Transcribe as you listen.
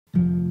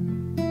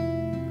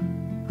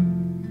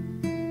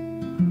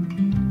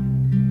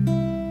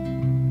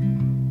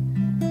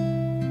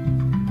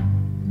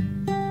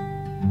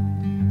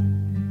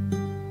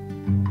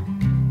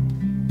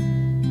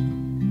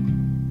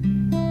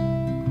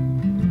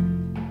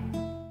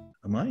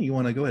Amaia, you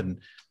want to go ahead and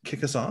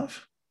kick us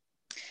off?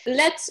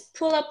 Let's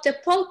pull up the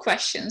poll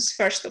questions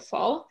first of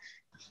all.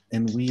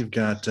 And we've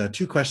got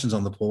 2 questions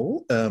on the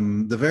poll.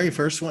 The very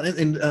first one,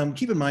 and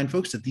keep in mind,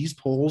 folks, that these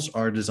polls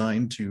are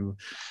designed to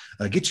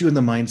get you in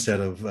the mindset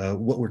of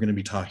what we're going to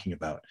be talking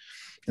about.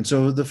 And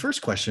so the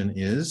first question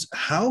is,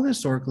 how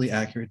historically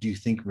accurate do you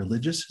think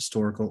religious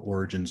historical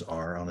origins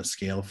are on a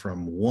scale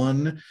from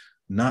 1,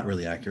 not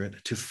really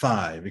accurate, to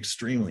 5,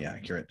 extremely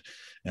accurate?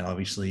 And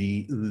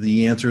obviously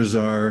the answers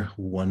are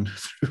 1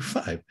 through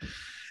 5.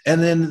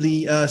 And then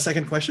the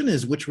second question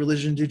is, which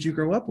religion did you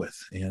grow up with?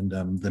 And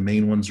the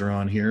main ones are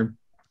on here: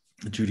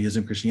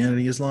 Judaism,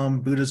 Christianity,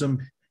 Islam, Buddhism,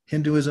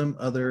 Hinduism,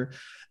 other,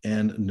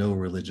 and no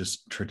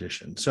religious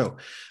tradition. So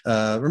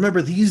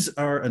remember, these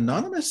are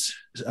anonymous.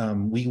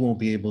 We won't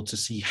be able to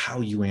see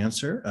how you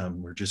answer.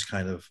 We're just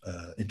kind of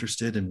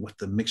interested in what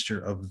the mixture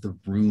of the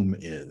room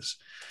is.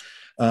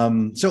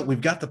 So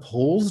we've got the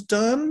polls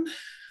done.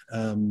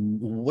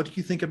 What do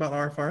you think about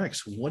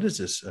RfRx? What is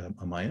this,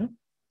 Amaia?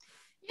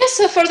 Yes,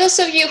 so for those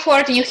of you who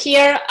are new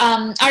here,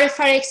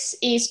 RfRx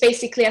is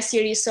basically a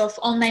series of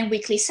online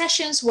weekly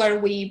sessions where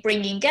we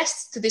bring in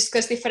guests to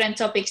discuss different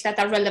topics that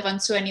are relevant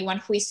to anyone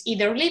who is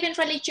either living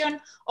religion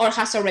or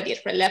has already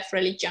left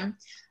religion.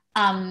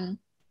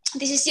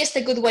 This is just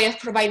a good way of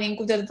providing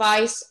good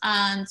advice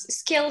and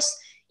skills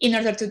in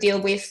order to deal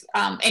with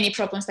any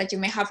problems that you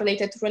may have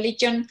related to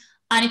religion.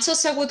 And it's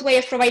also a good way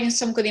of providing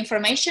some good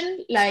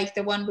information like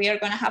the one we are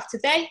going to have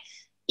today.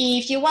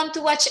 If you want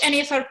to watch any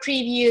of our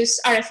previous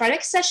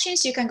RfRx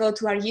sessions, you can go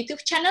to our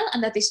YouTube channel,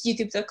 and that is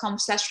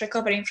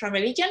youtube.com/recovering from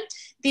religion.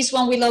 This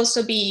one will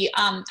also be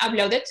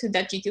uploaded to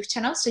that YouTube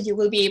channel, so you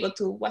will be able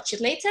to watch it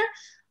later.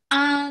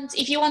 And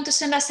if you want to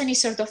send us any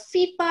sort of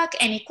feedback,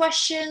 any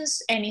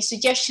questions, any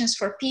suggestions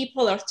for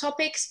people or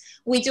topics,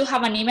 we do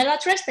have an email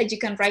address that you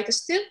can write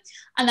us to,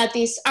 and that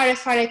is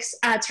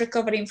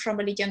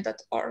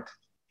rfrx@recoveringfromreligion.org.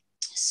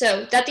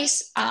 So that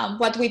is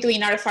what we do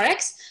in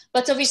RfRx,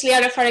 but obviously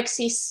RfRx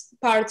is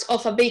part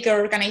of a bigger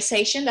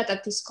organization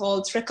that is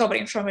called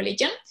Recovering from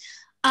Religion.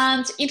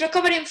 And in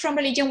Recovering from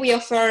Religion, we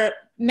offer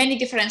many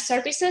different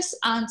services,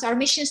 and our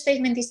mission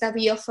statement is that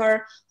we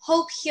offer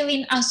hope,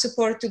 healing, and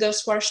support to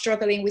those who are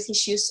struggling with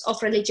issues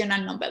of religion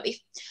and non-belief.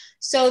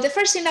 So the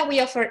first thing that we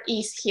offer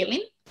is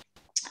healing,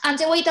 and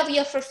the way that we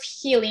offer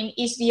healing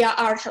is via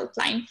our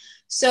helpline.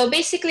 So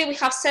basically, we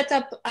have set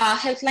up a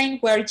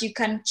helpline where you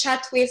can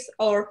chat with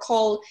or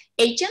call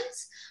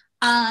agents.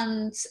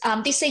 And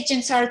these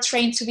agents are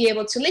trained to be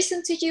able to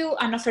listen to you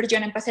and offer you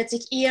an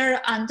empathetic ear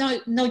and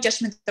no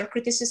judgment or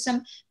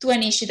criticism to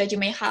any issue that you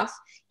may have.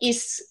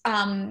 Is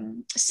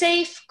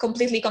safe,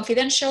 completely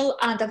confidential,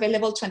 and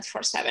available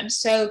 24/7.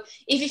 So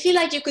if you feel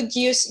like you could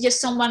use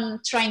just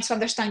someone trying to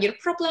understand your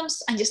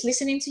problems and just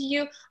listening to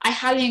you, I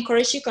highly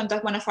encourage you to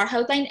contact one of our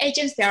helpline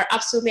agents. They are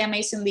absolutely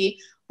amazingly,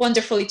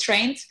 wonderfully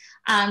trained,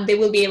 and they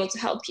will be able to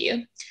help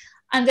you.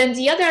 And then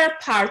the other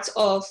part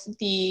of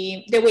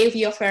the way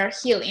we offer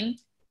healing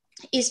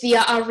is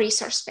via our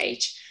resource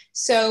page.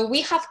 So we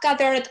have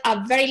gathered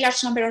a very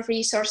large number of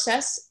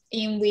resources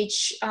in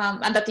which,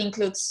 and that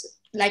includes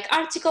like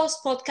articles,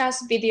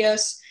 podcasts,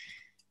 videos,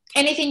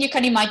 anything you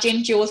can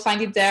imagine, you will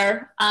find it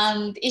there.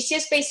 And it's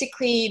just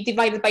basically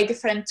divided by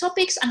different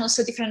topics and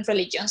also different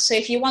religions. So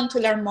if you want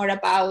to learn more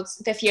about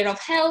the fear of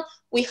hell,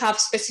 we have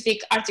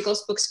specific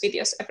articles, books,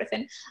 videos,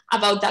 everything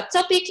about that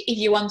topic. If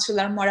you want to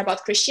learn more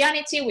about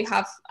Christianity, we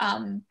have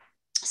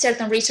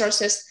certain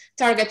resources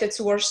targeted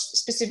towards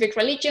specific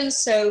religions.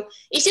 So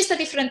it's just a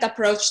different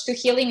approach to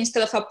healing.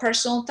 Instead of a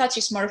personal touch,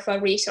 it's more of a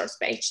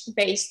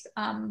resource-based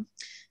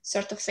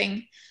sort of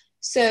thing.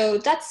 So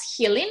that's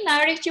healing.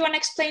 Now, if you want to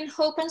explain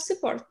hope and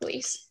support,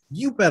 please.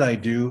 You bet I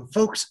do.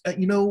 Folks,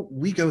 you know,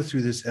 we go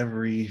through this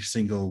every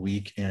single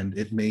week, and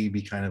it may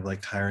be kind of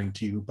like tiring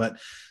to you, but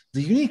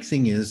the unique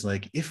thing is,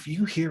 like, if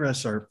you hear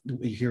us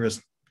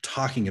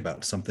talking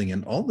about something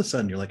and all of a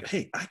sudden you're like,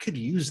 hey, I could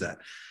use that,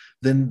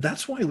 then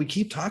that's why we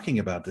keep talking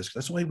about this.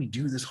 That's why we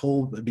do this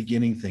whole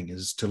beginning thing,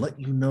 is to let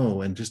you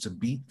know and just to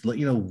let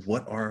you know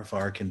what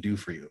RfR can do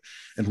for you.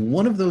 And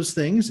one of those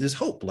things is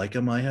hope, like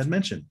Amaia had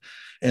mentioned.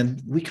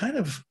 And we kind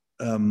of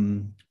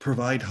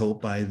provide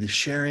hope by the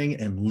sharing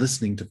and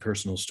listening to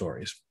personal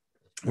stories.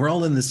 We're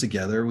all in this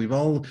together. We've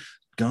all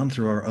gone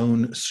through our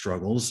own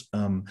struggles.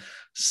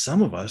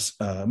 Some of us,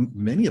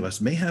 many of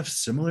us may have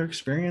similar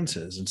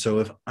experiences. And so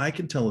if I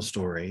can tell a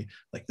story,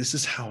 like, this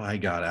is how I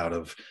got out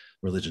of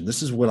religion,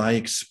 this is what I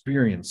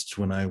experienced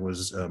when I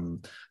was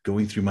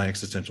going through my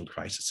existential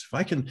crisis. If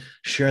I can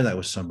share that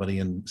with somebody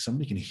and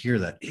somebody can hear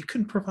that, it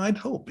can provide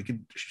hope. It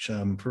could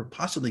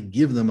possibly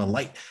give them a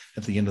light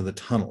at the end of the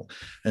tunnel.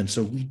 And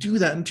so we do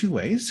that in 2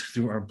 ways,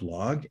 through our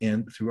blog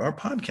and through our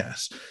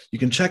podcast. You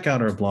can check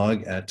out our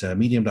blog at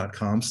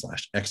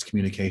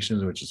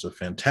medium.com/excommunications, which is a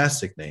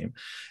fantastic name.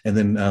 And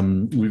then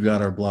we've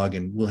got our blog,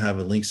 and we'll have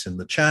links in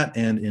the chat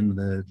and in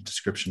the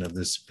description of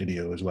this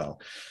video as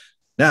well.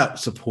 Now,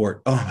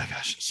 support. Oh my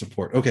gosh,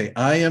 support. Okay,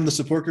 I am the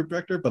support group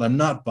director, but I'm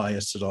not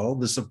biased at all.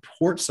 The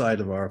support side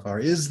of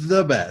RfR is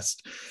the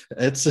best.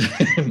 It's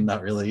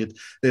not really.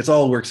 It's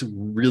all works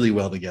really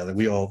well together.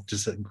 We all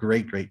just a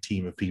great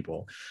team of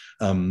people.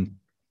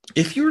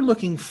 If you're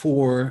looking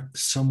for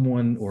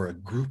someone or a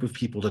group of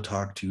people to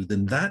talk to,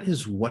 then that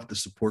is what the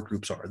support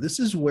groups are. This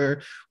is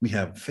where we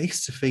have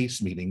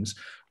face-to-face meetings.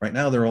 Right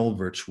now, they're all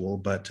virtual,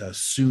 but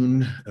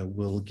soon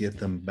we'll get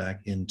them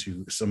back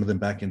into some of them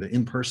back into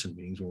in-person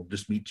meetings. We'll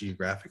just meet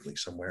geographically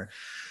somewhere.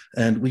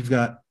 And we've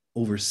got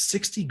over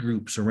 60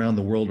 groups around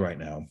the world right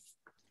now.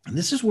 And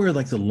this is where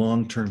like the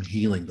long-term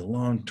healing, the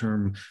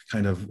long-term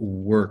kind of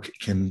work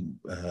can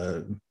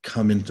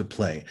come into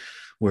play,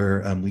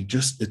 where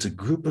it's a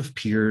group of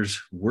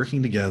peers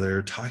working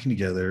together, talking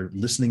together,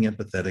 listening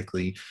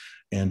empathetically,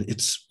 and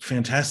it's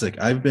fantastic.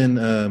 I've been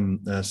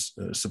a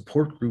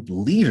support group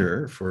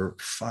leader for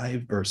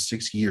 5 or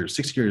 6 years,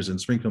 6 years in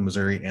Springfield,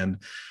 Missouri, and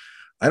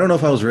I don't know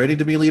if I was ready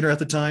to be a leader at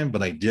the time,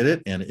 but I did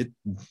it, and it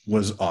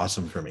was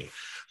awesome for me.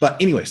 But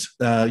anyways,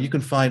 you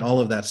can find all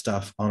of that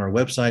stuff on our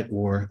website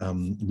or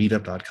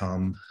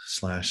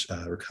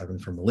meetup.com/recovering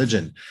from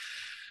religion.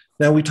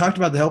 Now, we talked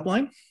about the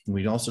helpline.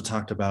 We also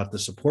talked about the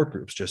support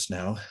groups just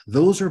now.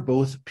 Those are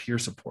both peer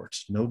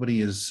supports. Nobody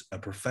is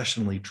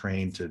professionally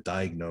trained to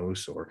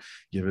diagnose or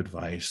give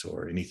advice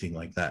or anything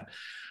like that.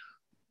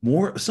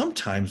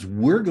 Sometimes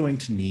we're going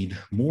to need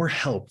more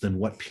help than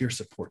what peer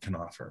support can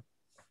offer.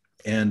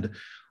 And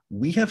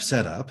we have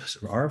set up,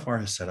 RfR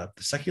has set up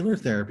the Secular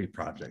Therapy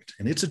Project,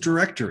 and it's a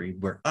directory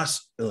where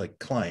us, like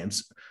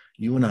clients,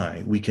 you and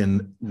I, we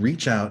can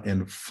reach out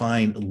and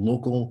find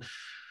local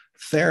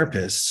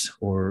therapists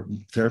or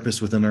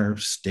therapists within our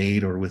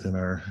state or within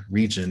our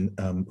region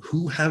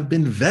who have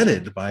been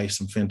vetted by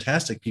some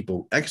fantastic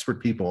people, expert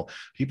people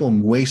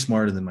way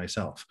smarter than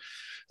myself.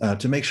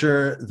 To make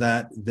sure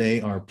that they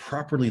are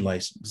properly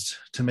licensed,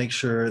 to make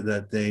sure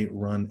that they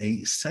run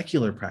a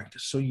secular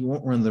practice, so you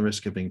won't run the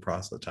risk of being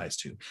proselytized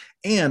to,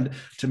 and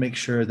to make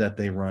sure that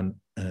they run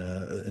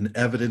an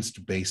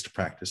evidence-based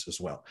practice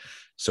as well.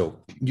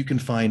 So you can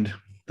find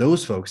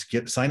those folks,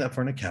 sign up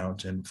for an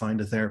account and find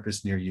a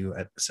therapist near you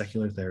at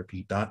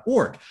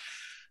seculartherapy.org.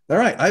 All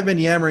right, I've been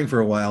yammering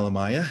for a while,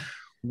 Amaia.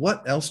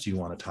 What else do you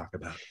want to talk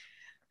about?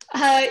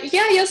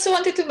 Yeah, I also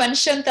wanted to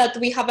mention that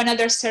we have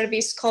another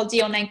service called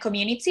the Online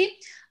Community.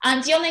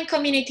 And the Online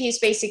Community is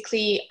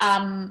basically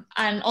an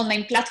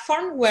online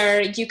platform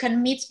where you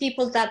can meet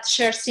people that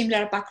share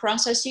similar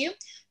backgrounds as you.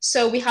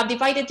 So we have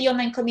divided the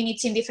online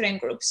community in different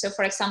groups. So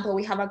for example,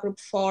 we have a group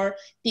for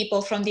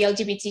people from the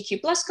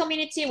LGBTQ+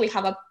 community. We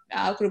have a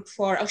group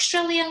for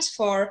Australians,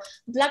 for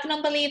Black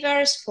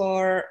non-believers,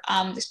 for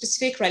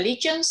specific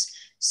religions.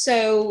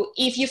 So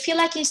if you feel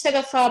like instead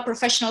of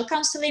professional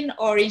counseling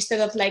or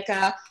instead of like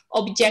a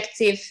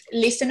objective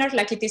listener,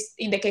 like it is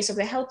in the case of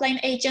the helpline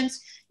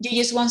agents, you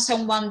just want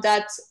someone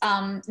that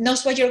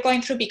knows what you're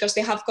going through because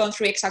they have gone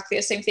through exactly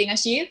the same thing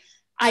as you,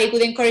 I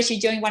would encourage you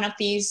to join one of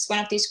these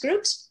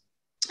groups.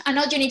 And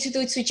all you need to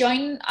do to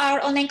join our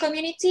online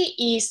community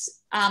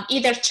is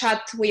either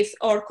chat with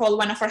or call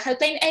one of our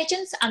helpline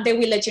agents, and they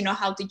will let you know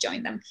how to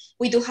join them.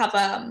 We do have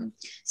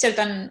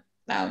certain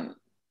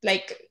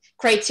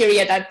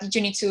criteria that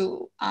you need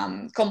to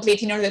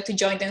complete in order to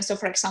join them. So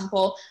for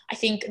example, I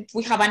think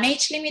we have an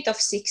age limit of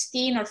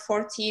 16 or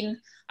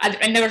 14.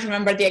 I never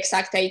remember the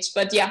exact age,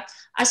 but yeah,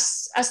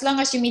 as long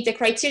as you meet the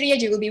criteria,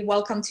 you will be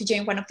welcome to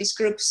join one of these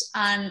groups.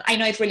 And I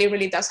know it really,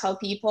 really does help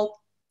people.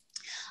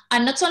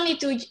 And not only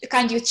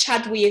can you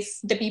chat with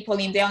the people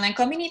in the online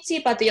community,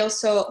 but they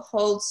also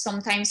hold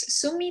sometimes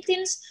Zoom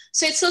meetings.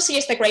 So it's also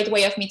just a great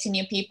way of meeting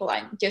new people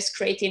and just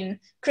creating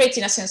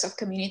a sense of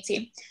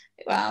community,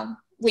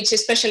 which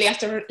especially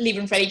after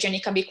leaving religion,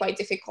 it can be quite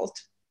difficult.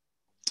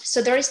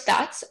 So there is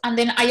that. And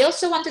then I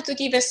also wanted to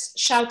give a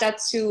shout out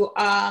to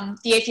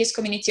the Atheist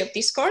community of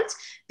Discord,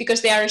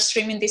 because they are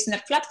streaming this in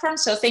their platform.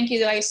 So thank you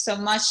guys so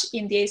much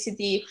in the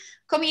ACD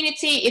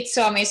community. It's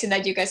so amazing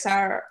that you guys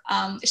are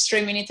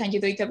streaming it and you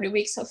do it every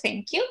week. So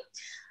thank you.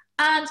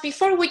 And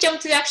before we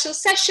jump to the actual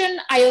session,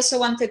 I also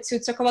wanted to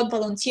talk about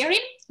volunteering,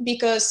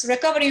 because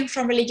Recovering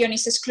from Religion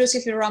is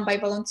exclusively run by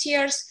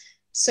volunteers.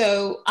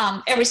 So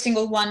every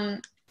single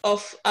one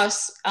of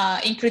us,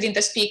 including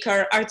the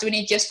speaker, are doing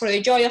it just for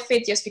the joy of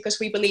it, just because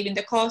we believe in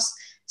the cause.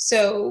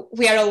 So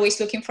we are always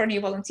looking for new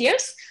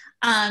volunteers.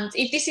 And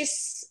if this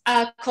is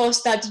a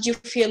cause that you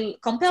feel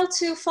compelled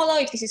to follow,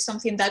 if this is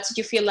something that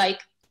you feel like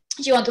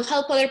you want to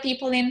help other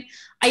people in,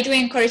 I do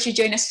encourage you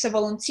to join us as a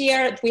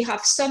volunteer. We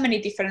have so many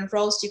different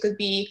roles. You could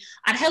be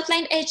a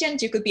helpline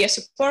agent, you could be a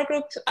support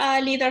group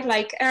leader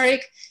like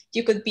Eric,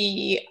 you could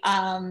be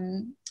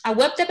a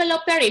web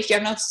developer if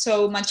you're not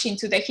so much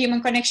into the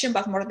human connection,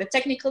 but more the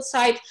technical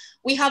side.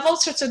 We have all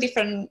sorts of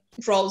different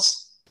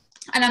roles,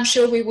 and I'm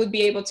sure we would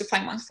be able to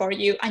find one for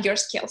you and your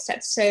skill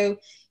set. So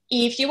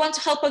if you want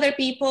to help other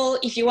people,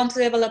 if you want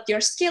to develop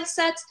your skill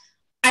set,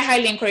 I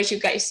highly encourage you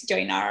guys to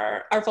join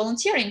our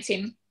volunteering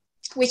team,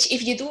 which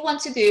if you do want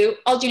to do,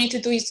 all you need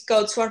to do is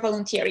go to our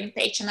volunteering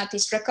page, and that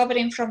is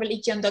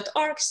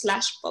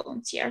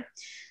recoveringfromreligion.org/volunteer.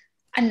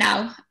 And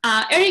now,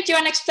 Eric, you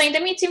want to explain the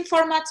meeting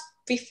format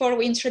before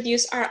we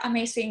introduce our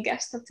amazing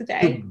guest of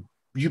today?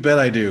 You bet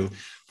I do.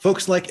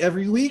 Folks, like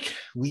every week,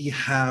 we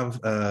have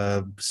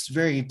a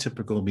very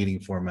typical meeting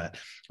format.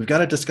 We've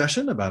got a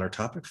discussion about our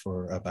topic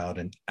for about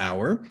an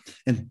hour.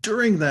 And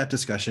during that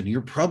discussion, you're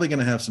probably going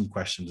to have some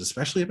questions,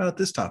 especially about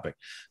this topic.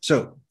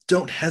 So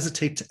don't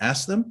hesitate to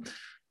ask them.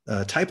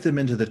 Type them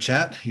into the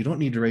chat. You don't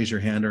need to raise your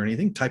hand or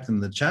anything. Type them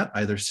in the chat.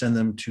 Either send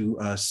them to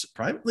us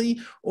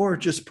privately or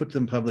just put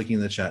them publicly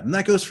in the chat. And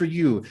that goes for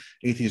you,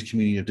 Atheist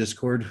Community of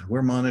Discord.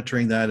 We're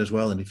monitoring that as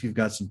well. And if you've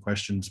got some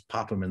questions,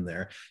 pop them in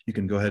there. You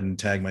can go ahead and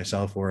tag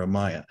myself or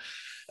Amaia.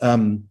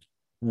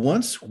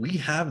 Once we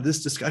have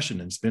this discussion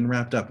and it's been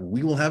wrapped up,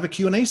 we will have a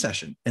Q&A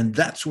session. And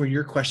that's where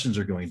your questions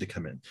are going to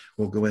come in.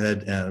 We'll go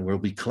ahead and we'll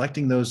be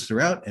collecting those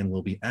throughout, and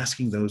we'll be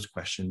asking those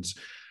questions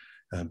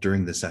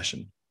during the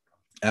session.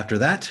 After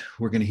that,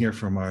 we're going to hear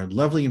from our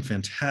lovely and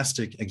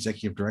fantastic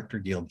Executive Director,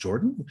 Gayle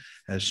Jordan,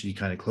 as she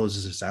kind of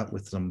closes us out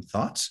with some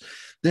thoughts.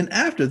 Then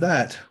after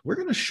that, we're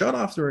going to shut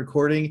off the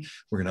recording.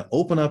 We're going to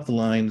open up the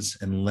lines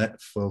and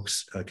let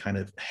folks kind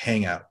of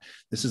hang out.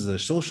 This is a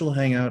social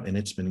hangout, and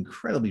it's been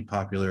incredibly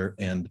popular.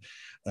 And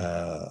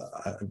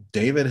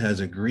David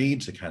has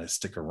agreed to kind of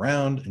stick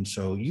around. And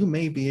so you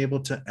may be able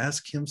to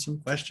ask him some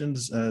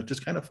questions,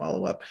 just kind of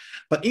follow up.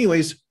 But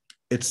anyways,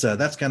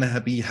 that's going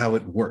to be how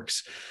it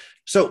works.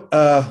 So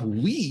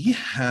we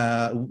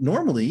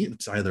normally,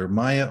 it's either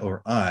Maya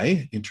or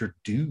I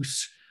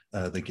introduce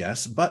the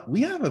guests, but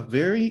we have a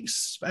very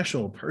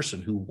special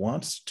person who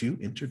wants to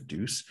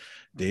introduce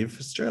Dave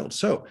Fitzgerald.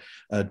 So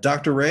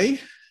Dr.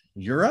 Ray,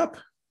 you're up.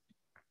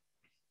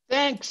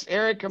 Thanks,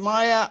 Eric and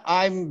Maya.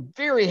 I'm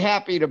very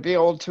happy to be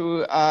able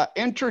to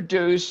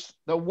introduce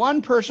the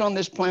one person on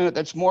this planet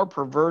that's more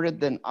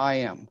perverted than I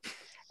am.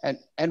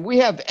 And we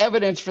have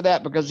evidence for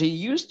that because he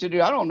used to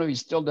do, I don't know if he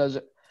still does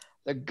it,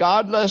 the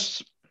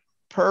Godless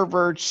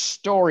Pervert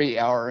Story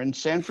Hour in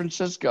San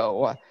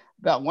Francisco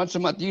about once a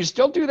month. Do you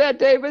still do that,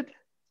 David?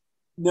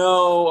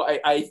 No,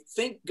 I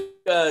think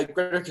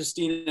Greta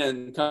Christina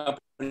and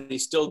company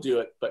still do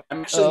it, but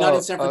I'm actually not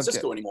in San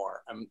Francisco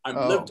anymore.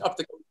 I'm lived up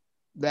the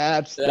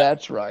coast.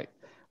 That's right.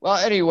 Well,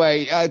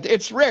 anyway,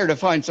 it's rare to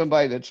find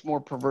somebody that's more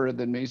perverted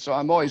than me, so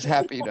I'm always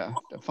happy to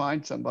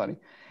find somebody.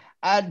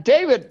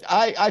 David,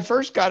 I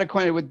first got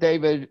acquainted with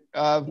David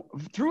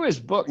through his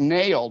book,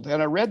 Nailed. And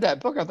I read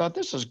that book. I thought,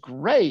 this is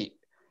great.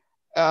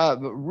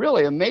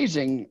 Really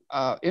amazing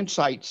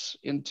insights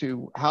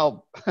into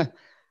how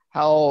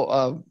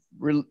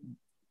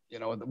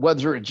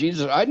whether it's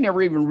Jesus. I'd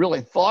never even really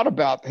thought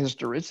about the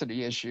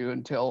historicity issue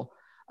until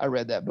I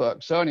read that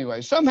book. So anyway,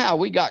 somehow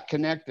we got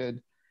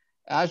connected.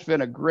 I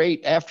spent a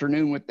great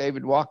afternoon with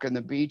David walking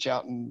the beach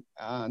out in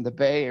the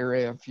Bay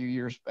Area a few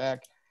years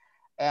back.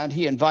 And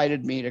he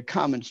invited me to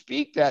come and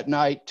speak that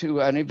night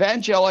to an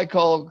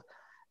evangelical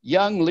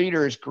young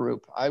leaders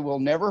group. I will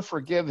never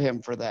forgive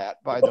him for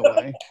that, by the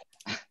way.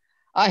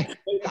 I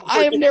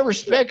have never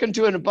spoken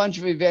to a bunch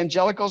of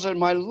evangelicals in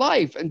my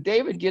life. And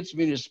David gets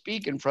me to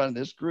speak in front of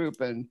this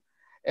group. And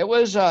it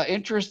was an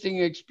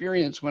interesting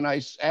experience when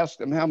I asked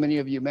them, how many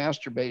of you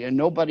masturbate? And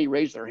nobody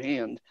raised their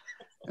hand.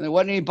 And there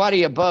wasn't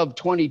anybody above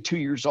 22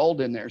 years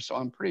old in there. So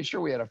I'm pretty sure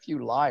we had a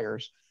few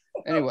liars.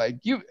 Anyway,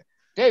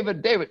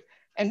 David.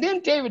 And then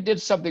David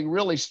did something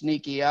really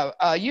sneaky.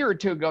 A year or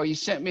two ago, he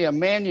sent me a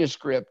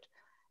manuscript.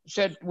 He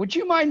said, would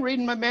you mind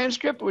reading my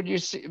manuscript? Would you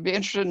be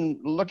interested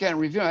in looking at it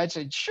and reviewing it? I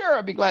said, sure,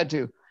 I'd be glad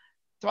to.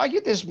 So I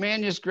get this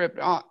manuscript.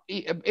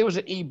 It was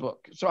an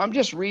ebook. So I'm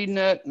just reading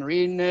it and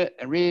reading it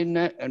and reading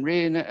it and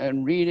reading it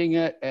and reading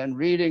it and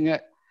reading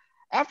it.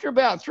 After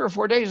about 3 or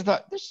 4 days, I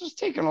thought, this is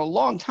taking a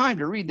long time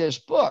to read this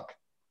book.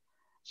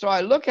 So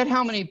I look at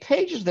how many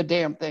pages the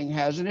damn thing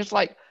has, and it's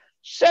like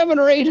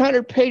 700 or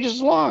 800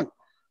 pages long.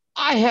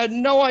 I had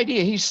no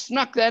idea he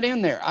snuck that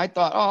in there. I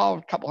thought, oh,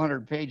 a couple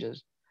hundred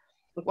pages.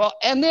 Well,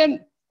 and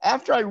then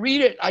after I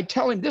read it, I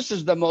tell him this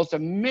is the most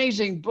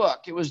amazing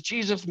book. It was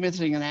Jesus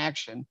Missing in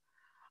Action.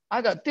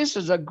 I thought, this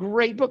is a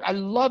great book. I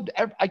loved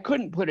it. I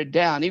couldn't put it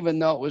down, even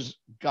though it was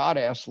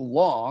god-ass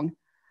long.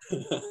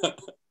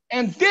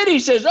 And then he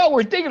says, oh,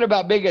 we're thinking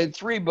about making it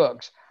 3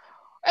 books.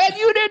 And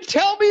you didn't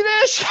tell me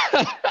this?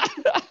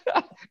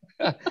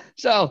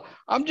 So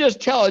I'm just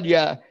telling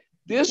you,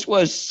 this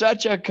was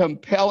such a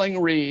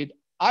compelling read.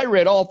 I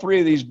read all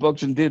 3 of these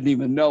books and didn't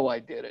even know I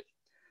did it.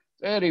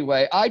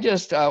 Anyway, I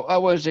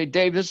want to say,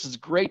 Dave, this is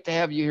great to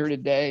have you here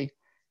today,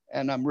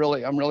 and I'm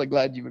really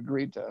glad you've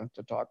agreed to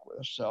talk with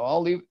us. So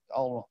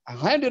I'll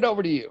hand it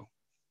over to you.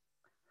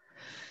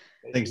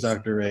 Thanks,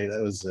 Dr. Ray.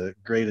 That was a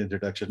great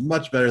introduction,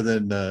 much better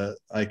than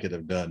I could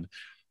have done.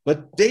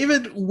 But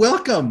David,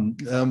 welcome.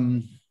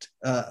 I'm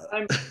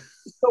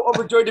so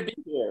overjoyed to be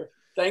here.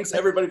 Thanks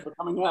everybody for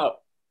coming out.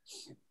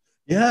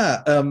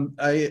 Yeah,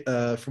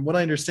 from what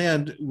I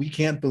understand, we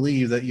can't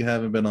believe that you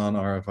haven't been on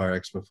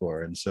RfRx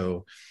before. And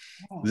so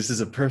this is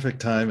a perfect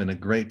time and a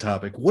great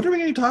topic. What are we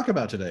going to talk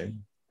about today?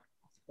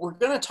 We're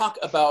going to talk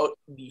about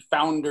the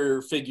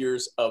founder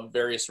figures of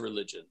various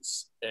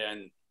religions.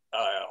 And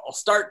I'll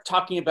start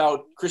talking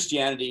about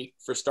Christianity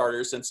for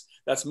starters, since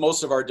that's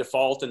most of our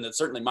default, and that's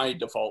certainly my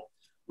default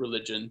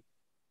religion.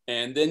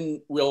 And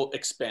then we'll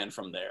expand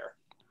from there.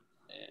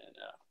 And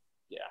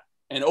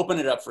and open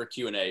it up for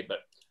Q&A. But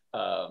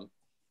well,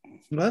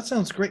 that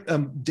sounds great.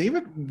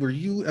 David, were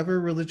you ever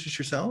religious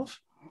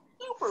yourself?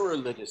 Super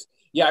religious.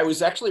 Yeah, I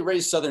was actually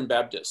raised Southern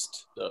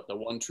Baptist, the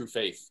one true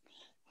faith.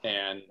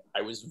 And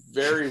I was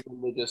very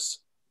religious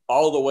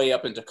all the way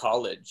up into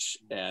college.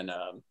 And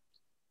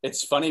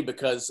it's funny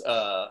because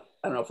I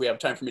don't know if we have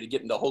time for me to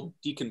get into the whole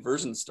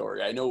deconversion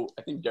story. I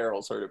think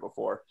Daryl's heard it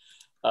before.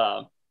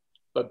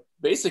 But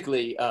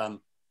basically,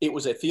 it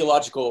was a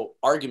theological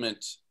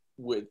argument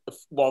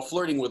while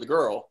flirting with a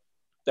girl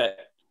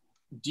that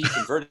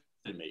deconverted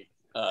me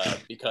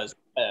because,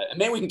 and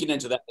maybe we can get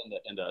into that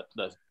in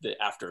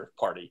the after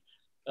party.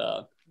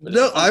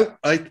 No,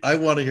 I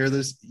want to hear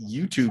this.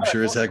 YouTube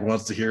sure as heck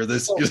wants to hear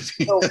this.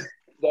 So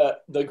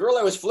the girl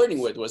I was flirting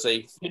with was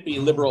a hippie,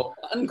 liberal,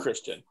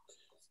 unchristian.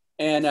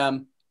 And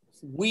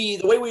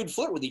the way we'd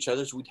flirt with each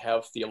other is we'd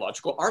have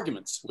theological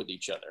arguments with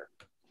each other.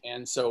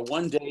 And so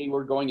one day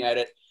we're going at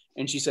it,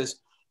 and she says,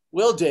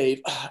 well,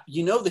 Dave,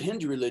 you know the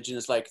Hindu religion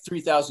is like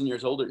 3,000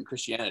 years older than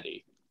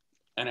Christianity.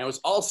 And I was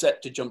all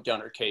set to jump down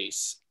her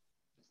case.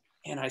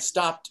 And I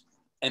stopped,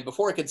 and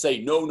before I could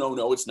say, no,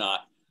 it's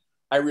not,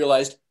 I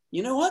realized,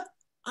 you know what?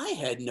 I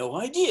had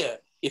no idea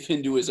if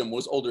Hinduism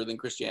was older than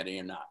Christianity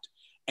or not.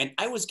 And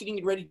I was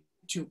getting ready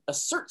to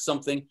assert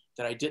something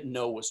that I didn't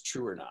know was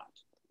true or not.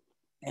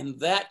 And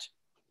that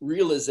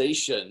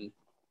realization,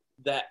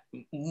 that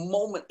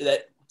moment,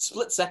 that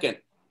split second,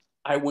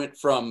 I went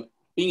from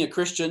being a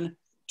Christian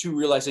to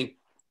realizing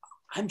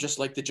I'm just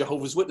like the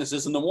Jehovah's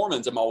Witnesses and the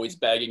Mormons I'm always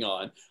bagging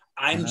on.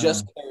 I'm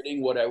just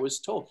parroting what I was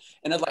told.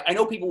 And I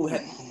know people who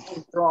had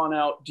drawn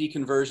out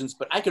deconversions,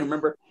 but I can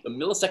remember the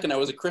millisecond I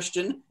was a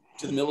Christian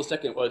to the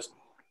millisecond was,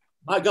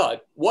 my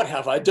God, what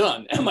have I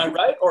done? Am I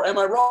right or am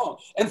I wrong?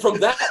 And from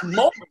that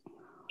moment,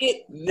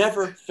 it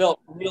never felt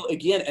real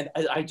again. And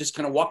I just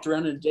kind of walked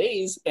around in a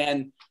daze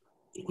and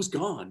it was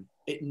gone.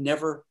 It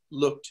never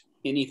looked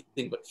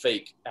anything but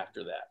fake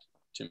after that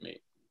to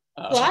me.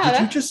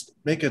 Did you just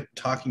make a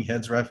Talking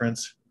Heads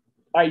reference?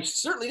 I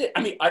certainly did.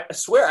 I mean, I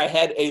swear I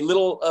had a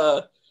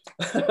little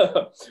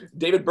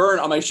David Byrne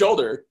on my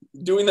shoulder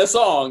doing the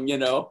song, you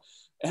know,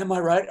 am I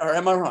right or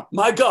am I wrong?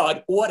 My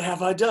God, what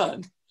have I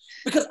done?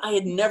 Because I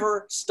had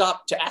never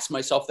stopped to ask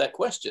myself that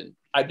question.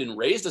 I'd been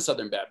raised a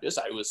Southern Baptist.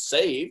 I was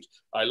saved.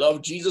 I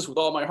love Jesus with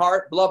all my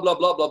heart, blah, blah,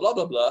 blah, blah, blah,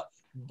 blah, blah.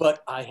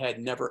 But I had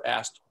never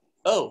asked,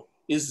 oh,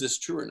 is this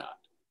true or not?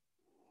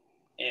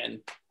 And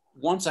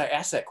once I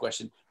asked that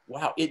question,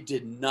 wow, it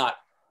did not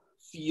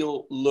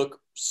feel, look,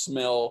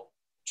 smell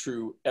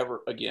true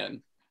ever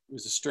again. It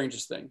was the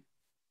strangest thing.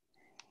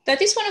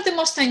 That is one of the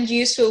most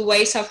unusual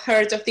ways I've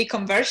heard of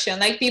deconversion.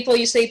 Like people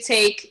usually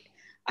take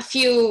a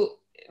few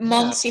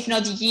months, if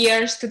not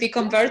years, to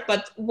deconvert.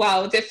 But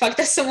wow, the fact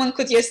that someone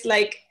could just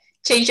like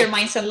change their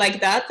mindset like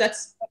that,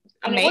 that's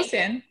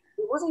amazing.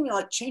 It wasn't even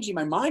like changing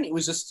my mind. It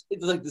was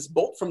like this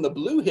bolt from the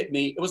blue hit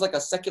me. It was like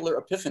a secular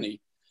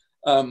epiphany.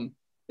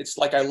 It's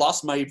like I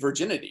lost my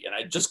virginity and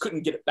I just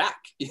couldn't get it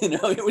back. You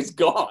know, it was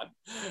gone.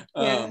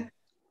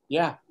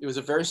 Yeah, it was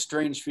a very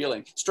strange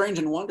feeling, strange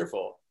and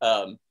wonderful.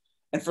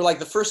 And for like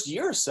the first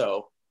year or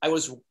so, I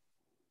was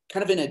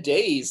kind of in a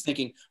daze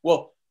thinking,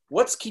 well,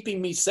 what's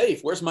keeping me safe?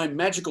 Where's my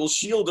magical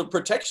shield of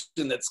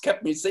protection that's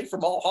kept me safe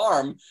from all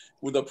harm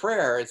with a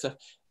prayer?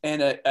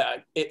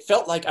 It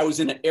felt like I was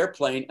in an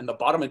airplane and the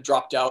bottom had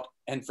dropped out.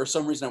 And for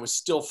some reason I was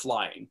still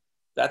flying.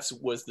 That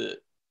was the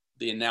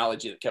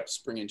analogy that kept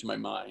springing to my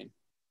mind.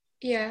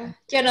 Yeah,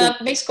 no,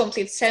 that makes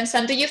complete sense.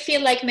 And do you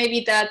feel like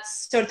maybe that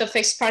sort of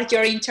sparked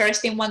your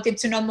interest in wanting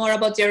to know more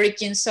about the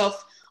origins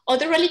of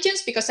other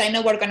religions? Because I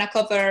know we're going to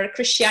cover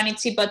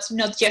Christianity, but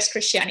not just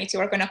Christianity.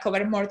 We're going to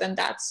cover more than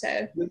that.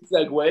 So good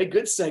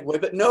segue.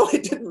 But no,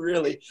 it didn't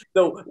really.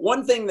 Though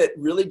one thing that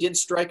really did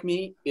strike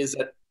me is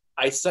that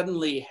I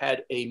suddenly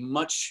had a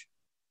much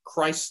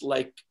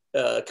Christ-like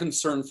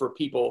concern for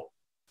people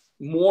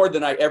more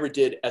than I ever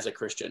did as a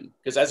Christian.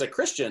 Because as a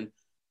Christian,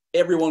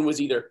 everyone was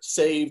either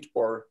saved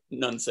or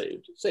none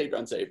saved,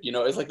 unsaved. You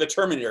know, it's like the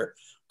Terminator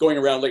going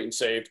around like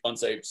saved,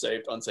 unsaved,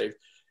 saved, unsaved.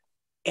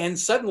 And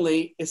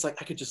suddenly it's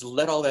like I could just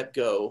let all that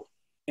go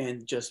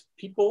and just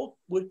people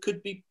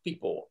could be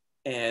people.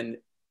 And,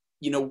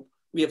 you know,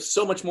 we have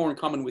so much more in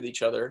common with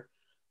each other.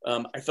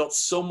 I felt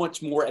so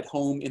much more at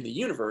home in the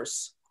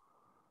universe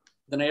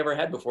than I ever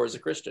had before as a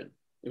Christian.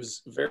 It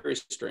was very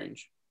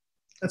strange.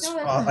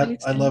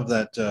 I love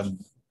that.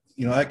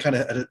 You know,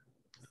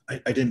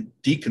 I didn't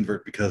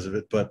deconvert because of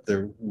it, but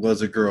there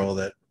was a girl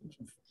that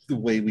the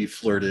way we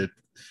flirted,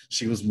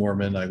 she was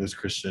Mormon, I was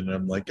Christian, and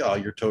I'm like, oh,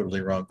 you're totally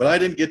wrong. But I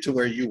didn't get to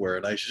where you were,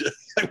 and I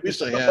wish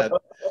I had.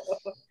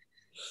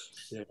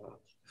 Yeah.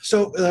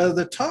 So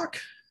the talk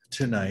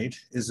tonight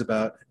is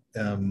about,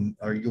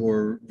 are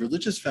your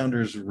religious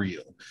founders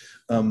real?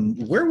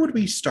 Where would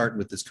we start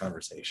with this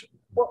conversation?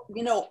 Well,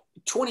 you know,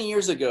 20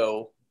 years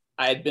ago,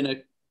 I had been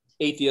an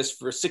atheist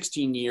for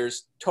 16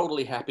 years,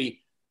 totally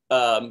happy.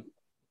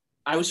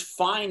 I was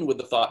fine with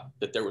the thought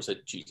that there was a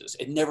Jesus.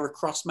 It never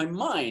crossed my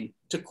mind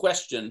to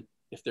question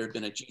if there had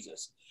been a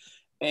Jesus.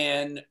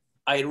 And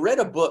I had read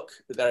a book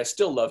that I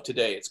still love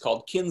today. It's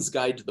called Kin's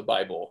Guide to the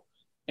Bible.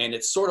 And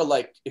it's sort of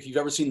like, if you've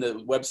ever seen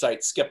the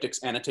website Skeptics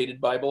Annotated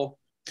Bible,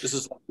 this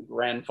is like the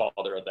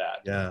grandfather of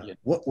that. Yeah. You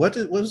know? What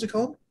is it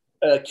called?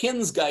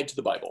 Kin's Guide to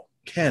the Bible.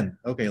 Ken.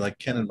 Okay, like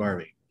Ken and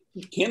Barbie.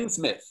 Ken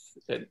Smith.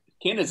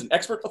 Ken is an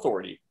expert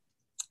authority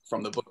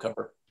from the book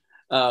cover.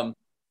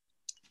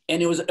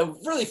 And it was a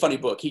really funny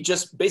book. He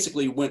just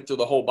basically went through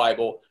the whole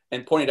Bible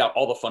and pointed out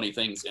all the funny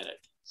things in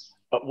it.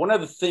 But one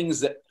of the things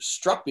that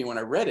struck me when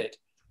I read it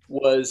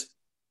was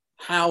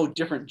how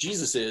different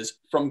Jesus is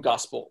from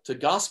gospel to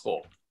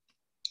gospel.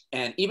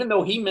 And even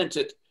though he meant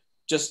it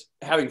just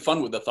having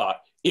fun with the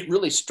thought, it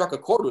really struck a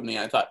chord with me.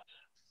 I thought,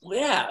 well,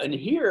 yeah, and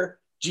here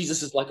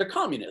Jesus is like a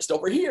communist.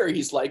 Over here,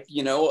 he's like,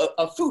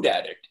 a food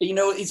addict.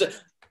 He's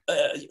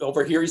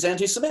over here, he's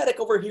anti-Semitic.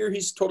 Over here,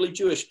 he's totally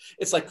Jewish.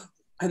 It's like,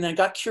 and then I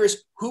got curious,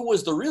 who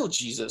was the real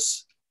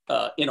Jesus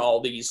in all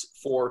these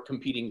four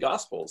competing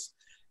gospels?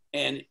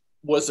 And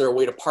was there a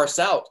way to parse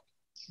out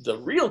the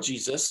real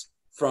Jesus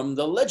from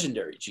the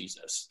legendary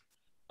Jesus?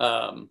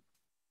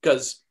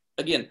 Because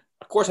again,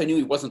 of course, I knew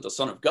he wasn't the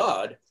Son of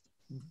God,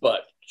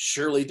 but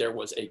surely there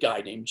was a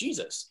guy named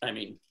Jesus. I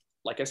mean,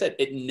 like I said,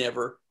 it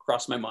never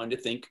crossed my mind to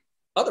think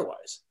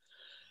otherwise.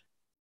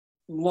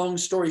 Long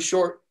story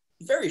short,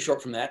 very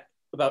short from that,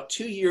 about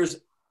 2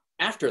 years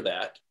after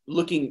that,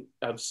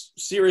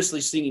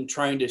 seriously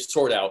trying to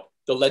sort out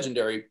the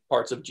legendary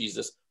parts of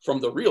Jesus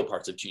from the real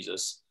parts of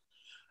Jesus.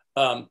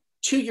 2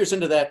 years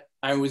into that,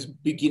 I was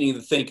beginning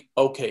to think,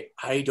 okay,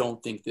 I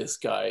don't think this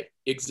guy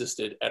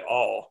existed at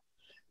all.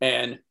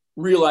 And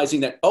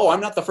realizing that, I'm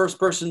not the first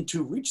person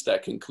to reach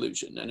that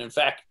conclusion. And in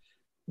fact,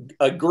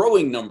 a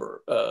growing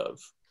number of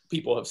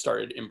people have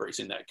started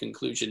embracing that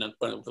conclusion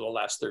over the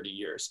last 30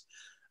 years.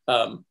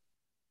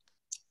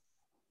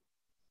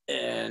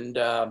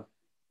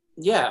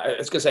 Yeah, I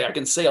was gonna say, I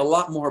can say a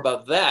lot more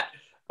about that,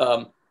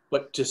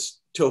 but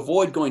just to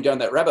avoid going down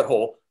that rabbit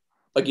hole,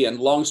 again,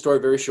 long story,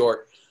 very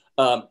short,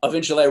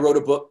 eventually I wrote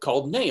a book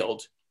called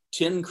Nailed,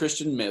 10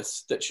 Christian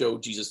Myths That Show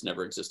Jesus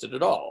Never Existed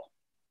at All.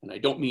 And I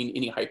don't mean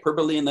any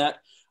hyperbole in that.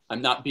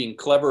 I'm not being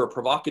clever or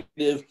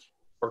provocative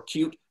or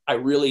cute. I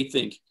really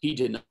think he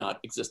did not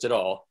exist at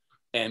all.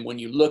 And when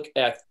you look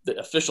at the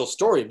official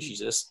story of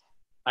Jesus,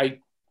 I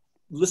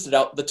listed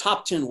out the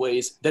top 10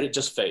 ways that it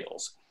just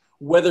fails.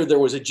 Whether there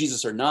was a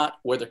Jesus or not,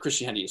 whether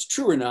Christianity is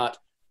true or not,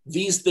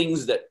 these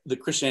things that the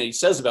Christianity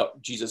says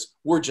about Jesus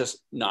were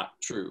just not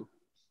true.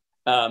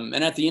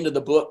 And at the end of the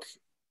book,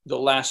 the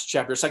last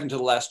chapter, second to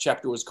the last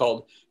chapter, was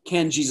called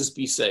Can Jesus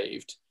Be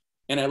Saved?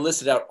 And I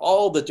listed out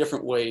all the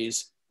different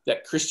ways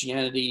that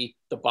Christianity,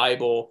 the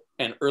Bible,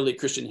 and early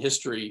Christian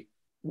history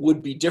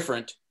would be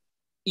different,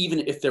 even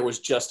if there was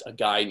just a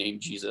guy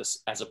named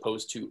Jesus, as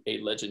opposed to a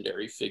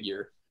legendary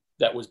figure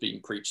that was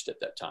being preached at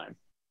that time.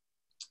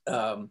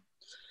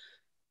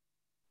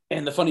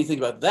 And the funny thing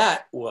about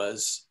that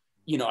was,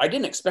 I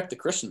didn't expect the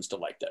Christians to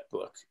like that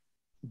book,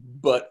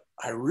 but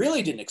I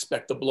really didn't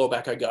expect the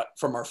blowback I got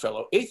from our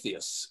fellow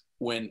atheists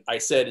when I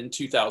said in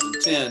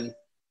 2010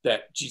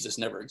 that Jesus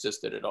never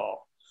existed at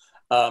all.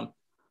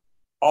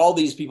 All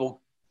these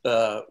people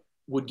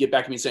would get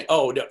back to me saying,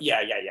 oh, no,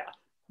 yeah,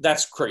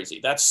 that's crazy.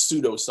 That's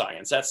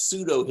pseudoscience. That's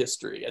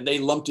pseudo-history. And they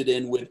lumped it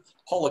in with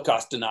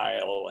Holocaust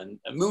denial and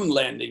moon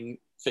landing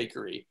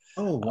fakery.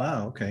 Oh,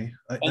 wow. Okay.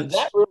 And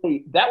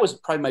that was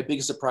probably my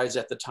biggest surprise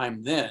at the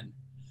time then.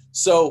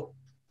 So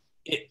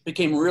it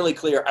became really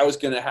clear I was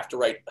going to have to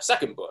write a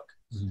second book.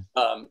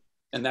 Mm-hmm.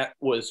 And that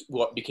was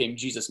what became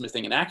Jesus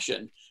Missing in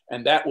Action.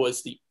 And that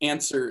was the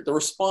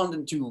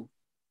respondent to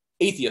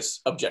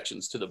atheists'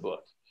 objections to the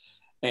book.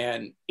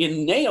 And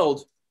in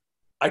Nailed,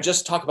 I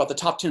just talk about the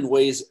top 10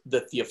 ways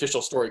that the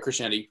official story of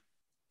Christianity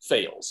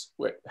fails,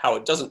 how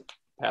it doesn't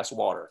pass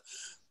water.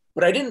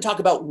 But I didn't talk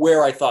about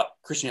where I thought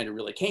Christianity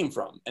really came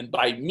from. And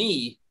by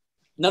me,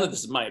 none of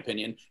this is my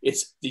opinion.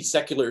 It's the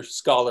secular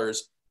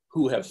scholars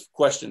who have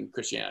questioned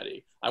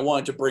Christianity. I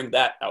wanted to bring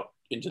that out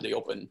into the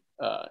open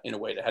in a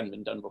way that hadn't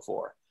been done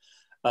before.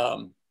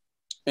 And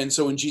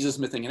so in Jesus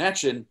Missing in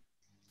Action,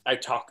 I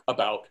talk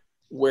about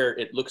where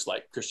it looks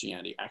like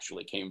Christianity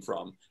actually came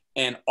from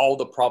and all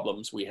the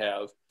problems we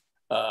have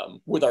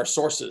with our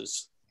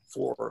sources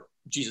for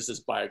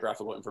Jesus's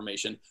biographical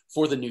information,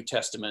 for the New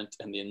Testament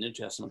and the New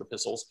Testament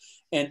epistles,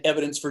 and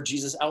evidence for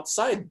Jesus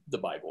outside the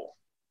Bible,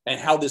 and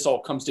how this all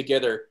comes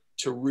together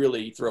to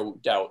really throw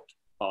doubt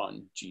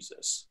on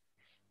Jesus.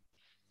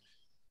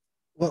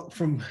 Well,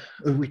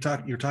 you're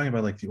talking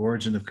about like the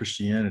origin of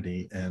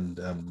Christianity, and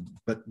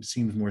but it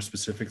seems more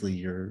specifically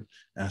you're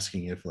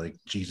asking if like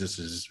Jesus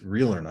is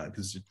real or not,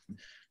 because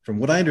from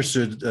what I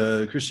understood,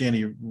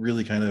 Christianity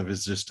really kind of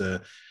is just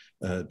a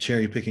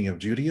cherry picking of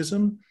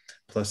Judaism,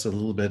 plus a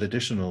little bit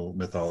additional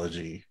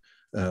mythology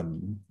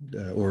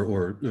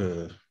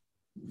or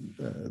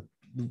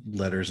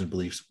letters and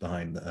beliefs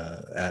behind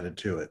added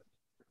to it.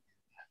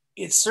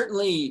 It's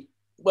certainly,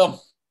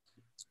 well,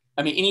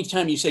 I mean,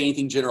 anytime you say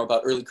anything general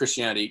about early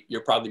Christianity,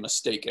 you're probably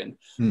mistaken.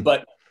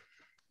 But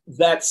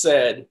That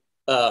said,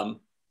 the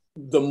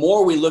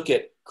more we look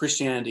at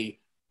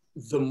Christianity,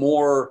 the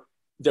more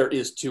there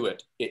is to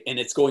it. And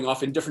it's going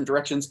off in different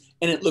directions,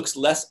 and it looks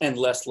less and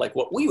less like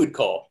what we would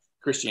call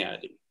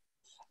Christianity.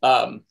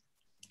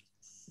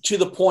 To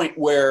the point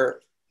where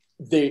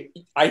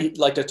I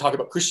like to talk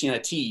about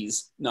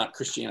Christianities, not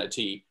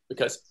Christianity,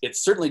 because it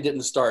certainly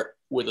didn't start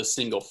with a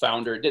single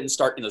founder. It didn't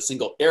start in a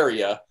single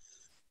area.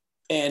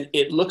 And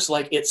it looks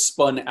like it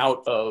spun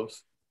out of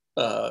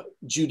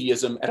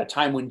Judaism at a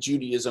time when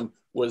Judaism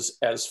was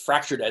as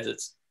fractured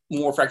as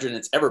more fractured than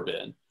it's ever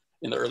been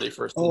in the early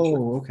first century.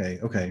 Oh, okay.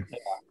 Okay.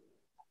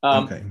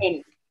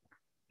 Okay.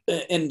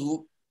 And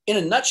in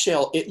a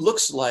nutshell, it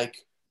looks like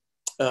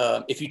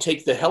if you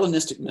take the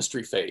Hellenistic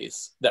mystery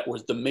phase, that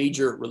was the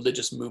major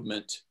religious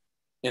movement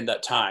in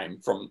that time,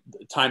 from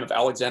the time of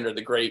Alexander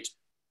the Great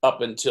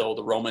up until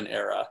the Roman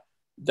era,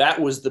 that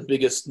was the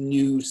biggest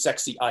new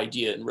sexy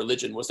idea in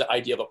religion, was the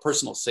idea of a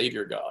personal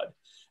savior God.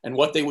 And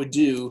what they would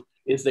do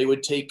is they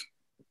would take,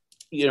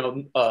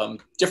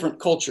 different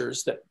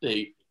cultures that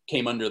they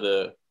came under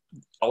the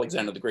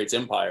Alexander the Great's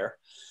empire,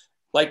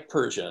 like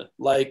Persia,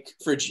 like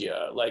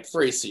Phrygia, like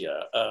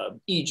Thracia,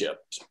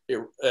 Egypt,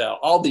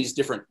 all these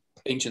different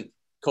ancient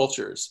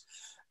cultures.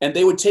 And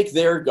they would take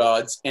their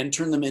gods and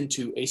turn them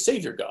into a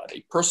savior God,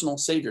 a personal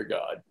savior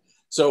God.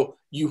 So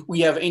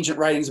we have ancient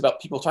writings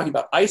about people talking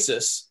about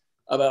Isis,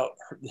 about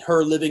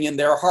her living in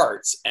their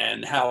hearts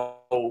and how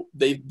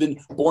they've been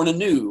born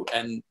anew,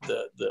 and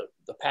the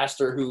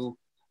pastor who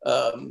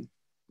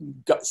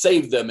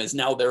saved them is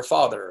now their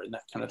father, and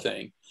that kind of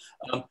thing.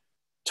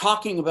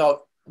 Talking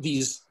about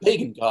these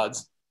pagan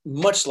gods,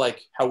 much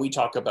like how we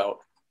talk about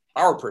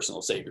our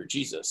personal savior,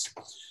 Jesus.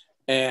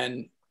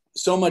 And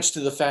so much to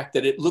the fact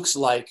that it looks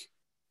like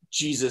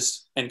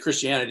Jesus and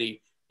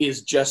Christianity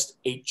is just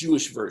a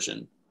Jewish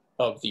version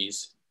of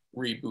these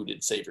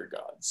rebooted savior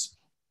gods.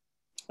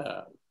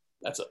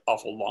 That's an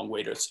awful long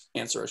way to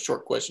answer a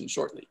short question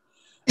shortly.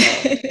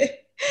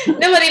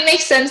 No, but it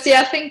makes sense.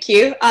 Yeah, thank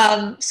you.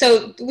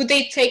 So would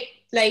they take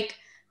like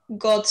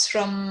gods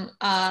from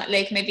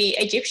like maybe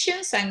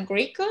Egyptians and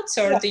Greek gods,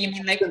 or do you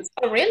mean like,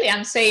 oh really,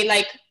 and say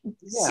like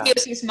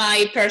Zeus is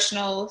my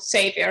personal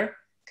savior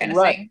kind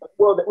of thing?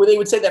 Well, they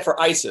would say that for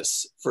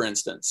Isis, for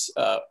instance.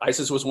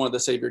 Isis was one of the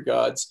savior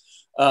gods.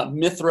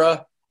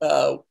 Mithra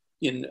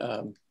in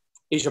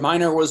Asia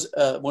Minor was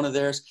one of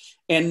theirs,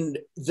 and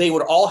they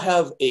would all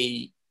have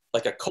a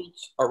cult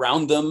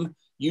around them.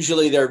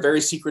 Usually they're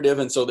very secretive,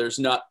 and so there's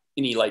not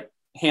any like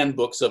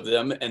handbooks of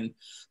them.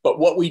 But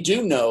what we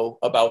do know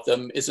about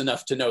them is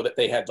enough to know that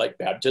they had like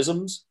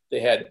baptisms, they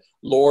had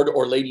Lord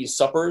or Ladies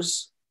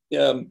suppers,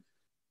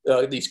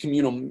 these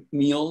communal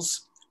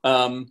meals,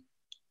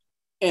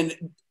 and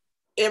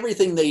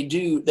everything they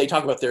do, they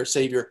talk about their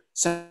savior,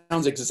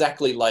 sounds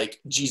exactly like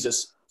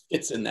Jesus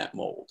fits in that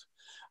mold.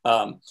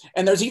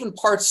 And there's even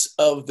parts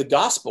of the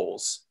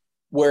Gospels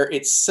where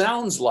it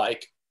sounds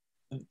like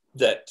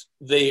that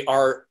they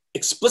are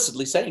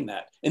explicitly saying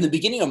that. In the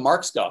beginning of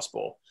Mark's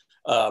Gospel,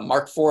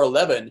 Mark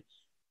 4:11,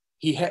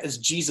 he has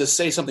Jesus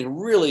say something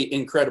really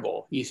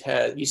incredible. He's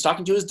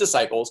talking to his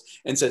disciples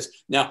and says,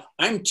 now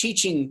I'm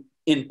teaching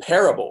in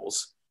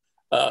parables,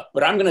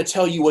 but I'm going to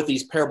tell you what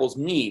these parables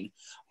mean.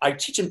 I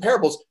teach in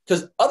parables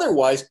because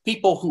otherwise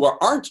people who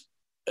aren't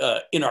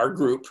in our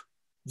group,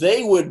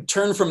 they would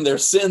turn from their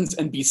sins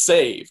and be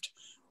saved.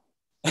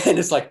 And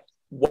it's like,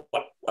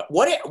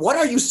 what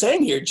are you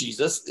saying here,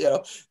 Jesus?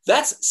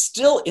 That's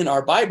still in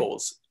our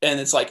Bibles. And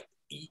it's like,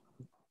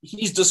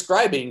 he's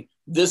describing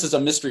this as a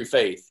mystery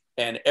faith,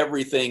 and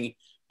everything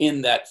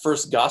in that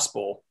first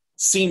gospel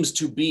seems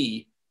to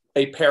be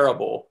a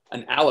parable,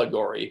 an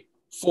allegory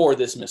for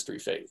this mystery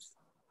faith.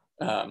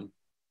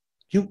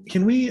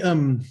 Can we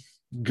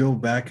go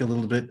back a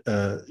little bit?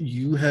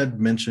 You had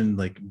mentioned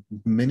like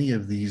many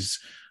of these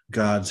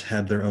gods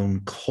had their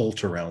own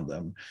cult around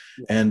them.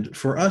 And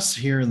for us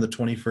here in the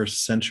 21st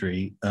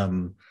century,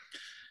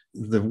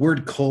 the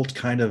word cult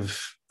kind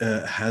of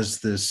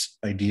has this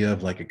idea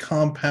of like a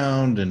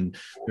compound, and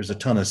there's a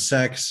ton of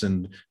sects,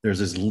 and there's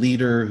this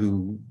leader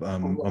who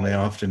they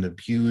often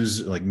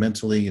abuse like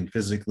mentally and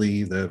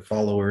physically the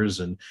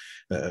followers, and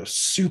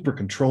super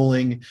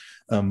controlling.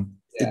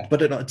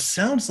 But it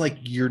sounds like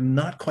you're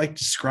not quite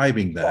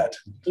describing that.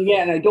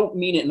 Yeah, and I don't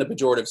mean it in the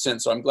pejorative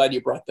sense, so I'm glad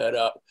you brought that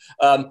up.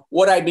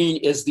 What I mean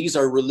is these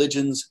are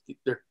religions.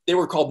 They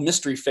were called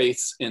mystery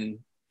faiths in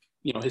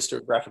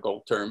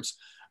historiographical terms.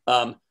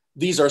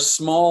 These are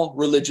small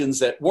religions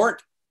that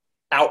weren't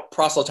out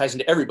proselytizing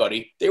to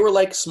everybody. They were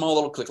like small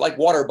little cliques, like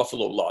water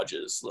buffalo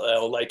lodges,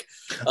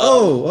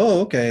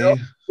 okay.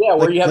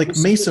 Where you have like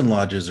Mason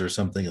lodges or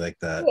something like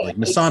that, like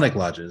Masonic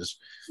lodges.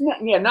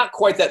 Not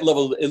quite that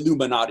level of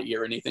Illuminati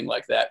or anything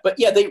like that, but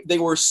they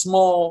were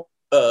small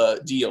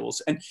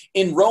deals. And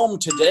in Rome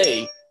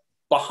today,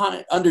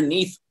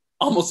 underneath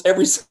almost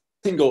every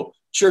single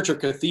church or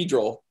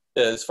cathedral,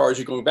 as far as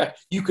you're going back,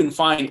 you can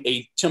find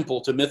a temple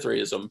to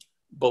Mithraism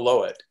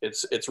below it.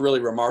 It's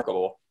really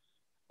remarkable.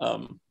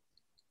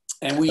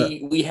 And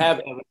we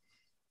have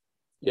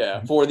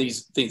Yeah, for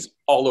these things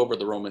all over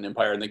the Roman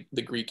Empire and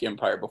the Greek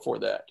Empire before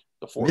that.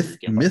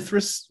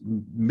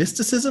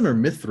 Mysticism or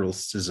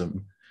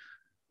Mithricism?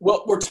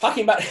 Well, we're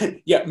talking about,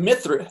 yeah,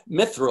 Mithra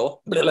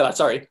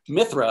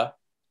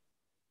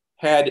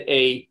had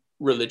a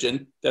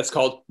religion that's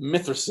called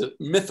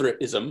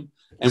Mithraism,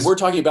 and we're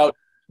talking about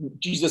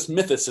Jesus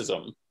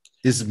mythicism.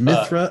 Is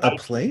Mithra a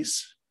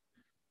place?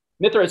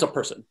 Mithra is a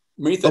person.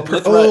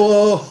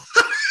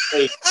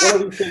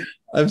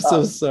 I'm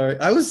so sorry.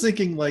 I was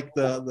thinking like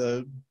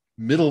the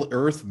Middle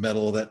Earth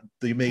metal that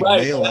they made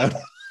nail out.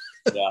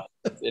 Yeah,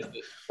 it's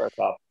first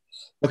off.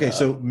 Okay,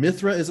 so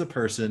Mithra is a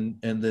person,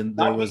 and then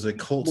there was a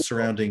cult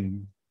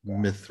surrounding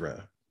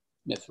Mithra.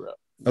 Mithra.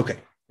 Okay,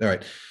 all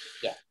right.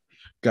 Yeah,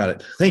 got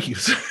it. Thank you.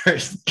 Sorry,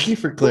 thank you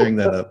for clearing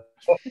that up.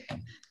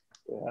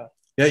 Yeah.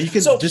 Yeah, you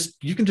can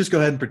just go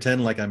ahead and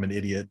pretend like I'm an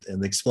idiot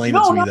and explain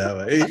it to me that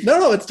way.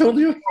 No, it's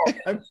totally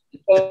okay.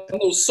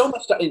 There's so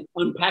much to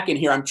unpack in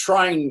here. I'm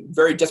trying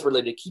very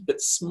desperately to keep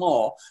it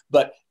small,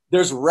 but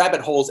there's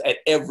rabbit holes at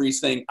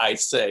everything I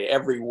say.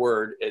 Every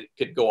word, it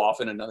could go off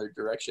in another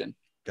direction.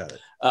 Got it.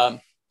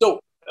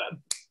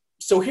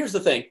 So here's the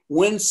thing.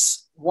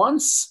 Once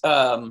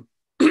I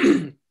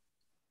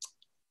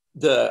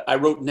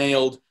wrote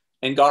Nailed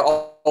and got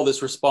all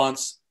this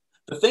response,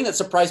 the thing that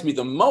surprised me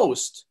the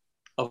most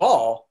of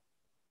all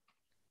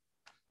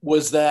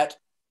was that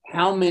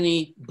how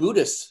many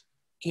Buddhists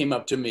came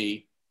up to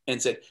me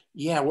and said,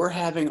 yeah, we're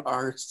having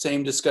our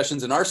same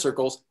discussions in our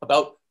circles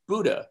about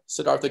Buddha,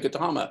 Siddhartha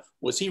Gautama.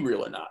 Was he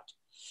real or not?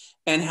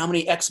 And how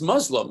many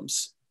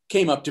ex-Muslims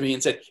came up to me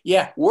and said,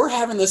 yeah, we're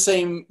having the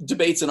same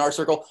debates in our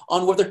circle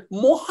on whether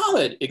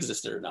Muhammad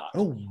existed or not.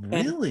 Oh,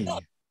 really? And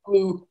that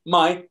blew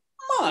my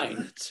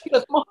mind,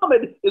 because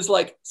Muhammad is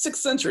like 6th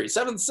century,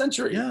 7th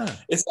century. Yeah.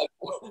 It's like,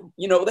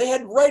 they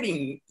had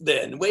writing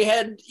then. We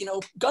had,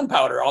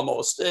 gunpowder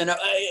almost, and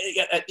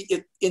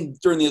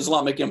during the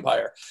Islamic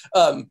Empire.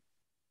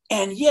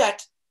 And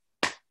yet,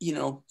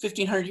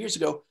 1,500 years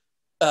ago,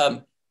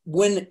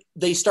 when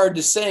they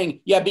started saying,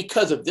 yeah,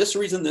 because of this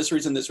reason, this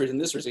reason, this reason,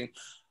 this reason,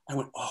 I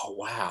went, oh,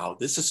 wow,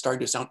 this is starting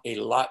to sound a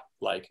lot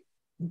like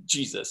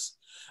Jesus.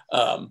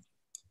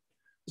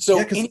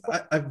 Because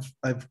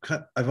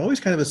I've always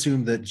kind of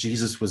assumed that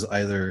Jesus was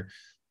either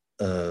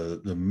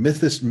the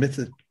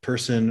mythic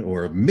person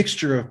or a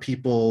mixture of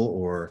people,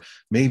 or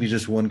maybe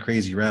just one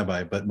crazy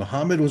rabbi. But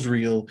Muhammad was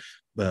real,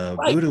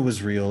 Buddha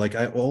was real. Like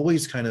I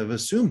always kind of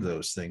assumed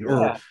those things,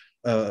 or I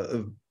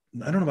don't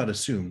know about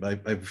assumed.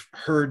 I've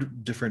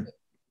heard different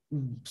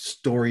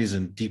stories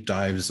and deep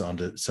dives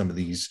onto some of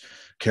these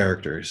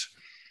characters.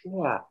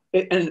 Yeah,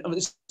 and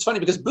it's funny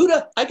because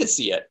Buddha, I could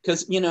see it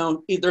because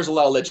there's a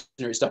lot of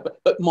legendary stuff,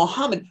 but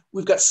Muhammad,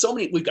 we've got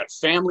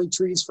family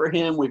trees for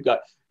him. We've got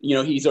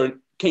he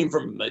came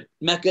from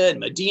Mecca and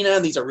Medina,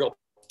 and these are real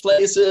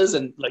places,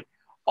 and like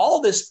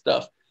all this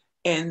stuff.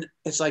 And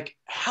it's like,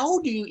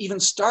 how do you even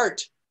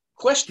start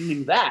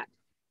questioning that?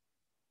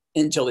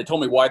 Until they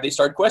told me why they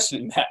started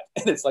questioning that,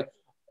 and it's like,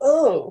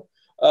 oh.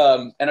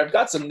 And I've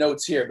got some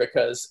notes here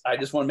because I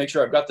just want to make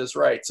sure I've got this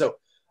right. So.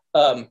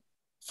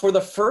 For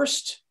the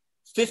first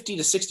 50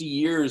 to 60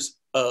 years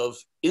of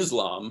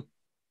Islam,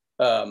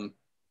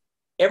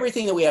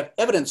 everything that we have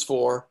evidence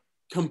for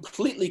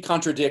completely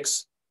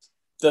contradicts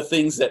the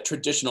things that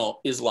traditional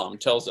Islam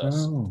tells us.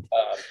 Oh.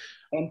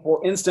 And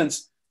for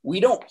instance, we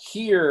don't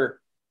hear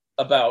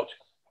about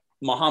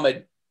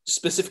Muhammad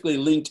specifically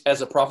linked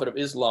as a prophet of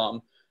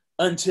Islam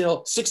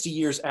until 60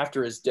 years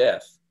after his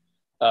death.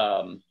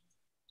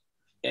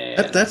 And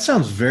that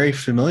sounds very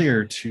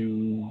familiar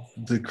to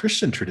the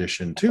Christian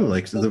tradition too.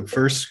 Like the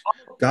first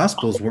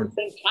Gospels weren't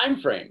the same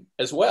time frame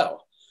as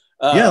well.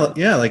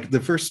 Like the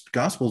first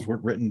Gospels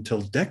weren't written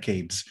until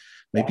decades,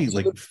 maybe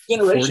like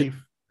 40.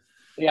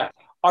 Yeah,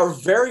 our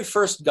very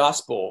first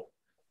Gospel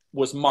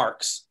was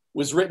Mark's.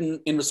 Was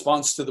written in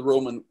response to the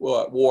Roman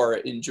war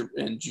in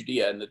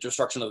Judea and the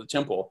destruction of the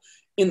temple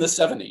in the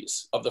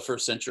 70s of the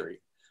first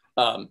century.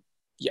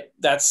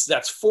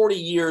 That's 40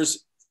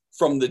 years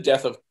from the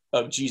death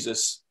of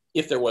Jesus,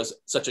 if there was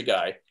such a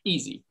guy,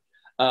 easy.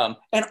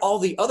 And all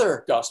the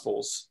other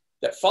Gospels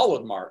that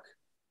followed Mark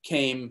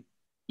came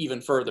even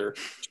further.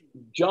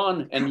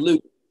 John and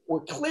Luke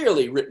were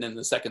clearly written in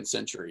the 2nd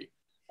century.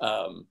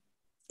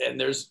 And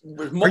there's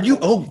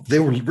they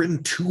were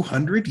written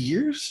 200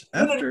 years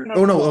after?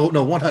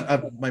 No,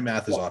 100. My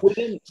math is off.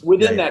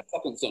 Within that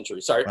 2nd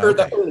century, sorry, or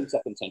the early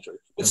 2nd century.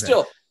 But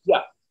still,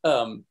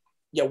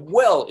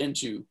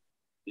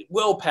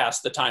 well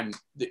past the time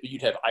that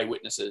you'd have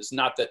eyewitnesses.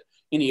 Not that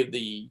any of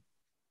the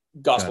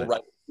gospel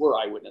writers were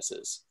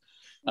eyewitnesses.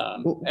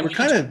 We're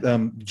kind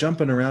of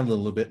jumping around a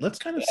little bit. Let's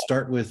kind of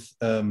start with,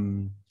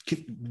 can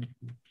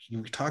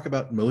we talk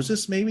about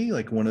Moses, maybe?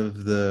 Like one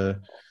of the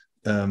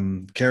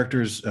main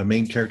characters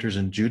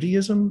in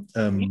Judaism.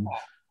 And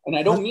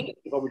I don't mean to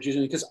take over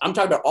Judaism because I'm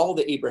talking about all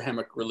the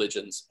Abrahamic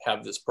religions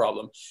have this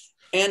problem.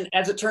 And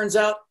as it turns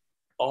out,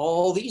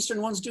 all the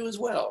Eastern ones do as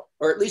well,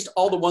 or at least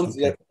all the ones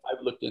that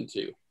I've looked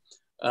into.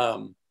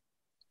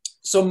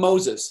 So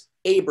Moses,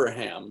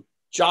 Abraham,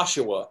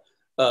 Joshua,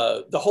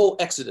 the whole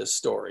Exodus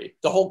story,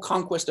 the whole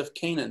conquest of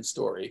Canaan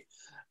story,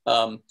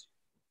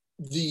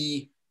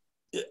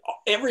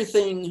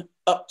 everything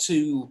up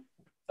to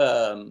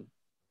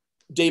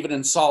David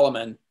and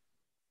Solomon,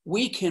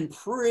 we can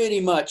pretty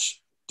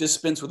much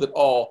dispense with it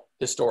all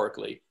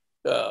historically.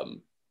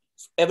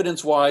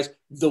 Evidence-wise,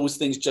 those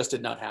things just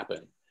did not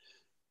happen.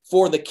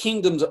 For the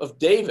kingdoms of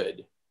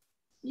David,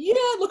 yeah,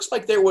 it looks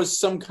like there was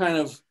some kind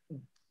of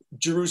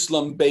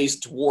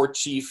Jerusalem-based war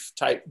chief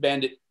type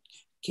bandit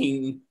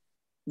king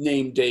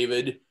named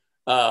David,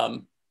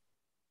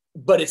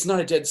 but it's not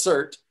a dead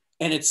cert,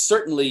 and it's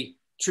certainly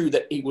true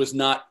that he was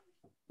not.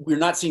 We're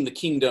not seeing the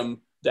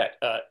kingdom that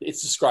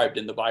it's described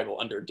in the Bible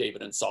under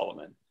David and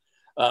Solomon.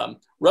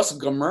 Russell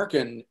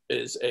Gummerkin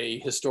is a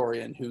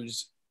historian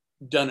who's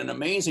done an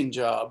amazing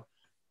job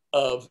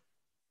of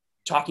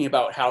talking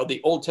about how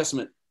the Old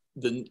Testament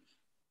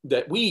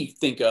that we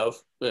think of,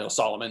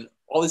 Solomon,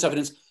 all this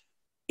evidence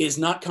is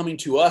not coming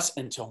to us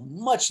until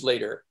much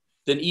later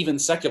than even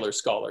secular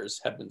scholars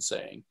have been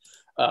saying.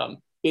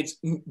 It's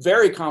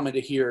very common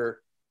to hear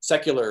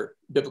secular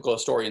biblical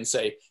historians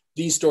say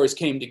these stories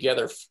came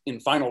together in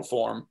final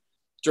form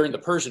during the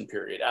Persian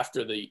period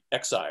after the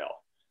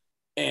exile.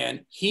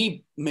 And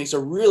he makes a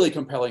really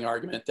compelling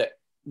argument that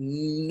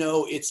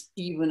no, it's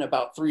even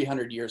about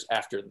 300 years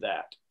after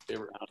that,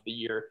 around the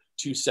year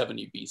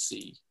 270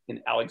 BC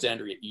in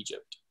Alexandria,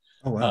 Egypt.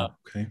 Oh, wow.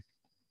 Okay.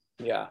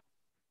 Yeah.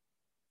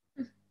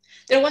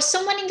 There was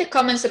someone in the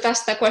comments that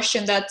asked a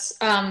question that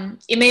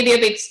it may be a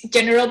bit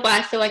general, but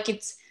I feel like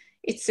it's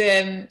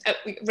a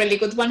really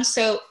good one.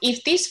 So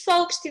if these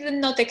folks did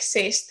not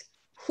exist,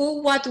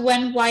 who, what,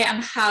 when, why,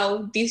 and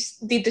how did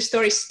the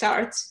story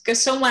start?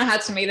 Because someone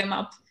had to make them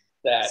up.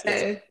 That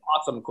is an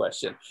awesome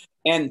question.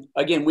 And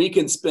again, we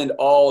can spend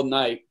all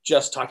night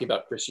just talking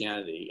about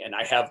Christianity, and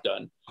I have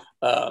done.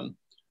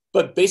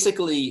 But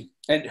basically,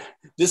 and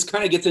this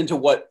kind of gets into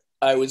what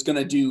I was going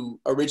to do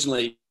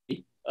originally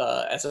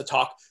as a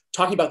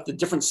talking about the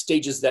different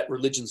stages that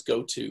religions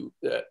go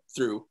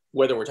through,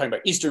 whether we're talking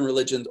about Eastern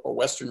religions or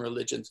Western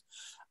religions.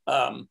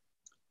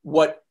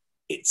 What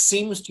it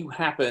seems to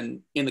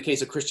happen in the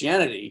case of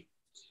Christianity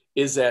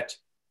is that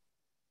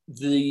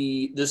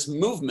this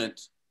movement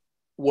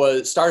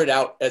started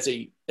out as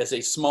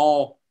a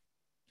small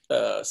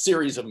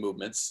series of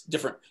movements,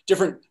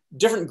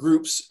 different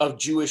groups of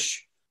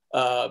Jewish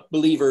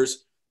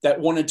believers that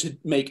wanted to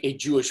make a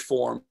Jewish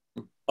form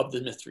of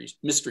the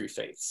mystery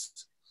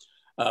faiths.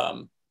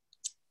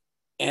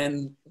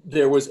 And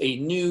there was a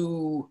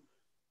new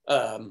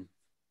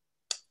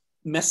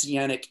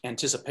messianic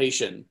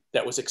anticipation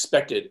that was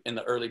expected in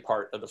the early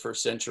part of the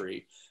first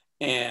century.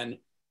 And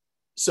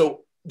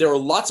so there were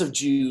lots of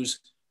Jews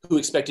who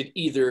expected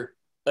either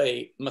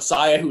a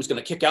Messiah who was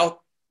going to kick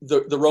out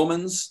the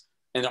Romans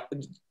and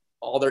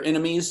all their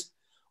enemies,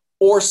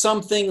 or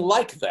something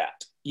like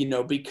that,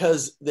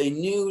 because they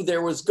knew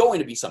there was going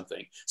to be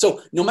something.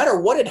 So no matter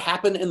what had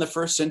happened in the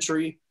first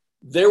century,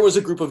 there was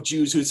a group of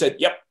Jews who said,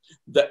 yep,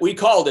 that we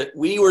called it.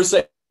 We were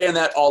saying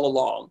that all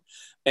along.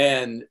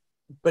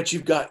 But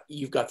you've got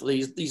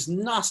these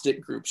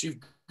Gnostic groups, you've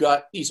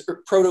got these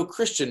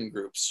proto-Christian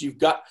groups, you've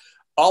got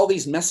all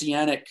these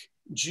messianic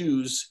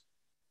Jews,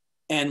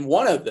 and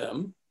one of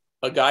them,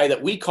 a guy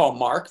that we call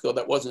Mark, though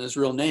that wasn't his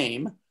real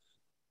name,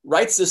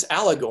 writes this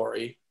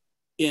allegory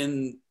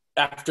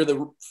after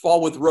the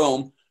fall with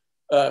Rome,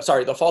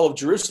 the fall of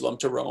Jerusalem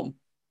to Rome,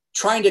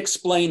 trying to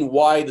explain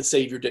why the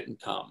Savior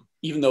didn't come,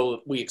 even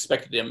though we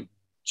expected him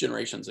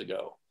generations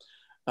ago.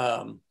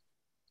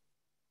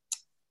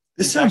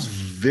 This sounds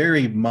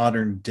very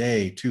modern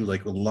day too,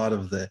 like a lot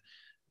of the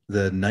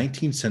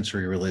 19th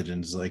century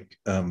religions, like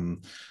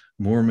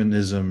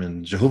Mormonism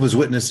and Jehovah's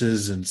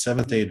Witnesses and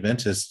Seventh-day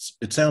Adventists.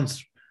 It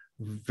sounds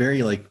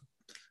very like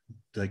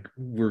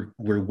we're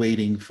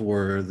waiting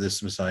for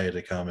this Messiah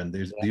to come, and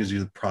these are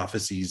the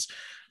prophecies,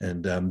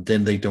 and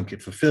then they don't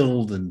get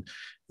fulfilled, and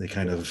they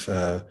kind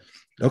of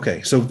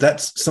okay. So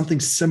that's something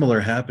similar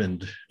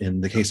happened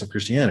in the case of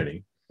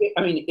Christianity.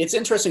 I mean, it's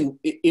interesting.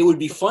 It would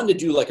be fun to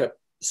do like a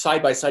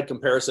side-by-side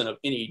comparison of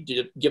any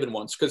given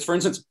ones, because for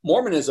instance,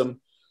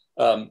 Mormonism,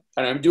 and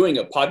I'm doing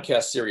a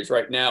podcast series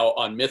right now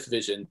on myth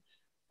vision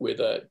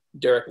with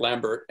Derek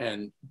Lambert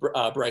and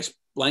Bryce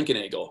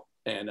Blankenagel.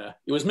 And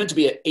it was meant to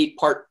be an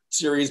 8-part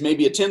series,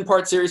 maybe a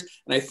 10-part series.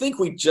 And I think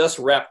we just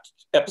wrapped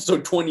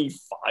episode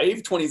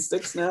 25,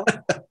 26 now.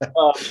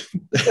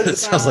 It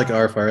sounds like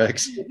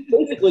RfRx.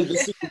 Basically the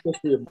secret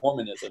history of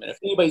Mormonism. And if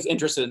anybody's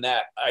interested in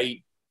that,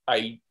 I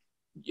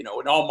in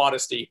all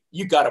modesty,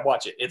 you got to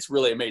watch it. It's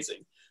really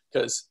amazing,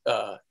 because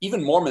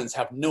even Mormons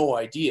have no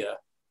idea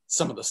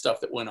some of the stuff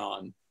that went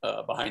on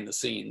behind the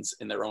scenes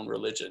in their own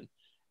religion.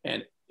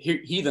 And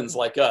heathens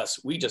like us,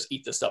 we just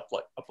eat this stuff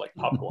up like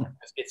popcorn.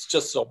 It's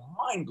just so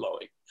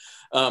mind-blowing.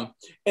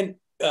 And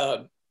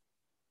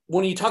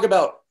when you talk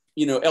about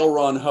L.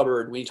 Ron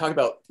Hubbard, when you talk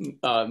about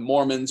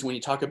Mormons, when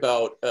you talk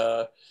about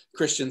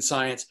Christian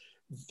Science,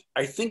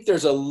 I think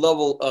there's a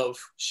level of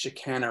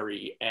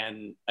chicanery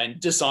and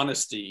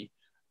dishonesty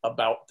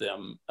about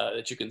them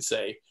that you can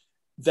say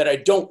that I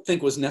don't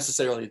think was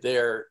necessarily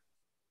there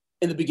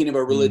in the beginning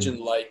of a religion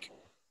like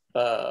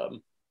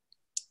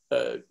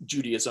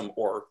Judaism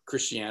or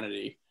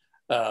Christianity,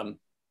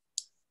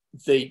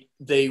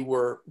 they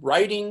were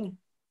writing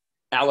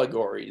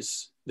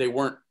allegories. They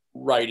weren't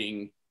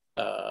writing.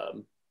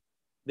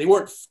 They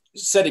weren't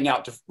setting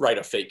out to write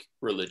a fake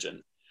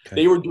religion. Okay.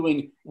 They were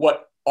doing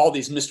what all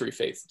these mystery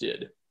faiths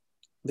did.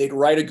 They'd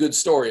write a good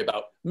story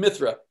about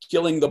Mithra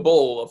killing the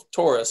bull of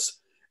Taurus,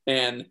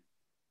 and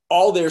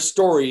all their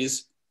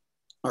stories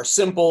are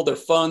simple, they're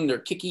fun, they're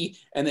kicky,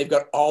 and they've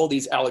got all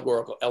these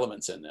allegorical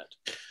elements in it.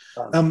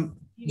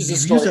 You've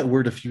used that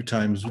word a few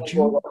times. Would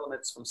you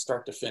elements from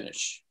start to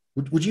finish?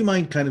 Would you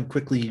mind kind of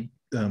quickly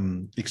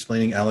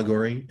explaining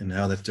allegory and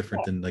how that's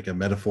different than like a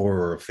metaphor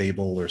or a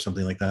fable or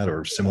something like that,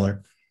 or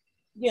similar?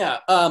 Yeah.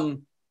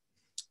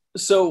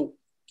 So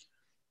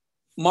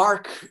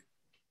Mark,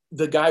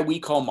 the guy we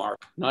call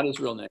Mark, not his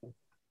real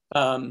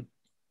name,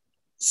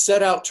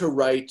 set out to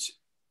write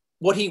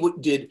what he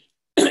did.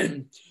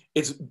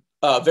 It's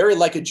very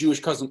like a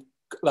Jewish custom.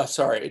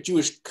 A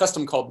Jewish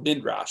custom called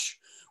midrash,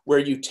 where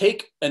you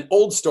take an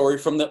old story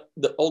from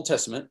the Old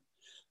Testament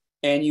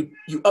and you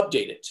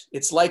update it.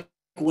 It's like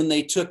when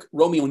they took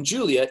Romeo and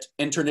Juliet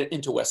and turned it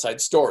into West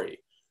Side Story.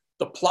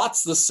 The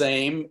plot's the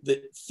same,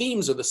 the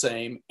themes are the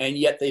same, and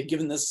yet they've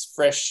given this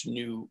fresh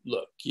new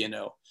look, you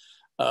know.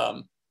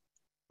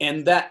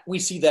 And that we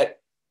see that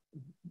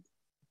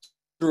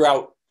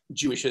throughout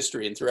Jewish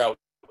history and throughout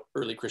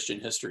early Christian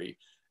history,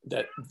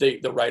 that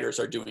the writers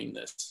are doing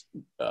this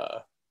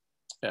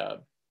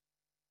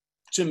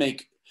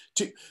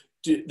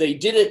they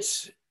did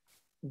it.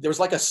 There was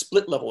like a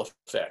split level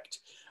effect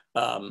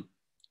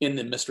in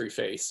the mystery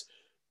faiths.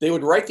 They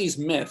would write these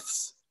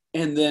myths,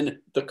 and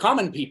then the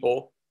common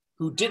people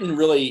who didn't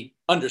really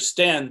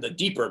understand the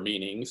deeper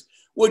meanings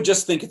would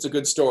just think it's a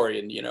good story.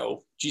 And, you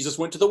know, Jesus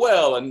went to the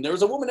well and there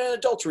was a woman in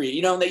adultery,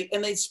 you know,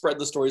 and they spread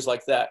the stories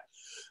like that.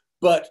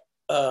 But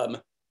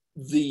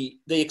they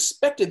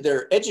expected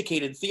their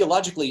educated,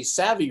 theologically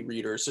savvy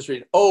readers to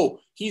read, oh,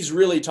 he's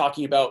really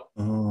talking about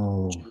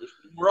Jewish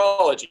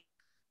numerology.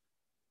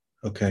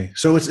 Okay,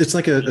 so it's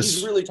like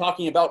he's really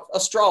talking about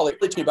astrology,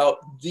 talking about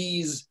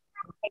these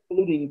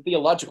including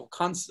theological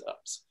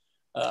concepts.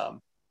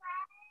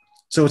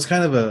 So it's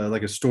kind of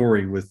like a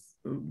story with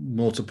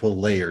multiple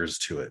layers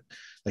to it.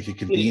 Like it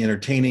can be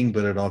entertaining,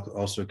 but it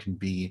also can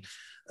be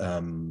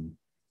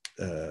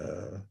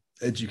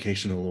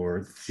educational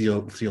or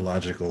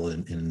theological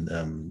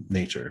in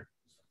nature.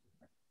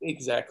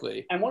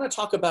 Exactly. I want to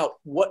talk about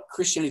what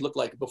Christianity looked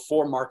like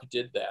before Mark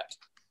did that.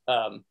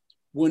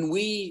 When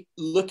we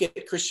look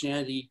at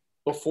Christianity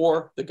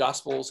before the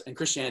Gospels and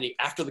Christianity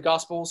after the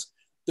Gospels,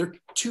 they're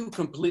two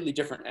completely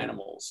different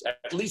animals,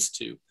 at least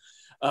two.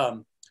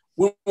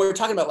 When we're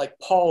talking about like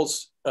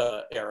Paul's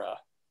era,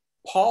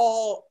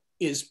 Paul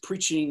is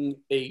preaching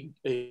a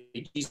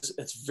Jesus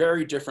that's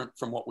very different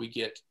from what we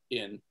get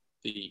in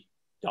the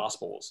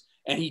Gospels.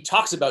 And he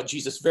talks about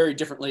Jesus very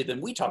differently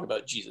than we talk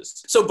about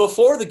Jesus. So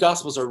before the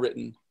Gospels are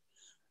written,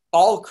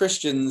 all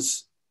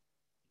Christians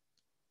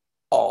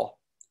all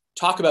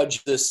talk about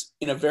Jesus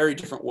in a very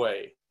different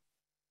way.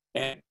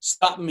 And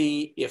stop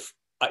me if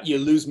you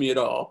lose me at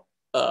all.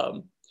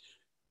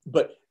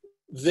 But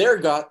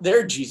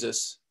their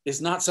Jesus is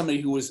not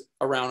somebody who was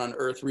around on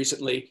earth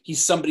recently.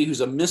 He's somebody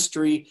who's a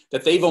mystery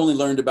that they've only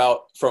learned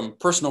about from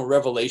personal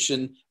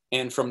revelation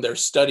and from their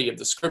study of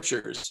the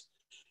scriptures.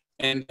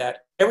 And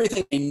that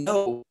everything they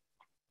know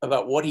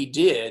about what he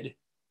did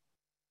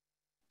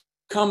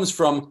comes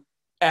from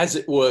as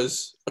it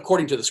was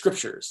according to the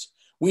scriptures.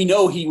 We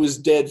know he was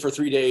dead for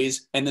 3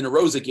 days and then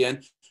arose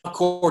again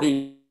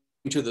according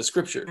to the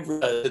scripture.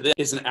 That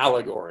is an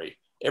allegory.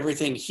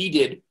 Everything he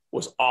did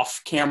was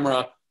off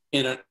camera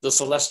in the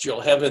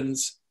celestial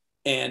heavens,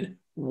 and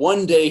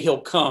one day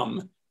he'll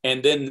come,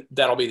 and then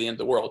that'll be the end of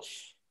the world.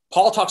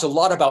 Paul talks a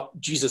lot about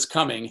Jesus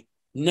coming,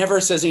 never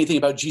says anything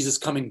about Jesus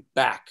coming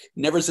back,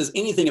 never says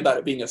anything about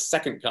it being a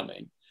second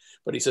coming.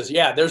 But he says,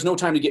 yeah, there's no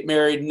time to get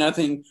married,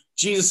 nothing.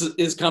 Jesus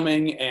is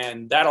coming,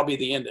 and that'll be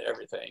the end of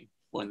everything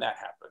when that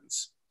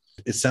happens.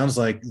 It sounds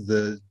like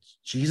the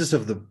Jesus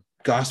of the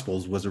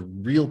Gospels was a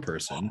real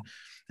person,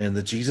 and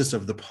the Jesus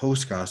of the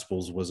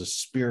post-Gospels was a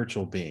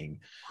spiritual being.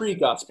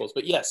 Pre-Gospels,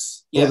 but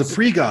yes. Well, the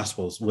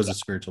pre-Gospels was a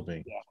spiritual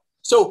being. Yeah.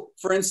 So,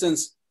 for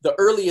instance, the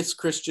earliest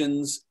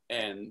Christians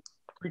and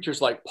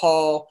preachers like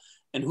Paul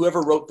and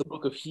whoever wrote the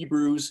book of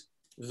Hebrews,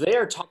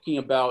 they're talking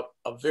about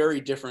a very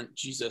different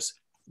Jesus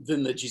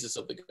than the Jesus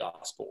of the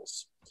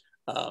Gospels.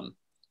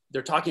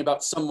 They're talking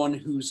about someone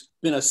who's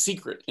been a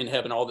secret in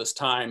heaven all this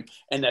time,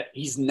 and that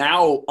he's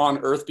now on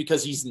earth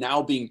because he's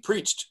now being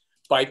preached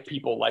by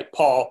people like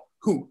Paul,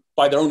 who,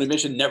 by their own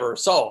admission, never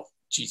saw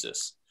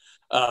Jesus.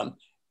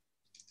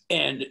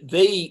 And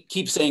they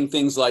keep saying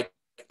things like,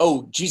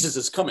 oh, Jesus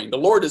is coming. The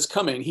Lord is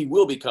coming. He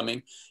will be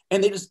coming.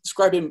 And they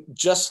describe him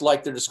just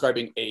like they're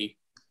describing a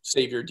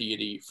savior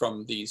deity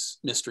from these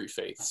mystery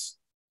faiths.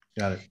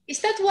 Got it.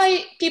 Is that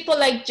why people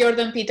like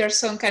Jordan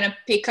Peterson kind of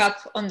pick up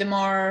on the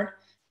more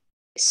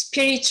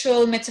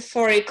spiritual,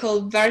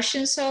 metaphorical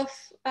versions of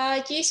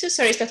Jesus?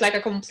 Or is that like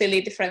a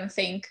completely different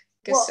thing?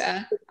 because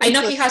I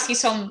know he has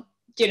his own,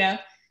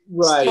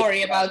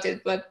 story about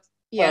it, but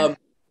yeah.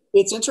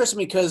 It's interesting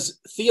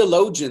because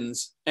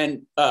theologians,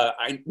 and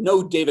I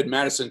know David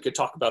Madison could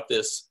talk about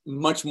this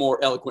much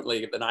more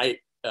eloquently than I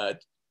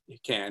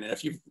can. And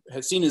if you've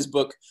seen his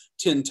book,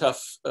 10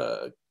 Tough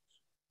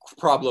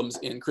Problems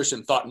in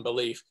Christian Thought and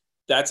Belief,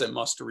 that's a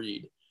must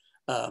read.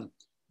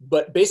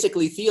 But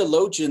basically,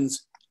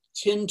 theologians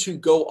tend to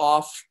go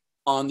off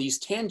on these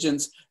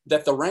tangents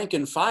that the rank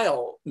and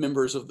file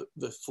members of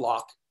the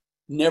flock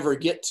never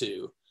get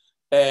to.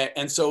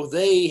 And so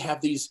they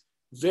have these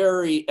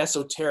very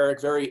esoteric,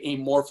 very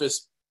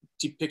amorphous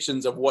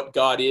depictions of what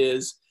God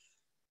is.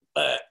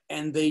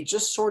 And they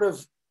just sort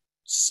of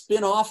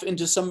spin off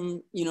into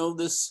some,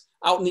 this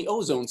out in the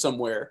ozone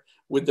somewhere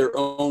with their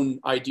own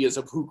ideas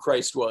of who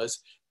Christ was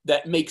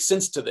that makes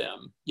sense to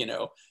them,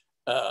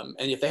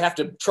 And if they have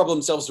to trouble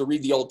themselves to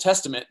read the Old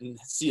Testament and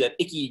see that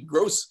icky,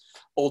 gross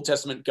Old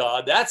Testament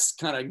God, that's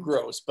kind of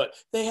gross. But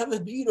they have a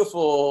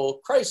beautiful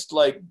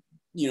Christ-like,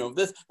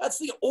 that's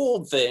the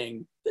old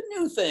thing. The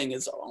new thing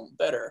is all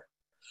better.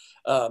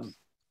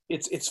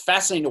 It's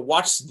fascinating to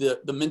watch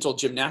the mental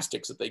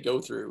gymnastics that they go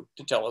through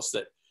to tell us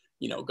that,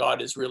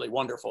 God is really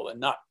wonderful and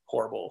not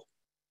horrible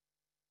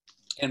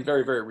and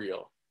very, very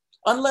real.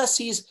 Unless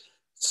he's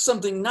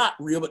something not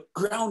real, but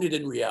grounded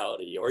in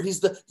reality, or he's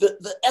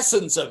the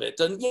essence of it.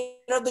 And,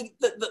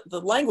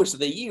 the language that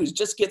they use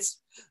just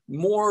gets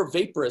more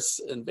vaporous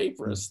and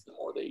vaporous the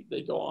more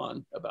they go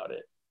on about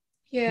it.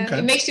 Yeah, Okay.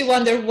 It makes you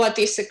wonder, what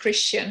is a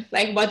Christian?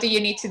 Like, what do you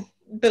need to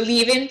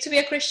believe in to be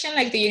a Christian?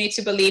 Like, do you need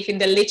to believe in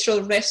the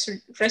literal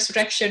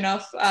resurrection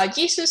of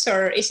Jesus,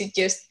 or is it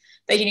just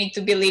that you need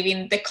to believe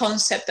in the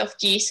concept of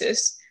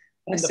Jesus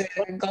as a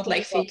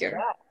godlike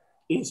figure?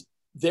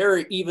 There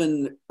are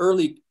even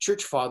early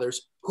church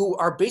fathers who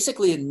are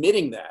basically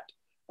admitting that.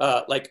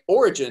 Like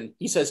Origen,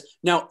 he says,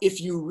 now,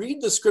 if you read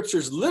the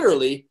scriptures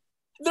literally,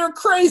 they're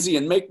crazy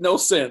and make no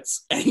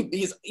sense. And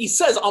he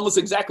says almost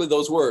exactly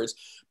those words,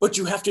 but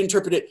you have to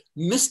interpret it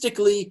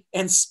mystically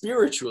and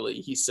spiritually,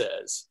 he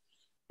says.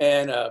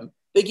 And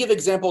they give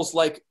examples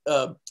like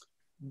the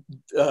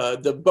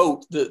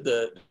boat,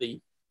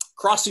 the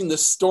crossing the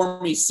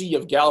stormy Sea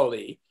of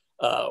Galilee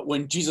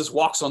when Jesus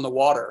walks on the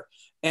water.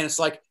 And it's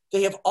like,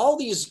 they have all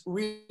these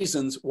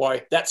reasons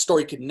why that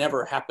story could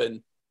never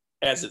happen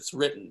as it's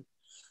written.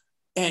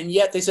 And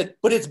yet they said,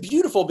 but it's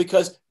beautiful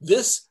because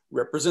this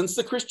represents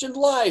the Christian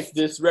life.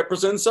 This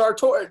represents our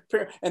Torah,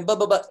 and blah,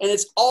 blah, blah. And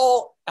it's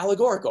all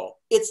allegorical.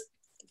 It's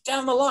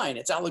down the line.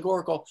 It's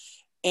allegorical.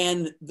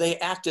 And they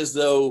act as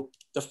though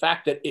the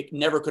fact that it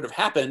never could have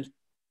happened,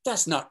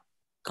 that's not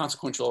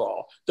consequential at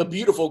all. The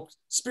beautiful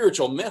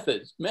spiritual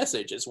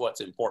message is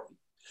what's important.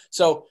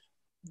 So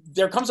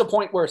there comes a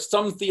point where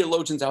some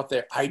theologians out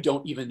there, I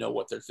don't even know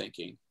what they're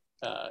thinking.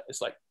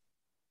 It's like,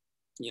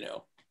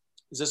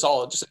 is this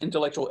all just an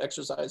intellectual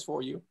exercise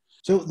for you?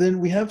 So then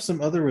we have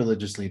some other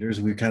religious leaders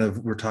we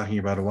were talking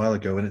about a while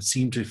ago, and it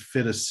seemed to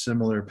fit a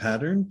similar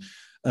pattern.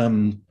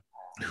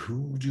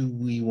 Who do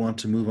we want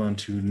to move on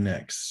to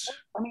next?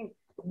 I mean,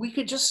 we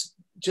could just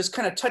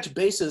kind of touch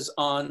bases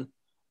on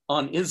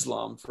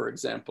Islam, for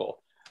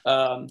example.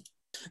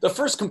 The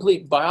first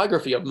complete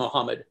biography of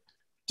Muhammad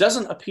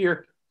doesn't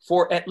appear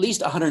for at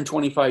least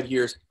 125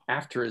 years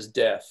after his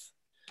death.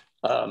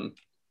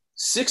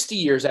 60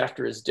 years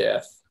after his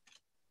death,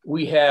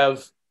 we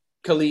have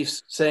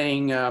caliphs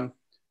saying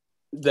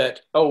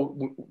that,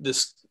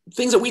 this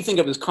things that we think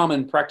of as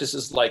common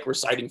practices like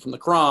reciting from the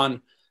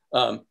Quran,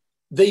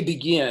 they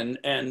begin,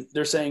 and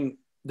they're saying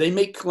they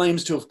make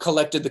claims to have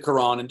collected the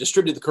Quran and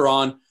distributed the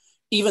Quran,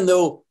 even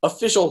though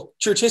official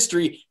church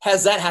history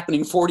has that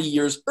happening 40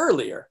 years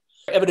earlier.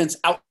 Evidence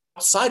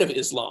outside of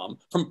Islam,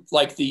 from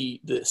like the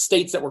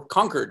states that were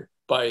conquered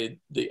by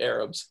the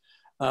Arabs,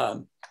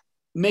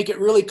 make it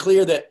really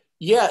clear that,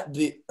 yeah,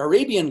 the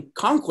Arabian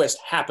conquest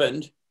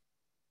happened,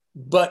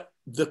 but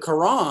the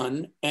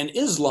Quran and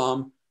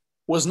Islam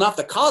was not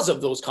the cause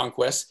of those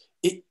conquests.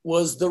 It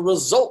was the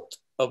result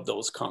of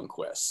those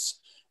conquests.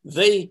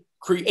 They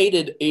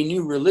created a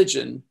new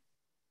religion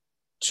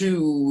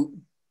to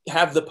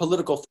have the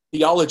political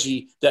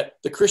theology that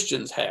the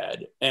Christians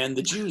had and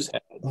the Jews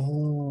had.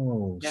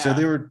 Oh, yeah. So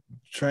they were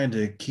trying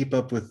to keep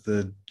up with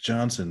the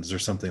Johnsons or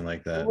something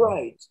like that.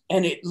 Right.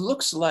 And it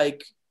looks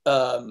like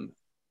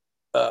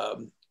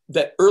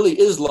that early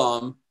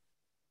Islam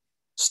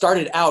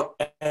started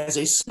out as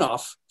a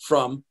spin-off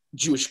from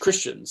Jewish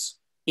Christians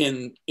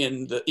in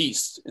the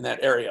East, in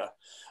that area.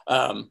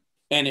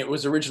 And it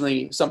was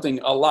originally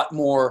something a lot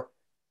more,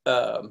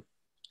 for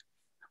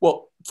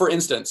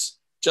instance,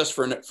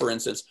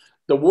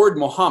 the word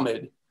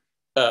Muhammad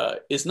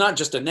is not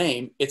just a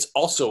name, it's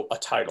also a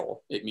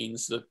title. It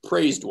means the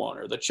praised one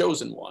or the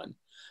chosen one.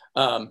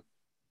 And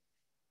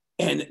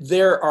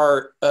there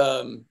are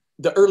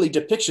the early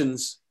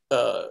depictions,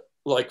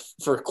 like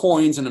for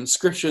coins and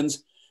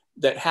inscriptions,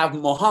 that have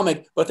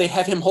Muhammad, but they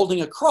have him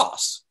holding a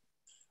cross.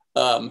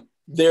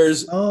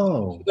 There's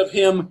of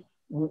him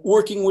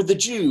working with the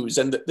Jews,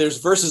 and there's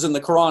verses in the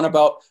Quran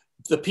about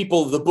the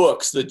people of the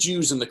books, the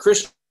Jews and the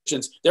Christians,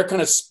 Christians, they're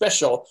kind of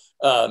special.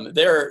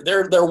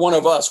 They're one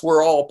of us.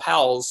 We're all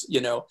pals,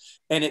 you know.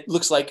 And it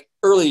looks like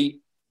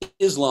early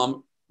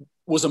Islam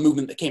was a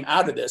movement that came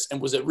out of this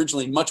and was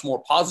originally much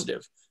more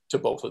positive to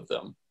both of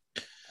them.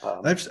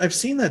 I've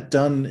seen that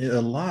done a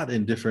lot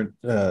in different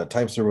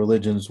types of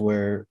religions,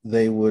 where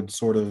they would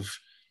sort of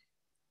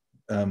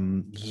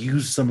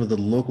use some of the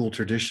local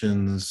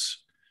traditions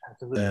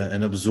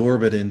and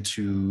absorb it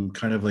into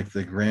kind of like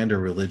the grander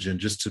religion,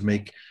 just to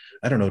make,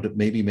 I don't know, to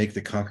maybe make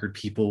the conquered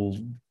people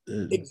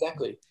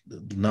exactly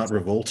not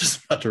revolt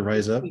as much or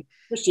rise up.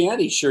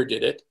 Christianity sure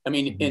did it. I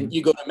mean, and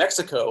you go to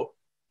Mexico,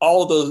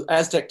 all of those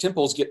Aztec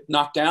temples get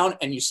knocked down,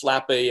 and you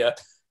slap a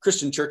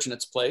Christian church in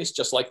its place,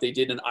 just like they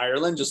did in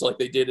Ireland, just like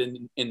they did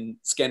in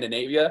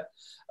Scandinavia,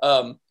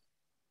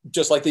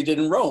 just like they did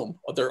in Rome.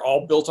 They're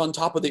all built on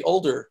top of the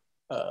older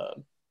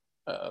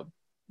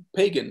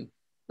pagan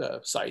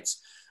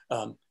sites.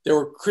 There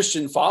were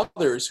Christian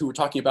fathers who were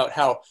talking about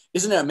how,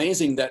 isn't it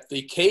amazing that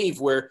the cave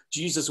where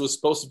Jesus was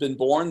supposed to have been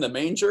born, the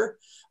manger,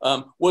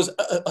 was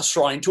a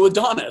shrine to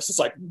Adonis. It's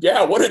like,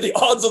 yeah, what are the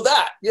odds of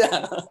that?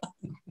 Yeah.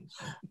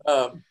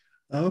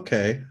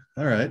 Okay.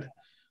 All right.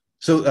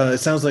 So it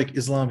sounds like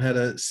Islam had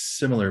a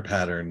similar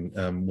pattern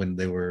when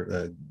they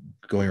were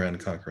going around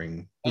and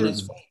conquering. And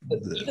it's funny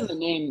that even the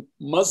name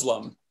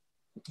Muslim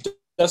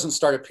doesn't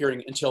start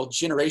appearing until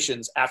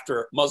generations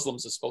after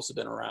Muslims is supposed to have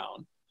been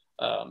around.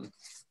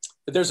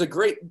 But there's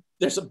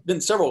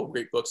been several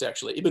great books,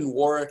 actually. Ibn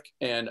Warwick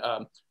and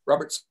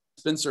Robert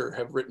Spencer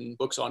have written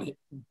books on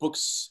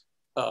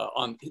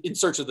in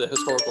search of the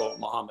historical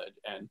Muhammad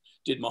and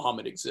did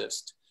Muhammad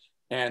exist?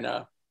 And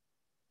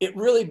it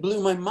really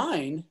blew my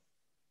mind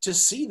to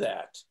see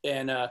that.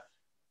 And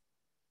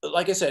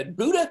like I said,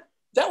 Buddha,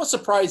 that was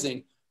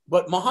surprising,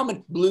 but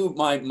Muhammad blew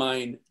my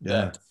mind.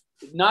 Yeah.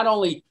 Not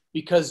only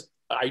because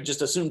I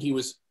just assumed he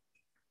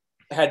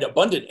had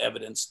abundant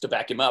evidence to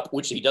back him up,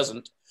 which he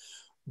doesn't,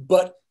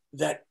 but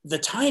that the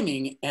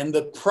timing and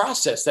the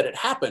process that it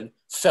happened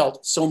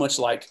felt so much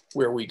like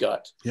where we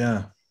got.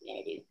 Yeah.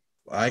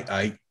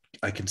 I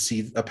can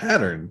see a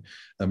pattern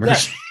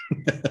emerging.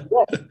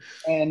 Yeah.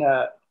 And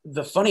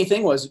the funny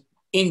thing was,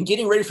 in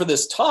getting ready for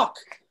this talk,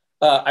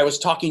 I was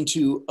talking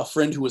to a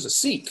friend who was a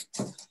Sikh,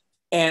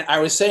 and I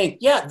was saying,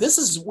 yeah, this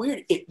is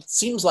weird. It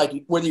seems like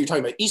whether you're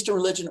talking about Eastern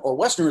religion or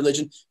Western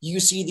religion, you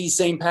see these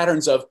same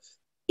patterns of,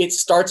 it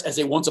starts as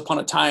a once upon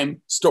a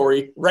time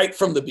story right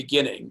from the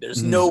beginning.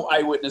 There's no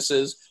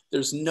eyewitnesses.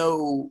 There's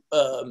no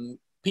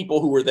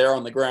people who were there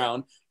on the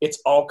ground. It's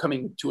all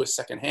coming to a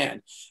second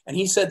hand. And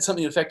he said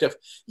something effective.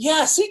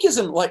 Yeah,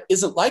 Sikhism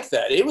isn't like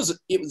that. It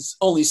was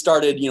only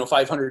started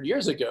 500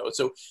 years ago,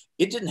 so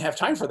it didn't have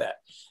time for that.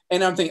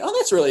 And I'm thinking, oh,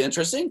 that's really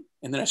interesting.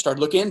 And then I started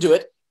looking into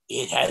it.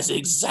 It has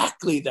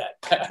exactly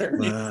that pattern.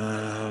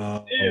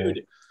 Wow.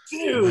 Dude, Wow.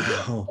 I don't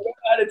know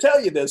how to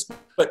tell you this,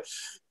 but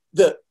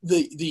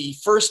the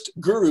first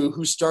guru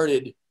who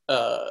started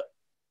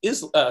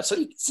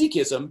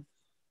Sikhism,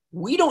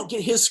 we don't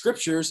get his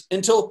scriptures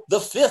until the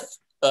fifth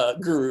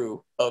guru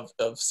of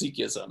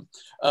Sikhism.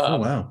 Oh,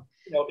 wow.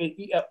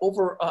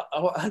 Over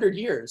 100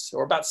 years,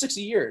 or about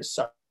 60 years,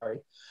 sorry.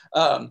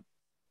 And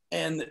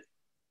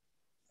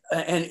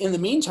in the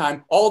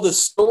meantime, all the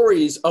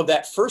stories of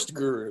that first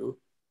guru,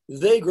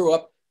 they grew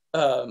up,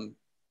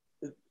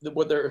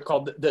 what they're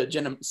called the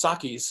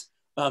Janamsakis.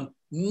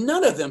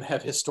 None of them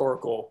have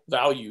historical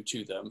value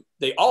to them.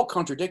 They all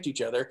contradict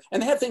each other,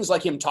 and they have things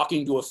like him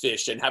talking to a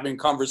fish and having a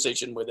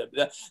conversation with it.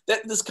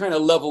 That this kind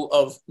of level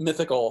of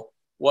mythical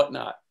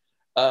whatnot.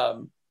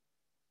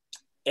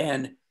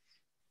 And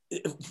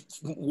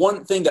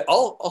one thing that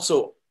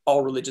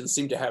all religions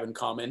seem to have in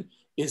common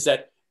is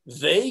that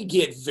they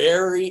get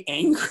very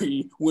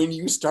angry when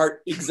you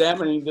start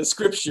examining the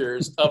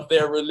scriptures of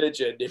their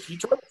religion. If you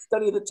try to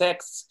study the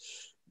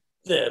texts,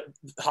 the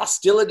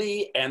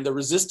hostility and the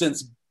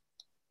resistance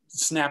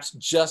snaps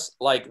just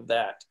like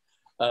that.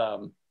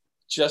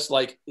 Just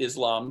like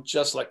Islam,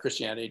 just like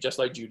Christianity, just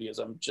like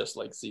Judaism, just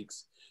like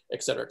Sikhs,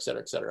 et cetera, et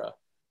cetera, et cetera.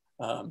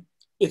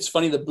 It's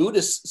funny, the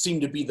Buddhists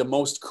seem to be the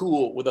most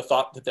cool with the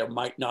thought that there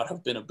might not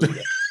have been a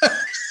Buddha.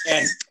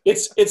 And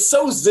it's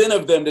so Zen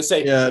of them to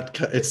say, yeah,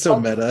 it's so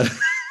meta.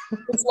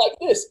 It's like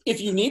this: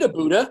 if you need a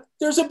Buddha,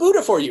 there's a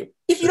Buddha for you.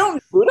 If you don't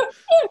need a Buddha,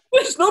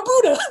 there's no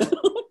Buddha.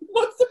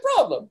 What's the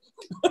problem?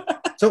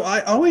 So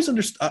I always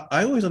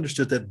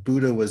understood that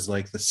Buddha was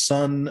like the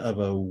son of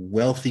a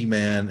wealthy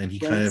man, and he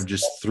kind of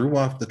just threw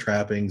off the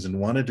trappings and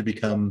wanted to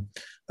become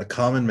a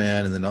common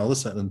man. And then all of a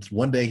sudden,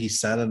 one day he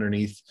sat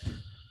underneath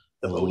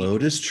the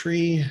lotus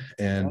tree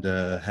and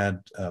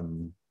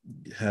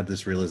had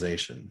this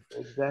realization.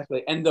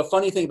 Exactly. And the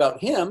funny thing about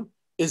him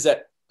is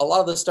that a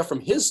lot of the stuff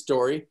from his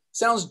story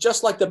sounds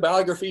just like the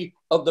biography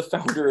of the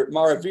founder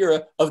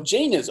Mahavira of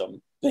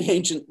Jainism, the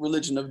ancient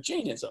religion of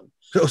Jainism.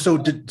 So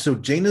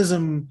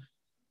Jainism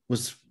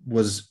was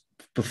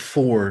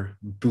before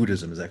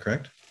Buddhism, is that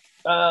correct?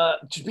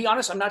 To be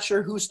honest, I'm not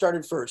sure who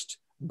started first,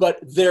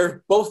 but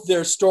both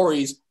their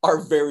stories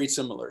are very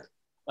similar.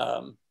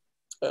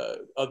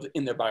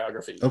 in their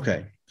biography.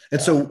 Okay.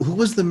 And so who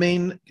was the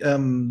main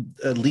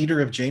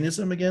leader of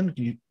Jainism again?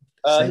 Can you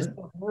say that?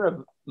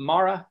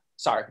 Mahavira.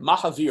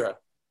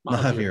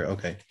 Mahavira,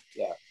 okay.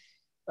 Yeah.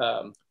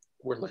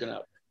 Worth looking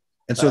up.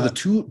 And so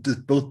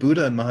both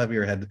Buddha and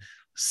Mahavira had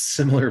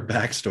similar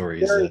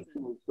backstories. Very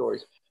similar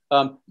stories.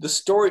 The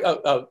story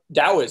of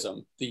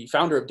Taoism, the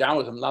founder of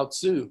Taoism,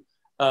 Lao-Tzu,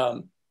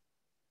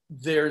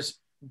 there's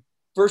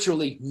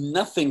virtually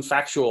nothing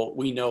factual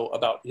we know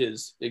about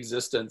his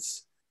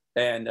existence,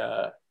 and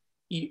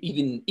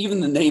even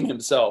the name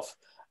himself,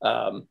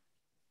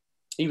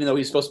 even though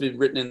he's supposed to be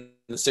written in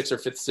the 6th or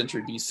 5th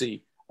century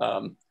BC,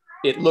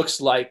 it looks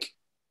like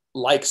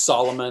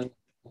Solomon,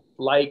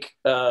 like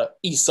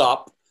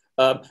Aesop,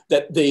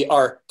 that they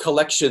are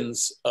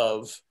collections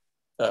of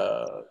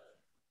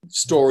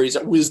stories,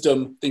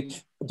 wisdom,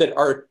 things that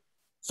are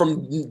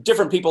from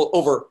different people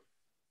over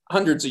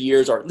hundreds of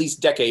years, or at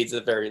least decades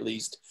at the very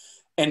least,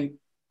 and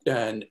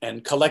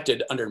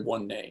collected under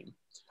one name.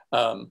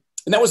 And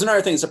that was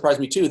another thing that surprised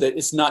me too, that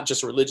it's not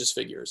just religious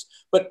figures,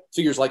 but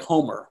figures like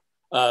Homer,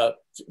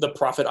 the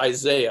prophet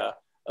Isaiah,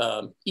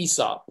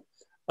 Aesop.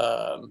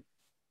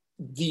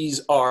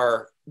 These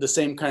are the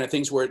same kind of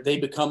things where they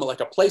become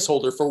like a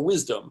placeholder for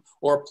wisdom,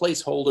 or a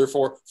placeholder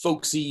for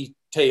folksy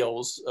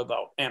tales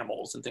about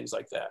animals and things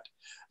like that.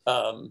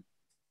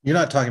 You're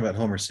not talking about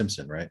Homer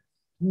Simpson, right?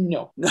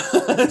 No,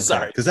 Okay.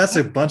 Sorry. Because that's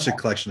a bunch of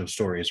collection of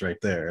stories right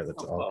there that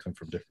all come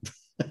from different.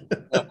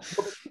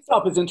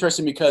 Aesop is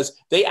interesting because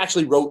they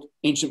actually wrote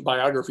ancient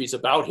biographies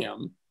about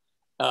him,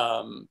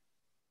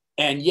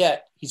 and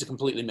yet he's a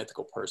completely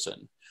mythical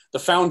person. The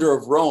founder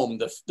of Rome,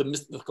 the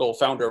mythical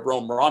founder of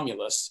Rome,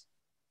 Romulus,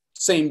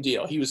 same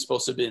deal. He was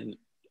supposed to have been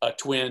a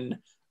twin.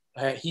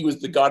 He was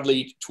the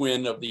godly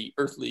twin of the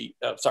earthly,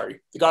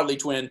 the godly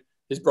twin.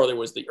 His brother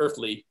was the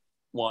earthly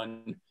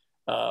one.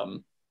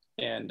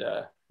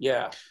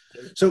 Yeah.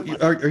 So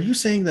are you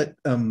saying that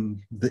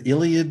the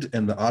Iliad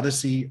and the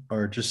Odyssey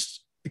are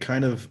just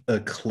kind of a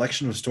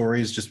collection of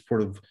stories just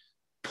sort of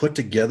put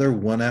together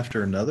one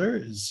after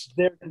another?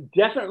 There are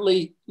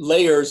definitely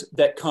layers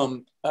that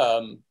come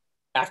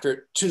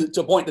after to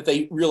a point that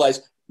they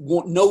realize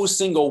no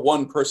single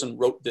one person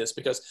wrote this,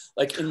 because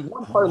like in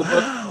one part of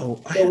the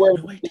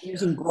book they're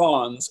using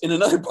bronze, in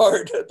another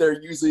part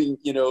they're using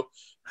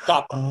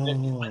copper,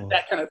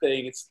 that kind of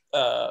thing. It's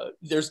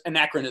there's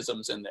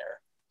anachronisms in there.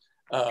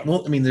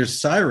 Well, I mean, there's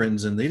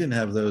sirens, and they didn't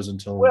have those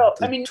until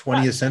the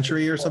 20th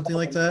century or something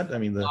like that. I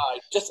mean,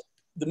 just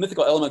the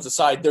mythical elements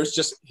aside, there's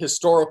just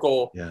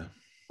historical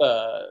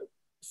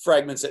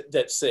fragments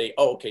that say,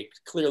 oh, okay,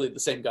 clearly the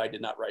same guy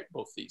did not write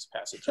both these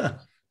passages. Huh,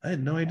 I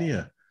had no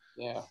idea.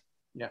 Yeah.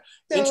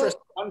 So,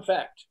 interesting fun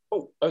fact.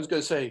 Oh, I was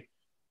going to say,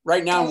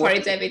 right now,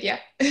 David. Yeah.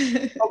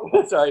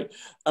 Sorry,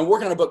 I'm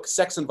working on a book,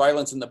 Sex and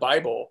Violence in the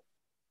Bible,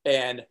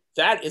 and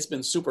that has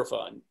been super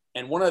fun.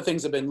 And one of the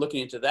things I've been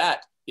looking into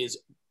that is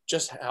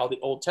just how the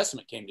Old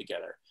Testament came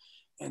together.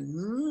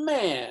 And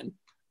man,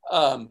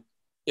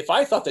 if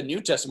I thought the New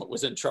Testament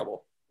was in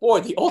trouble,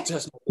 boy, the Old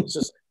Testament was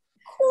just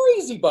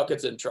crazy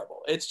buckets in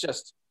trouble. It's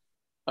just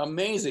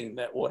amazing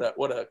that what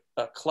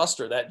a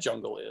cluster that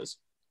jungle is.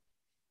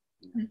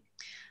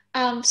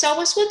 So I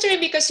was wondering,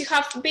 because you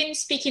have been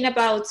speaking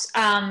about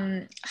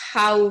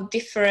how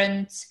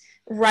different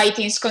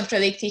writings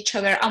contradict each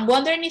other. I'm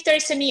wondering if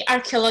there's any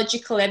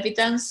archaeological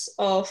evidence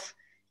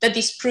that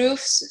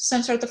disproves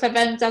some sort of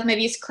event that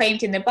maybe is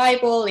claimed in the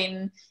Bible,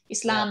 in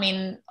Islam,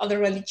 in other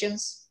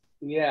religions.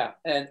 Yeah,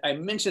 and I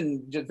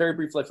mentioned just very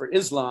briefly for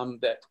Islam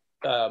that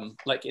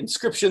like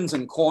inscriptions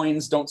and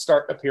coins don't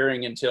start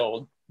appearing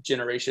until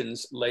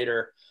generations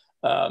later.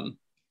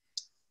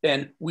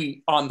 And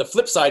we, on the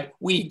flip side,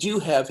 we do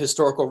have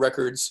historical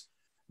records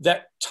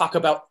that talk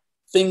about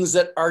things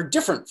that are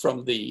different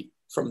from the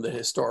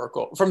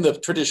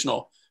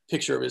traditional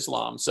picture of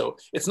Islam. So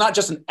it's not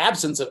just an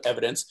absence of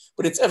evidence,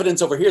 but it's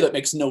evidence over here that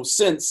makes no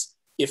sense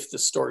if the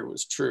story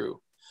was true.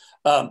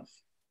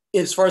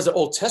 As far as the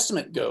Old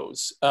Testament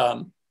goes,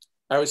 I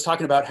was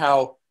talking about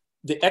how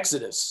the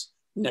Exodus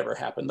never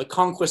happened. The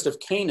conquest of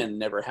Canaan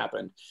never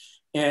happened.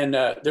 And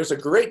there's a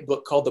great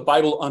book called The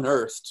Bible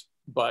Unearthed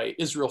by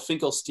Israel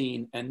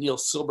Finkelstein and Neil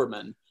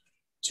Silberman,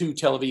 two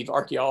Tel Aviv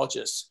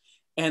archaeologists.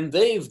 And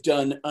they've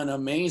done an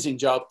amazing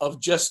job of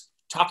just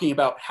talking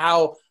about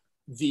how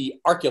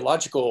the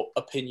archaeological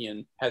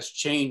opinion has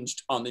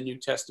changed on the New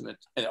Testament,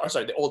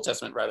 the Old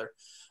Testament rather,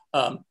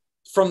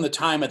 from the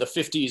time of the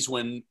 50s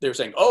when they're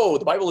saying, oh,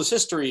 the Bible is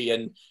history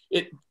and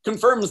it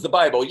confirms the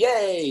Bible,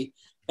 yay.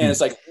 And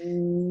it's like,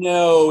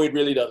 no, it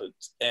really doesn't.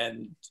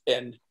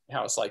 And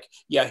how it's like,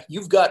 yeah,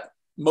 you've got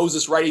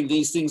Moses writing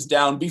these things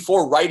down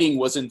before writing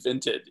was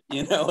invented,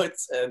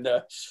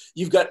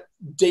 you've got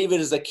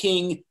David as a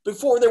king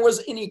before there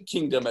was any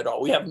kingdom at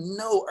all. We have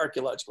no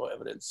archaeological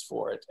evidence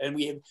for it. And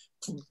we have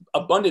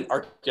abundant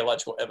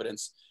archaeological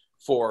evidence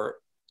for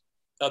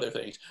other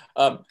things.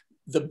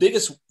 The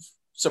biggest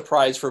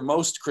surprise for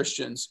most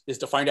Christians is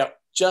to find out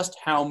just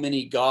how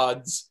many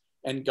gods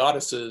and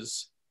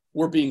goddesses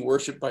were being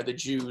worshipped by the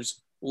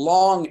Jews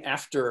long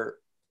after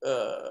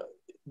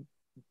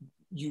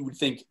you would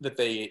think that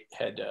they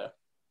had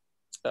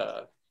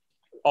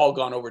all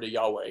gone over to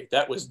Yahweh.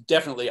 That was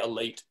definitely a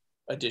late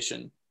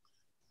addition.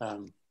 A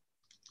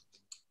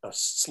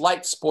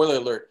slight spoiler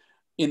alert,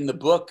 in the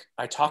book,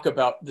 I talk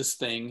about this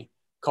thing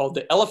called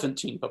the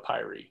Elephantine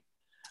Papyri.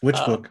 Which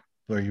book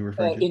are you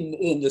referring to?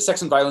 In the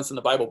Sex and Violence in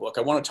the Bible book.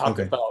 I want to talk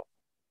Okay. about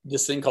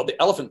this thing called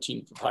the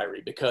Elephantine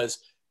Papyri, because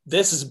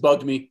this has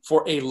bugged me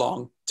for a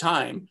long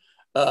time.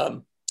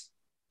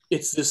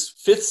 It's this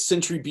 5th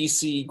century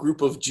BC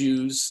group of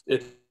Jews.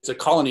 It's a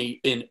colony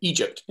in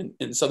Egypt,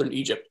 in southern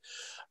Egypt.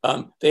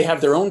 They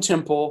have their own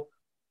temple.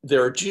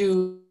 They're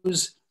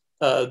Jews.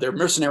 They're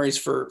mercenaries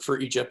for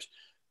Egypt.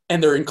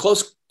 And they're in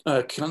close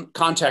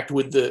contact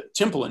with the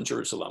temple in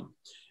Jerusalem.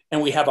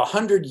 And we have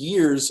 100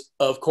 years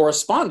of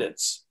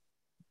correspondence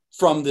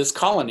from this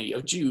colony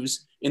of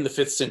Jews in the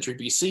 5th century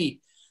BC.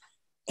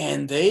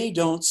 And they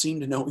don't seem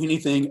to know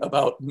anything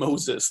about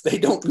Moses. They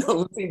don't seem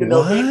to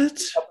know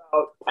anything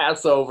about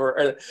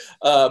Passover,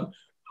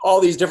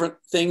 all these different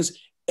things.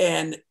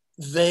 And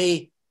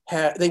they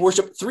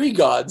worship 3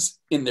 gods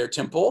in their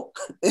temple,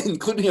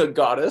 including a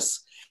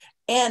goddess.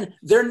 And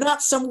they're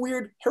not some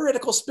weird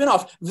heretical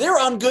spinoff. They're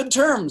on good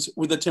terms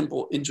with the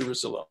temple in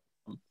Jerusalem.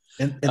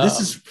 And this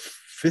is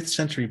 5th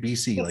century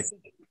BC, like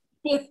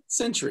 5th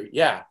century,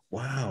 yeah.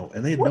 Wow.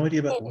 And they had no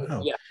idea about,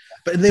 wow. Yeah.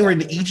 But they were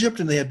in Egypt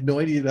and they had no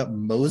idea about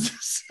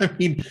Moses. I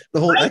mean,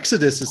 the whole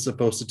Exodus is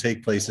supposed to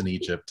take place in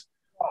Egypt.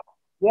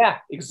 Yeah,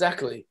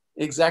 exactly.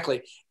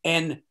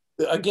 And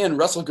again,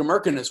 Russell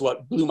Gemerkin is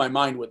what blew my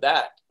mind with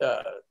that.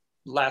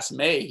 Last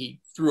May, he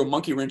threw a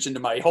monkey wrench into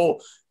my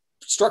whole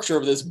structure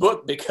of this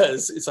book,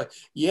 because it's like,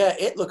 yeah,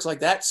 it looks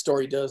like that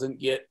story doesn't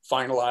get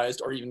finalized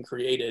or even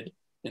created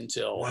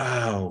until.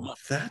 Wow,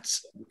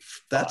 that's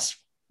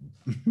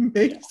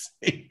amazing.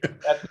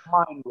 That's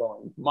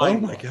mind-blowing. Oh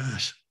my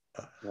gosh.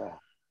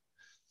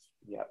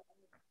 Yeah.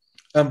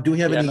 Do we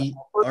have any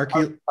our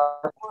first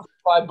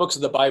 5 books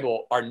of the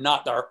Bible are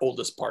not our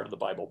oldest part of the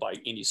Bible by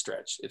any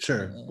stretch. It's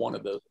one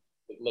of the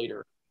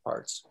later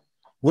parts.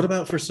 What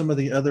about for some of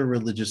the other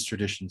religious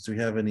traditions? Do we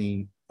have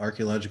any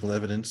archaeological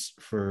evidence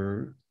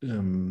for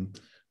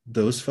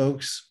those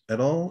folks at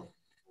all?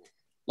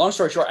 Long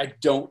story short, I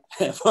don't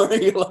have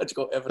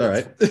archaeological evidence. All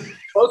right.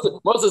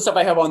 most of the stuff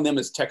I have on them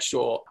is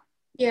textual.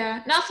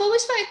 Yeah, now I've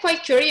always found it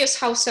quite curious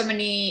how so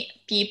many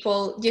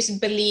people just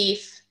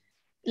believe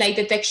like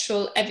the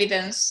textual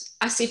evidence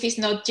as if it's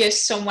not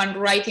just someone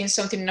writing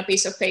something on a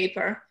piece of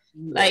paper.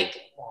 Like,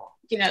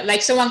 you know,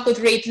 like someone could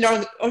read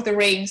Lord of the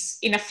Rings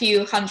in a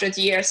few hundred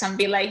years and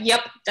be like,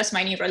 yep, that's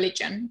my new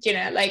religion. You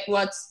know, like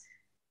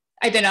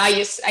I don't know, I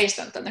just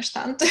don't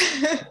understand.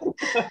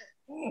 Yeah.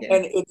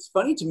 And it's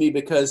funny to me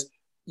because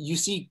you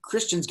see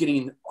Christians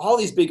getting all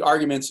these big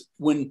arguments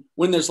when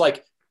there's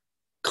like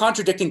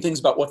contradicting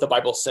things about what the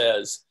Bible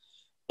says.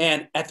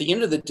 And at the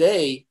end of the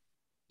day,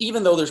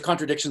 even though there's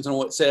contradictions in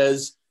what it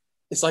says,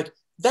 it's like,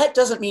 that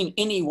doesn't mean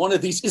any one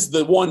of these is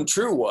the one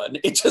true one.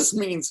 It just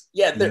means,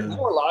 there are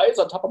more lies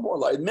on top of more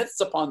lies,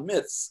 myths upon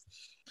myths.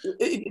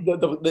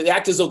 The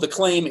act as though the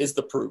claim is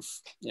the proof.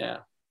 Yeah.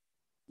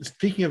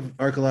 Speaking of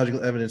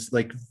archaeological evidence,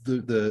 like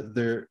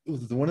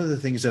one of the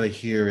things that I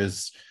hear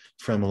is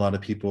from a lot of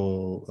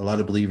people, a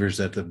lot of believers,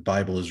 that the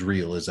Bible is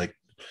real, is like,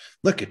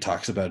 look, it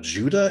talks about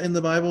Judah in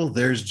the Bible.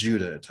 There's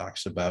Judah. It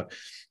talks about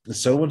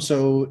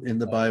so-and-so in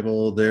the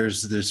Bible.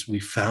 There's this, we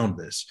found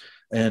this.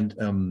 And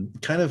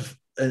kind of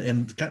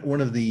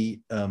one of the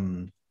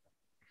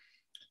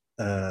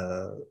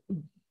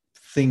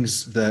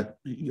things that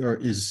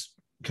is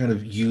kind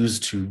of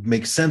used to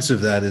make sense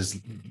of that is,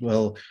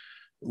 well,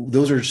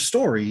 those are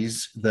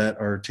stories that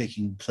are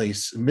taking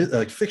place,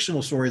 like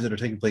fictional stories that are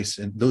taking place,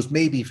 and those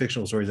may be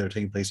fictional stories that are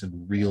taking place in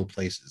real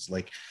places.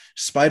 Like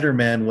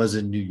Spider-Man was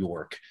in New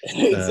York,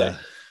 exactly.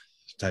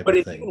 Type but of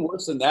it's thing. even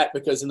worse than that,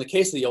 because in the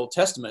case of the Old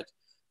Testament,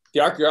 the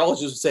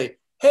archaeologists would say,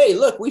 hey,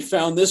 look, we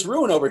found this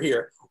ruin over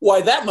here.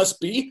 Why, that must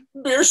be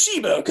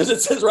Beersheba, because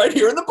it says right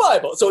here in the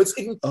Bible. So it's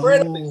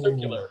incredibly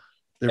circular.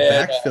 They're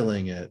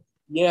backfilling it.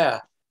 Yeah.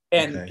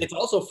 And Okay. it's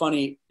also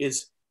funny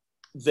is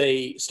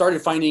they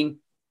started finding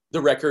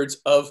the records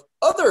of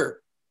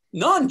other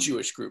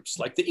non-Jewish groups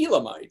like the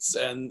Elamites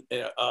and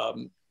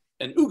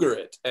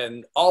Ugarit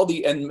and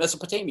and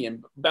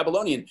Mesopotamian,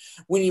 Babylonian.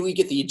 When we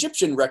get the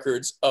Egyptian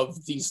records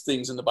of these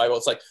things in the Bible,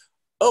 it's like,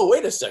 oh,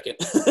 wait a second.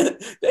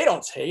 They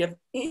don't say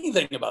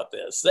anything about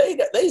this. They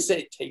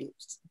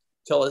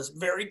tell us a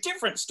very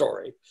different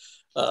story.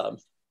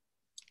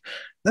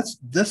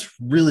 That's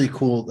really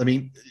cool. I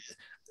mean,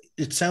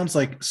 it sounds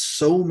like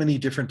so many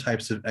different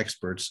types of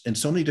experts and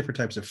so many different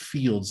types of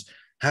fields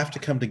have to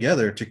come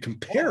together to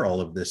compare all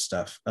of this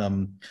stuff.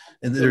 And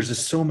there's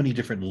just so many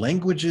different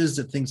languages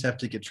that things have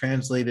to get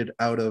translated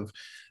out of,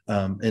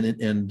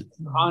 and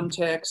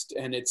context,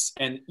 and it's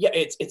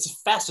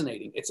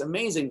fascinating. It's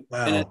amazing.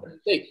 Wow. And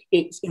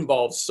it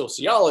involves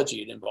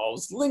sociology, it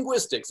involves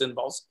linguistics, it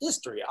involves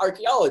history,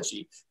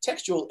 archaeology,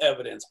 textual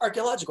evidence,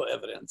 archaeological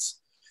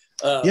evidence.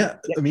 I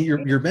mean,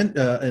 you're meant,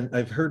 and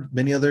I've heard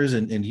many others,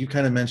 and you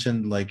kind of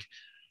mentioned like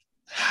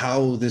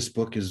how this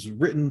book is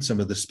written,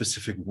 some of the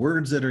specific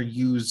words that are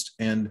used,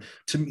 and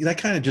to me that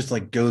kind of just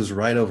like goes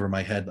right over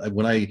my head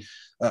when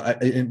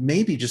and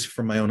maybe just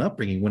from my own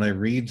upbringing, when I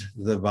read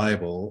the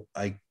Bible,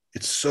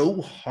 it's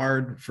so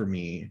hard for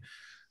me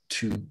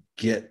to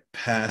get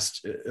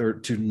past, or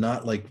to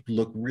not like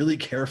look really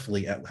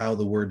carefully at how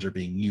the words are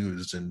being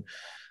used, and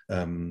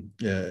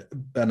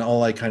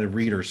all I kind of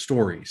read are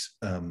stories.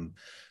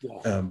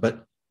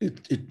 But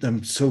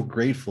I'm so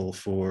grateful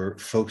for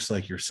folks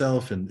like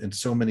yourself and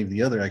so many of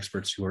the other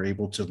experts who are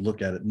able to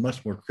look at it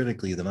much more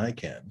critically than I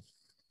can.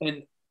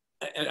 And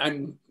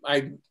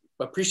I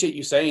appreciate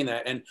you saying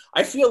that. And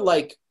I feel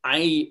like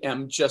I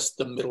am just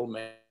the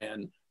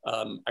middleman.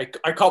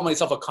 I call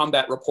myself a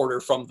combat reporter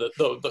from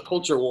the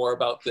culture war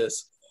about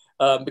this,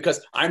 because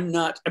I'm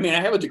not, I mean,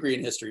 I have a degree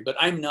in history, but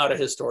I'm not a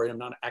historian. I'm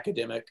not an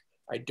academic.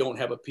 I don't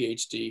have a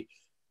PhD,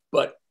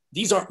 but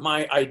these aren't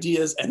my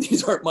ideas and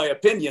these aren't my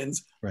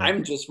opinions. Right.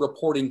 I'm just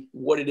reporting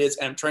what it is,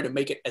 and I'm trying to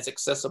make it as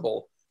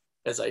accessible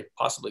as I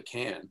possibly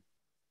can.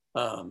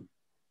 And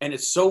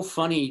it's so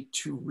funny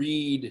to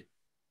read.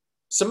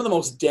 Some of the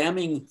most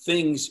damning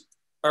things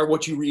are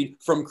what you read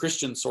from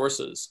Christian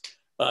sources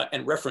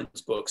and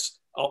reference books.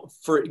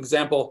 For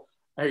example,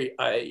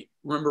 I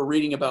remember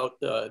reading about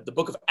the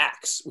book of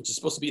Acts, which is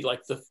supposed to be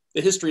like the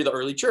history of the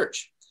early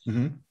church.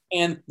 Mm-hmm.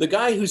 And the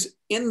guy who's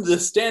in the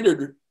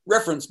standard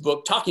reference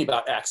book talking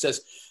about Acts says,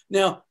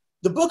 now,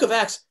 the book of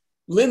Acts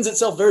lends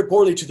itself very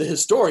poorly to the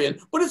historian,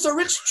 but it's a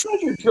rich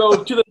treasure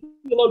trove to the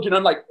theologian.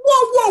 I'm like,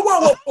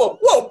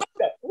 whoa, back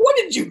up. What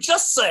did you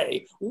just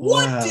say?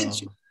 What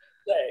did you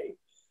say?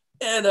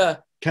 And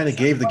kind of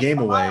gave the game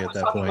away at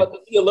that point. About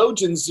the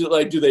theologians,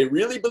 like, do they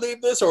really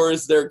believe this, or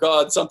is their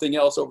God something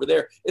else over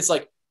there? It's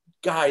like,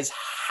 guys,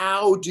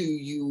 how do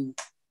you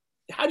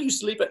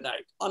sleep at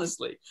night?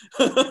 Honestly.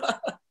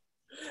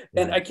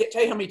 And I can't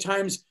tell you how many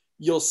times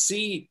you'll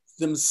see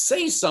them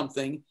say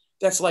something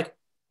that's like,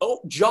 oh,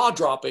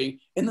 jaw-dropping,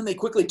 and then they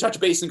quickly touch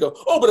base and go,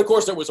 oh, but of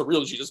course there was a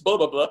real Jesus, blah,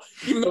 blah, blah,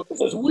 even though there's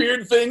this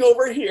weird thing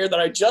over here that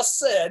I just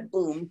said,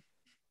 boom.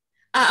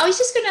 I was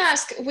just going to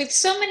ask, with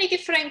so many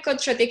different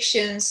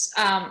contradictions,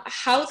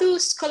 how do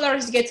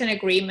scholars get an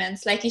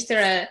agreement? Like, is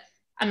there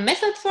a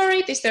method for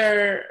it? Is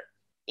there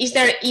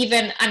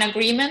even an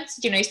agreement?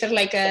 Is there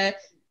like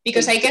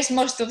because I guess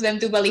most of them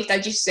do believe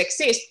that Jesus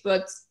exists,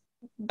 but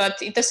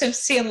it doesn't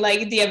seem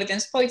like the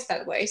evidence points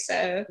that way.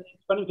 So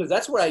it's funny, because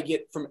that's what I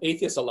get from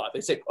atheists a lot.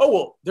 They say, oh,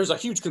 well, there's a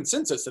huge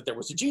consensus that there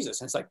was a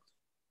Jesus. And it's like,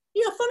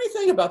 yeah, funny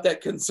thing about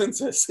that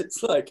consensus.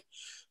 It's like,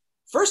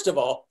 first of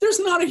all, there's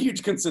not a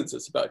huge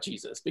consensus about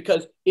Jesus,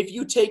 because if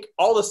you take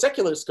all the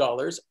secular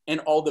scholars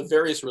and all the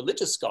various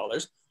religious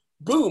scholars,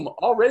 boom,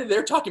 already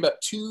they're talking about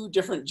two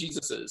different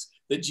Jesuses,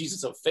 the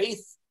Jesus of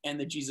faith and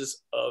the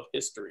Jesus of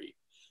history.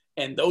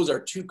 And those are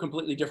two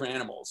completely different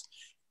animals.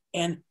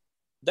 And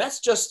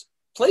that's just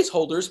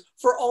placeholders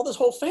for all this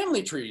whole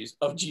family trees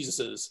of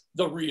Jesuses,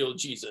 the real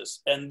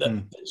Jesus and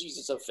the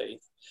Jesus of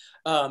faith.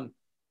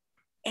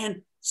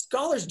 And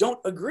scholars don't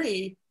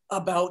agree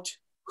about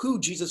who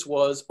Jesus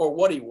was or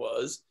what he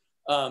was.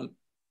 It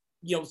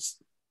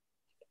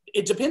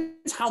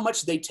depends how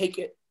much they take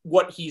it,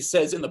 what he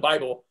says in the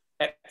Bible,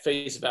 at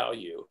face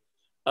value.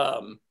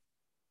 And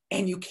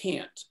you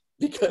can't,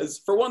 because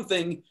for one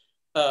thing,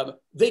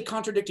 they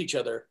contradict each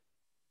other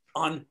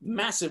on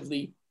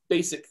massively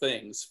basic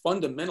things,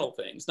 fundamental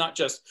things, not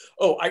just,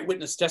 oh,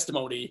 eyewitness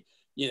testimony,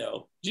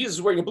 Jesus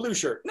is wearing a blue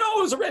shirt. No,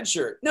 it was a red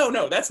shirt.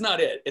 No, that's not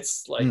it.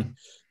 It's like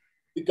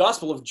the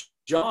Gospel of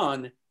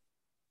John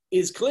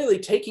is clearly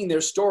taking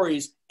their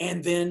stories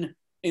and then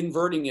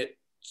inverting it,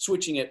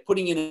 switching it,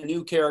 putting in a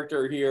new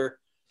character here,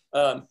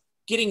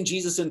 getting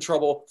Jesus in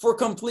trouble for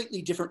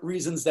completely different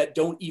reasons that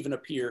don't even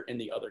appear in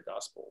the other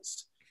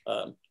Gospels.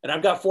 And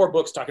I've got 4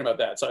 books talking about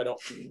that, so I don't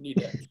need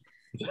to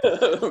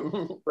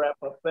wrap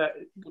up that,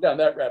 go down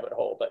that rabbit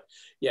hole. But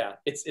yeah,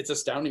 it's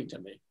astounding to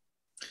me.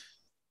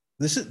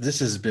 This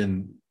has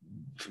been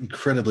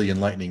incredibly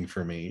enlightening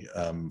for me.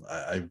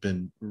 I've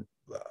been,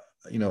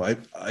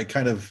 I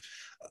kind of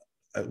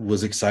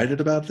was excited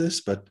about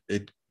this, but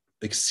it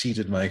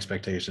exceeded my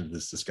expectations,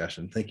 this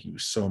discussion. Thank you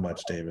so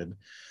much, David.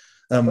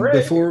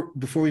 Before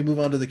we move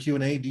on to the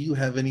Q&A, do you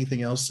have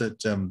anything else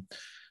that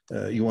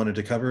you wanted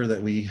to cover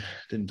that we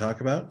didn't talk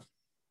about?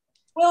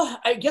 Well,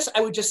 I guess I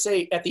would just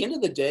say, at the end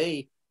of the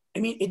day, I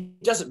mean,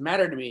 it doesn't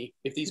matter to me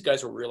if these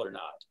guys are real or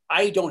not.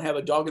 I don't have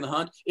a dog in the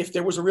hunt. If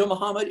there was a real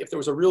Muhammad, if there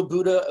was a real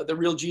Buddha, the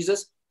real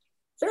Jesus,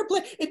 fair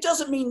play. It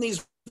doesn't mean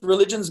these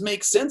religions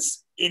make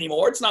sense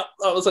anymore. It's not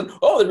all of a sudden,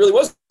 oh, there really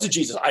was a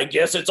Jesus, I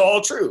guess it's all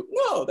true.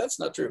 No, that's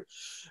not true.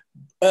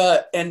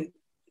 But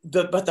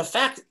the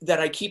fact that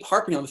I keep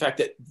harping on the fact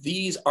that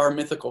these are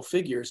mythical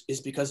figures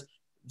is because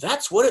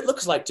that's what it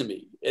looks like to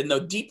me. And the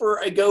deeper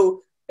I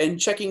go and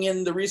checking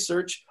in the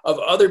research of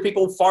other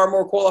people far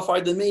more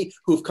qualified than me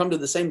who've come to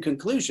the same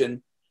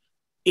conclusion,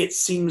 it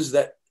seems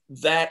that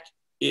that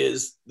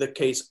is the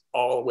case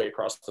all the way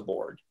across the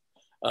board.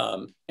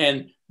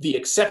 And the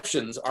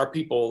exceptions are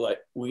people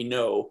that we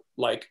know,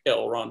 like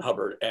L. Ron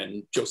Hubbard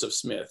and Joseph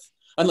Smith,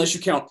 unless you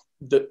count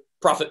the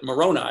Prophet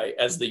Moroni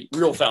as the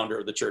real founder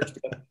of the church.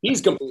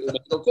 He's completely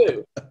mythical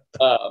too.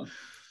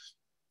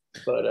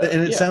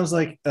 And it sounds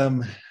like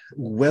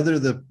whether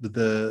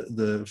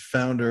the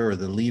founder or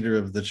the leader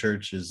of the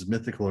church is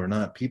mythical or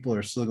not, people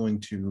are still going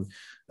to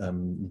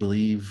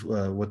believe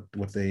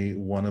what they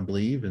want to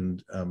believe.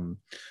 And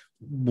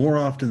more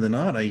often than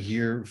not, I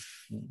hear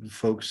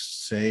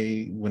folks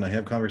say, when I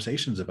have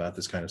conversations about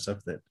this kind of stuff,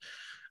 that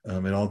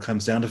it all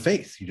comes down to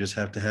faith. You just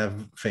have to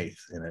have faith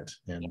in it.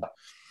 And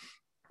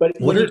but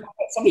when you talk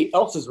about somebody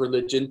else's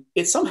religion,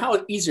 it's somehow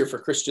easier for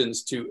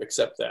Christians to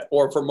accept that,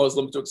 or for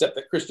Muslims to accept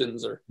that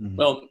Christians are,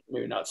 well,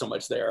 maybe not so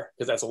much there,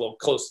 because that's a little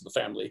close to the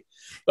family.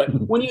 But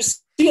when you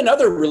see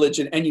another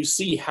religion and you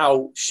see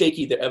how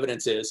shaky the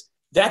evidence is,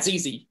 that's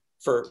easy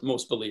for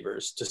most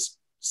believers to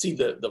see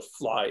the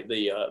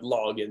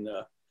log in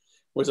the,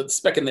 was it the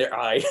speck in their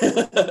eye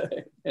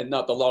and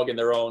not the log in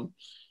their own.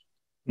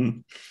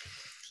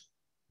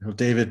 Well,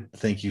 David,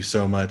 thank you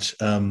so much.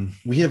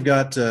 We have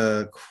got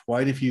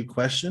quite a few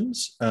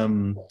questions.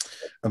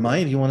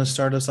 Amaia, do you want to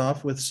start us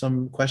off with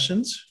some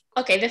questions?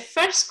 Okay, the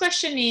first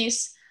question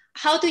is,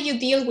 how do you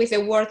deal with the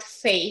word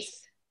faith?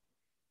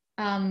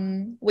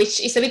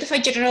 Which is a bit of a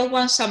general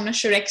one, so I'm not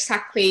sure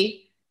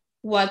exactly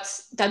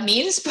what that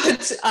means,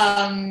 but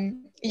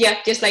yeah,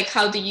 just like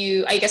how do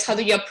you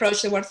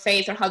approach the word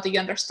faith, or how do you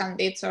understand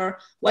it, or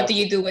what do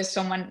you do when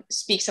someone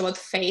speaks about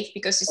faith,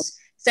 because it's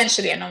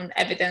essentially a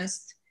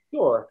non-evidenced.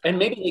 Sure, and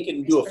maybe they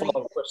can do a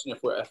follow-up question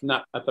if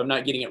I'm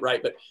not getting it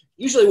right. But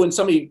usually, when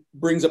somebody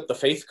brings up the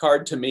faith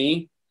card to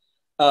me,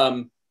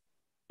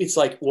 it's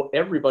like, well,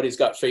 everybody's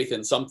got faith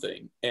in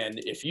something, and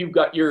if you've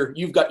got your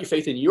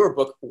faith in your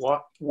book,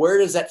 where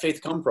does that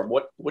faith come from?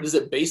 What is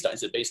it based on?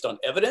 Is it based on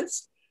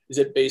evidence? Is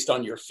it based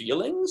on your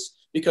feelings?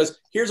 Because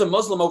here's a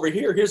Muslim over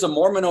here, here's a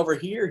Mormon over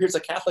here, here's a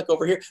Catholic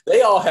over here.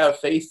 They all have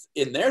faith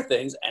in their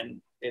things,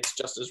 and it's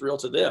just as real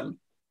to them.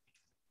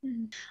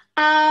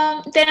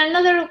 Then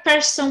another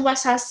person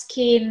was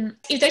asking,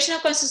 if there's no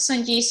consensus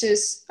on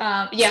Jesus,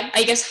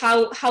 I guess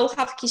how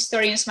have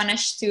historians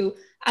managed to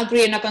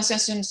agree on a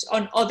consensus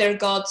on other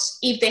gods,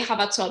 if they have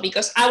at all?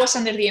 Because I was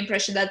under the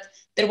impression that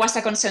there was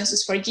a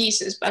consensus for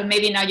Jesus, but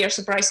maybe now you're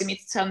surprising me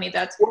to tell me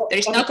that there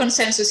is no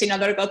consensus in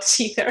other gods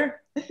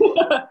either.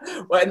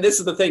 Well, and this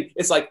is the thing.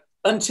 It's like,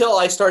 until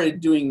I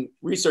started doing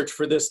research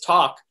for this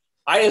talk,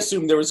 I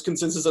assumed there was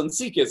consensus on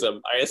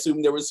Sikhism. I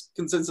assumed there was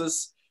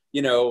consensus,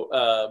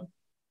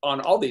 on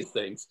all these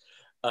things.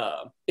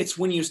 It's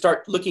when you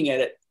start looking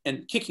at it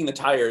and kicking the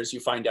tires, you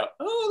find out,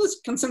 oh, this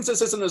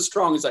consensus isn't as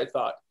strong as I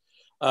thought.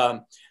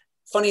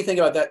 Funny thing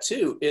about that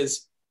too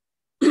is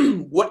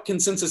what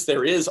consensus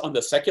there is on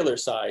the secular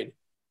side.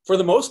 For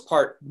the most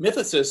part,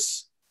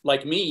 mythicists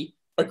like me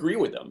agree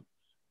with them.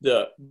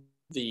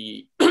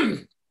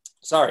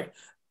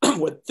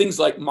 With things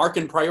like Mark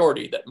and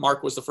priority, that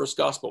Mark was the first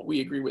gospel, we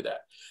agree with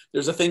that.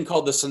 There's a thing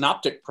called the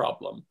synoptic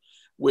problem,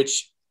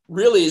 which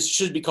really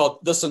should be called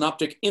the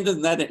synoptic.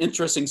 Isn't that an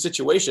interesting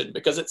situation?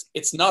 Because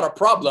it's not a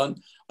problem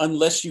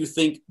unless you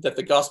think that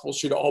the gospels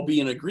should all be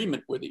in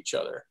agreement with each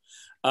other.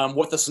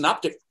 What the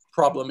synoptic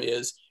problem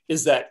is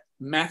that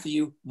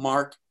Matthew,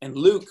 Mark, and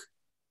Luke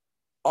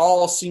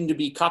all seem to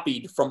be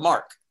copied from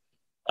Mark.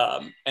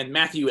 And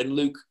Matthew and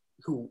Luke,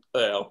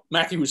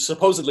 Matthew was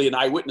supposedly an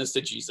eyewitness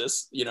to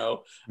Jesus,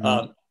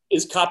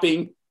 is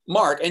copying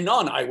Mark, a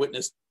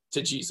non-eyewitness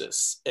to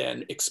Jesus,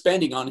 and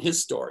expanding on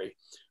his story.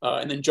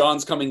 And then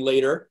John's coming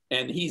later,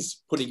 and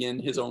he's putting in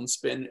his own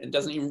spin and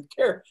doesn't even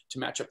care to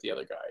match up the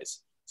other guys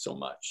so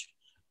much.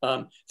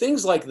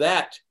 Things like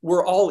that,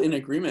 we're all in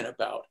agreement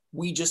about.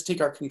 We just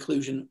take our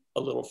conclusion a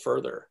little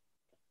further.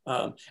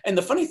 And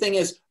the funny thing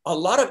is, a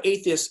lot of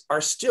atheists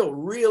are still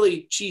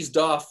really cheesed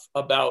off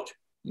about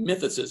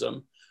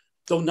mythicism,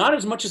 though not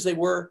as much as they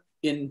were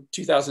in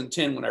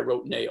 2010 when I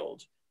wrote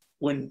Nailed.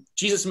 When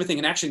Jesus Mything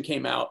in Action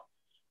came out,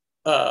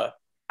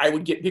 I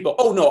would get people,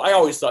 oh no, I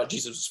always thought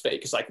Jesus was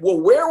fake. It's like, well,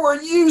 where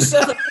were you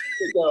 7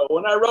 years ago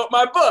when I wrote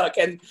my book?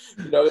 And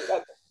that's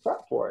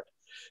crap for it.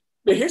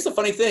 But here's the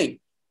funny thing.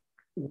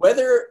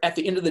 Whether at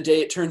the end of the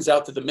day it turns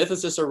out that the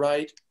mythicists are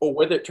right, or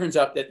whether it turns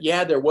out that,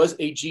 yeah, there was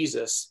a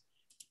Jesus,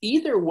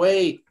 either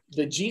way,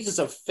 the Jesus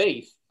of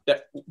faith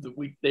that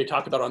they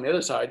talk about on the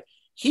other side,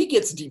 he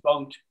gets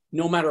debunked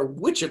no matter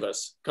which of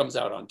us comes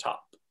out on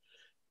top.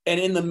 And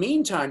in the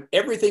meantime,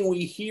 everything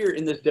we hear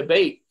in this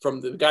debate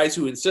from the guys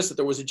who insist that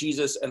there was a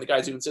Jesus and the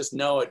guys who insist,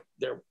 no,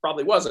 there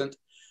probably wasn't,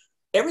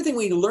 everything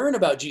we learn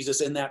about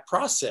Jesus in that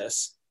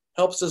process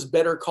helps us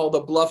better call the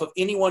bluff of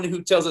anyone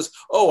who tells us,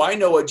 oh, I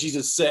know what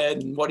Jesus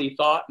said and what he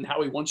thought and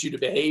how he wants you to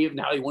behave and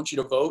how he wants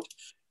you to vote.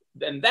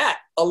 Then that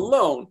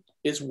alone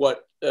is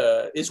what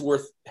is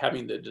worth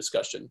having the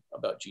discussion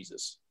about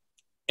Jesus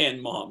and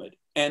Muhammad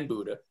and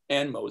Buddha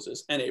and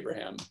Moses and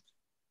Abraham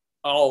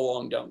all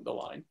along down the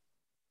line.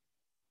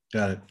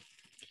 Got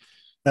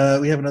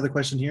it. We have another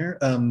question here.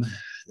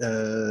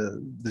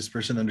 This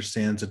person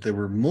understands that there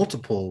were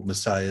multiple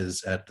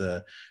messiahs at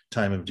the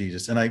time of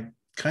Jesus. And I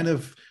kind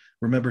of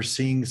remember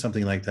seeing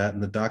something like that in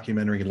the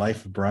documentary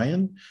Life of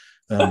Brian,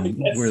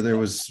 yes, where there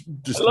was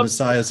just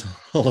messiahs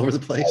all over the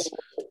place.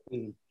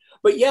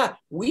 But yeah,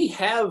 we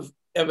have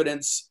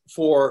evidence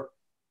for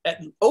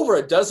over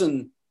a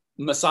dozen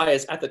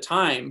messiahs at the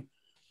time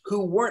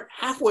who weren't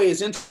halfway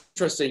as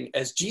interesting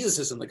as Jesus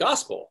is in the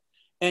gospel.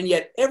 And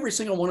yet every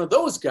single one of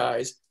those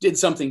guys did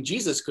something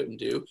Jesus couldn't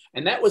do,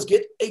 and that was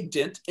get a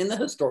dent in the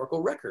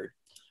historical record.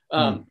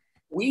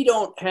 We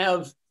don't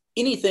have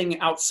anything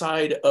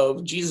outside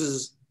of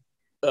Jesus,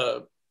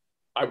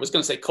 I was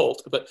going to say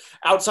cult, but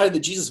outside the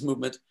Jesus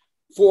movement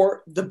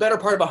for the better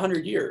part of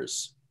 100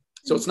 years.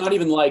 So it's not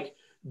even like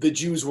the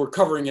Jews were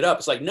covering it up.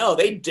 It's like, no,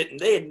 they didn't.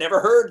 They had never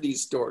heard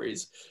these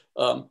stories.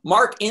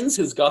 Mark ends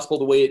his gospel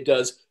the way it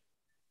does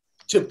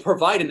to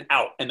provide an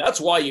out. And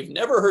that's why you've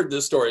never heard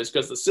this story, is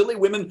because the silly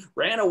women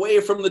ran away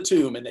from the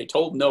tomb and they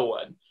told no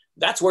one.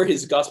 That's where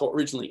his gospel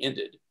originally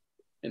ended,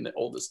 in the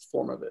oldest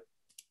form of it.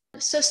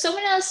 So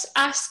someone else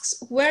asks,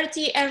 were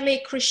the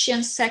early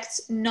Christian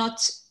sects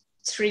not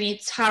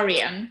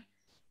Trinitarian?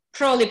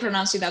 Probably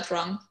pronouncing that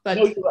wrong, but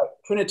no, you're right.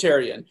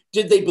 Trinitarian.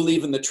 Did they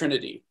believe in the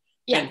Trinity?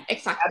 Yeah, and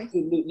exactly.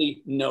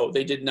 Absolutely no,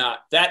 they did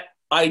not. That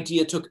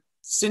idea took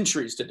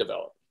centuries to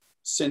develop.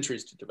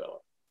 Centuries to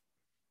develop.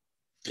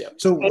 Yeah.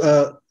 So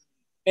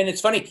and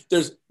it's funny,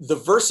 there's the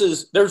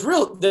verses,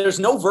 there's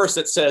no verse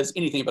that says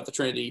anything about the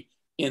Trinity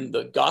in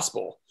the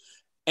gospel.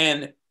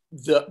 And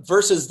the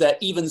verses that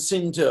even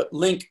seem to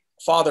link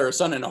Father,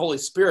 Son, and Holy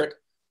Spirit,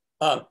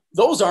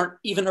 those aren't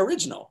even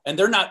original. And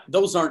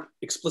those aren't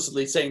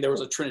explicitly saying there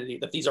was a Trinity,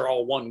 that these are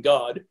all one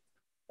God.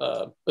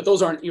 But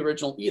those aren't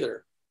original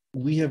either.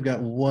 We have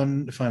got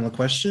one final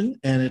question,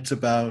 and it's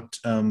about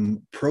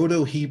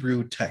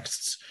Proto-Hebrew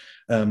texts.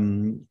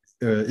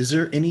 Is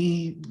there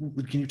any,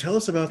 can you tell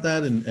us about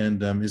that?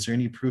 And is there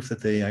any proof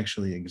that they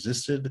actually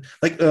existed?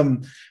 Like,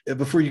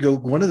 before you go,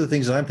 one of the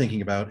things that I'm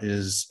thinking about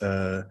is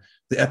the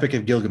Epic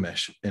of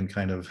Gilgamesh, and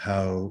kind of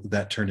how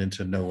that turned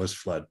into Noah's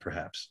flood,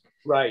 perhaps.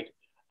 Right.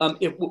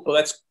 Well,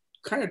 that's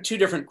kind of two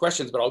different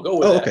questions, but I'll go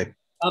with that.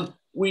 Okay.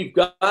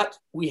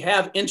 We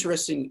have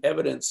interesting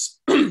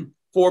evidence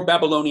for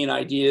Babylonian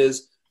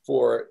ideas,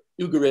 for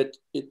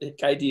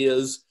Ugaritic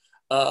ideas,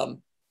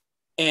 and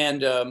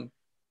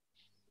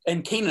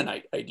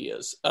Canaanite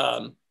ideas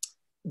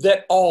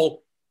that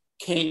all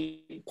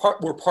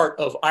were part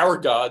of our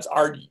gods,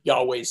 our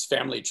Yahweh's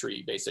family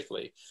tree,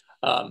 basically.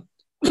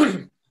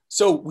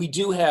 So we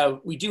do have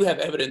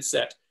evidence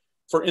that,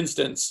 for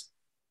instance,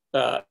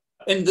 and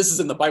this is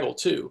in the Bible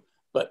too,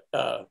 but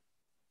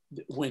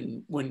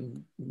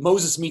when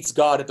Moses meets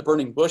God at the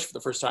burning bush for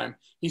the first time,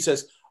 he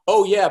says,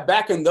 "Oh yeah,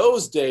 back in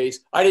those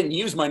days, I didn't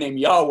use my name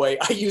Yahweh,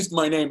 I used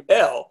my name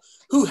El,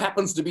 who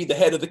happens to be the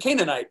head of the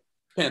Canaanite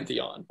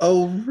pantheon."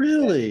 Oh,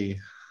 really?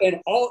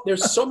 And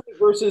there's so many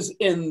verses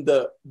in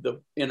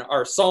in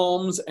our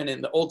Psalms and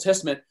in the Old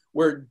Testament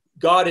where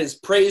God is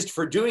praised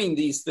for doing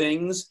these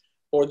things,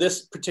 or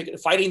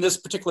fighting this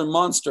particular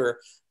monster,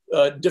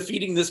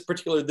 defeating this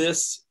particular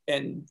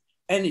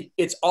and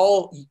it's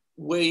all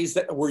ways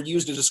that were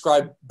used to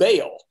describe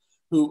Baal,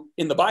 who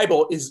in the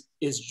Bible is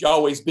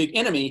Yahweh's big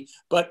enemy,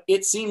 but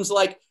it seems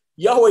like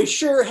Yahweh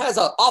sure has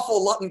an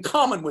awful lot in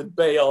common with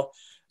Baal,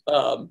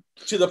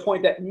 to the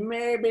point that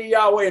maybe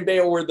Yahweh and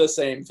Baal were the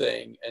same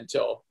thing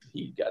until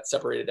he got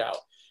separated out.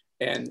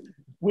 And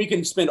we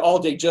can spend all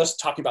day just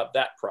talking about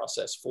that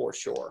process for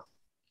sure.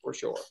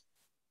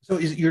 So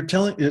you're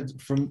telling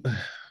it from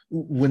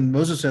when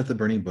Moses is at the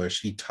burning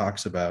bush, he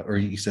talks about, or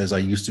he says, "I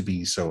used to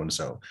be so and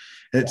so."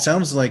 And it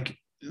sounds like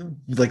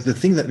the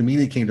thing that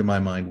immediately came to my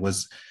mind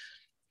was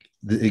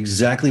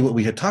exactly what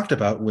we had talked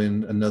about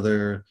when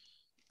another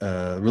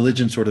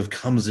religion sort of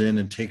comes in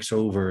and takes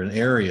over an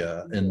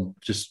area and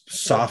just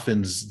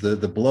softens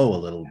the blow a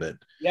little bit.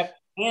 Yep.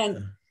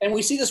 And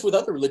we see this with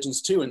other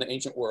religions too in the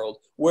ancient world,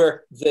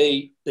 where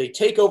they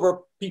take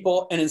over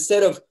people, and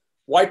instead of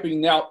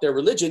wiping out their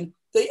religion,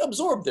 they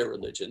absorb their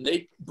religion.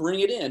 They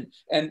bring it in.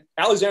 And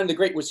Alexander the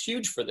Great was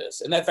huge for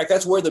this. And in fact,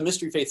 that's where the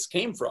mystery faiths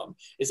came from,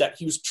 is that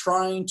he was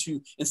trying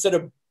to, instead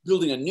of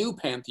building a new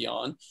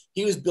pantheon,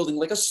 he was building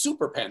like a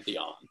super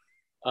pantheon.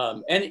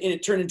 And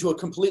it turned into a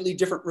completely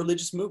different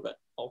religious movement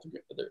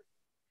altogether.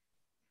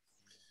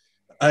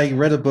 I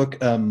read a book,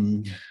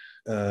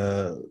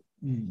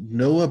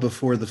 Noah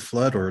Before the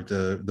Flood, or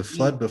the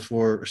Flood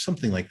Before, or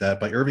something like that,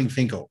 by Irving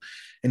Finkel.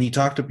 And he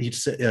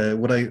said,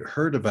 what I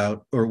heard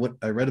about, or what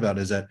I read about,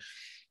 is that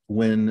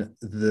when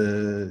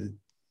the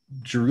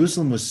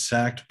Jerusalem was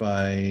sacked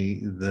by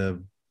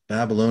the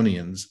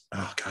Babylonians,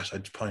 oh gosh,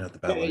 it's probably not the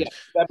Babylonians.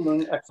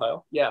 Babylonian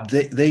exile. Yeah.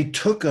 They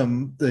took a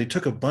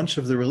bunch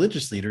of the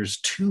religious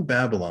leaders to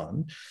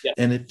Babylon,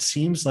 and it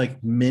seems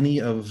like many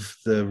of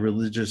the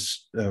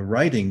religious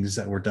writings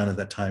that were done at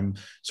that time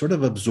sort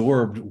of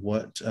absorbed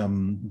what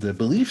the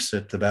beliefs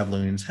that the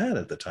Babylonians had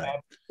at the time.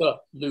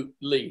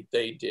 Absolutely,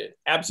 they did.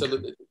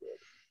 Absolutely,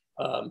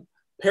 they did.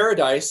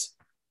 Paradise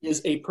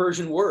is a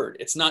Persian word.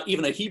 It's not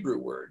even a Hebrew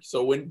word.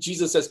 So when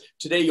Jesus says,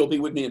 "Today you'll be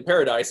with me in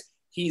paradise,"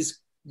 he's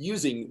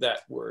using that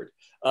word.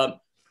 The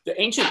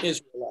ancient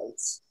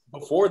Israelites,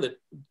 before the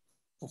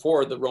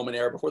Roman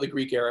era, before the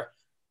Greek era,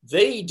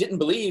 they didn't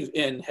believe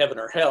in heaven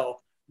or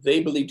hell. They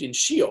believed in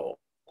Sheol.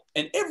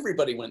 and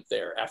everybody went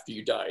there after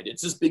you died.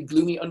 It's this big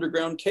gloomy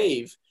underground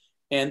cave.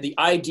 And the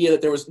idea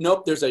that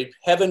there's a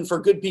heaven for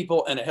good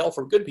people and a hell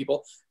for good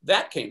people,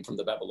 that came from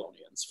the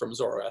Babylonians, from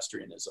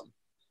Zoroastrianism.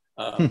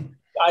 The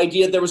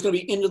idea that there was going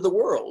to be end of the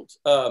world.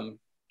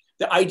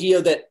 The idea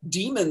that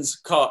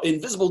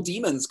invisible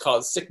demons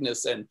cause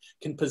sickness and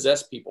can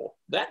possess people,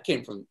 that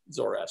came from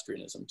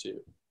Zoroastrianism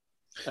too.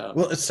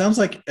 Well, it sounds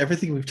like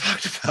everything we've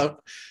talked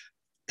about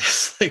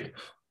is like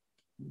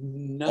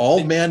nothing.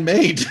 All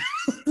man-made.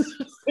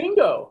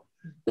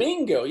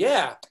 Bingo,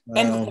 yeah.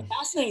 Wow. And the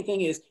fascinating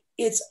thing is,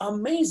 it's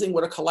amazing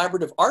what a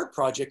collaborative art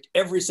project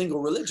every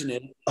single religion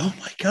is. Oh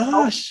my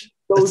gosh.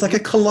 It's like a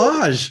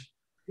collage.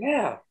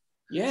 Yeah.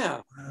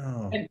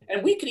 Wow.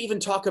 And we could even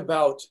talk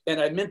about, and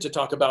I meant to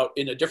talk about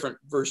in a different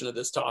version of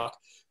this talk,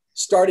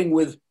 starting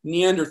with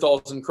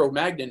Neanderthals and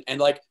Cro-Magnon, and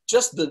like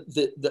just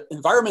the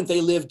environment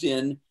they lived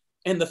in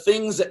and the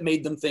things that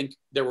made them think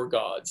there were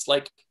gods.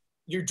 Like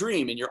your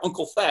dream and your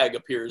Uncle Fag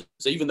appears,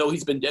 even though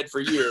he's been dead for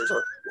years,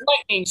 or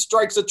lightning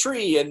strikes a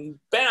tree and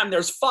bam,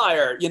 there's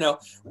fire,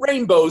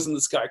 rainbows in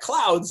the sky,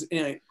 clouds.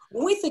 And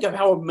when we think of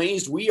how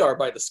amazed we are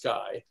by the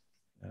sky,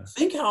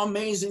 think how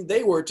amazing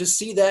they were to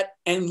see that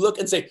and look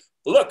and say,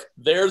 look,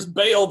 there's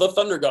Baal, the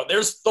thunder god.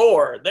 There's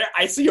Thor. There,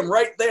 I see him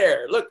right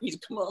there. Look, he's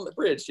coming on the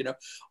bridge.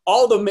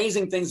 All the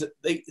amazing things that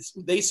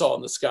they saw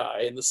in the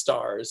sky and the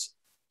stars.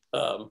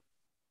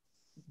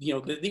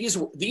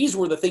 These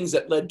were the things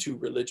that led to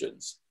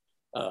religions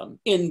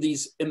in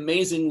these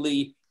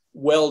amazingly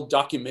well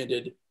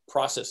documented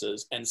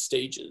processes and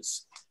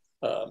stages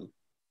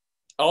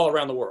all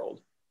around the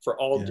world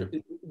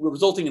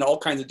resulting in all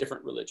kinds of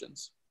different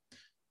religions.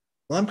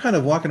 Well, I'm kind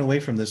of walking away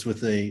from this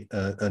with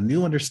a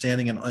new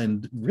understanding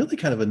and really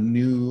kind of a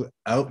new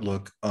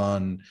outlook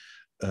on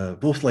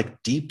both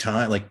like deep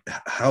time, like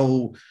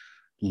how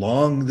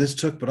long this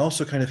took, but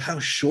also kind of how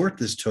short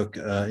this took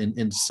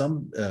in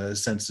some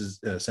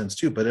sense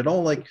too. But it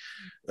all like,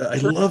 I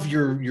love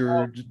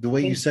the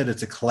way you said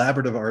it's a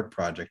collaborative art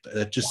project.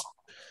 That just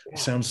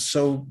sounds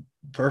so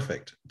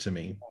perfect to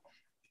me.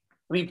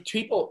 I mean,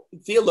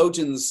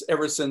 theologians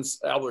ever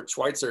since Albert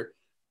Schweitzer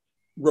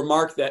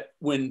remarked that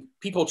when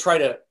people try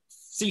to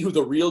see who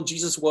the real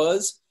Jesus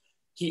was,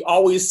 he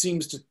always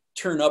seems to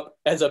turn up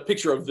as a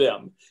picture of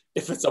them.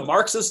 If it's a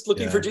Marxist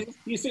looking for Jesus,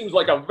 he seems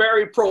like a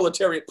very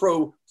pro-proletariat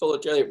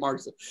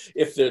Marxist.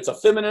 If it's a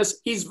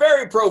feminist, he's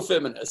very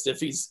pro-feminist. If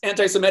he's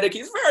anti-Semitic,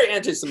 he's very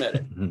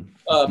anti-Semitic.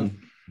 And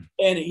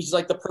he's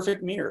like the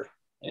perfect mirror.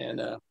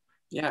 And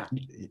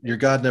your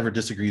God never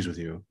disagrees with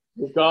you.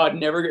 Your God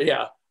never,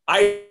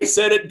 I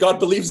said it, God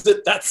believes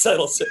it, that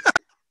settles it.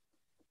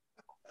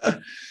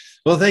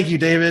 Well, thank you,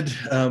 David.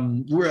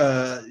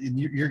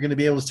 You're going to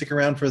be able to stick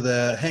around for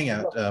the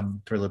hangout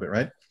for a little bit,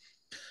 right?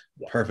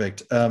 Yeah.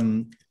 Perfect.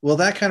 Well,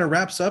 that kind of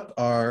wraps up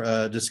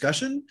our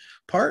discussion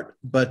part,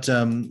 but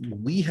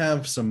we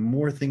have some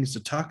more things to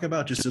talk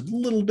about just a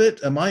little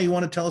bit. Amaia, you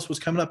want to tell us what's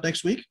coming up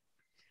next week?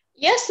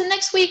 Yes, so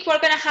next week we're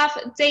going to have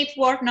Dave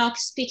Warnock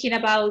speaking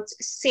about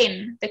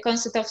sin, the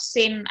concept of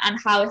sin and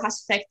how it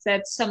has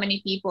affected so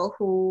many people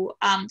who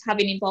have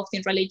been involved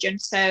in religion.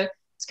 So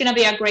it's going to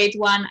be a great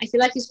one. I feel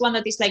like it's one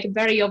that is like a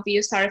very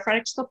obvious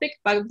RfRx topic,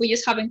 but we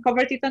just haven't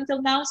covered it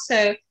until now.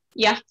 So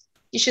yeah,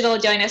 you should all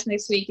join us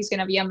next week. It's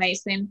going to be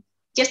amazing.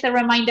 Just a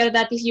reminder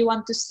that if you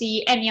want to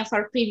see any of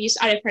our previous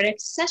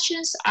RfRx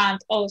sessions, and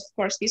of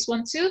course this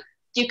one too,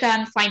 you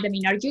can find them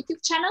in our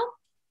YouTube channel.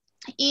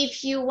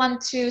 If you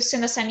want to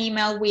send us an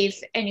email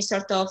with any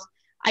sort of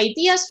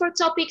ideas for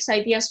topics,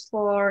 ideas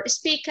for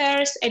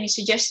speakers, any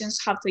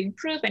suggestions how to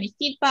improve, any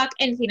feedback,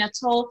 anything at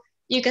all,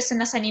 you can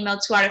send us an email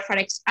to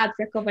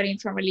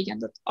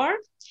rfrx@recoveringfromreligion.org.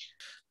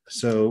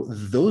 So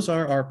those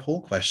are our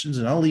poll questions,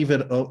 and I'll leave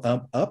it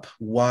up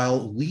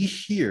while we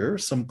hear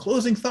some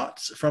closing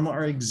thoughts from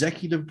our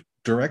Executive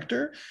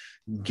Director,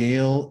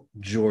 Gayle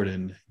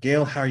Jordan.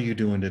 Gayle, how are you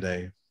doing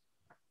today?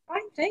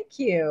 Fine, thank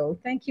you.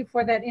 Thank you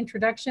for that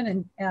introduction.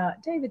 And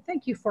David,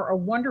 thank you for a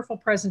wonderful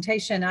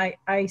presentation. I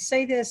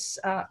say this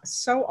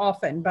so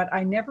often, but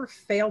I never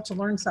fail to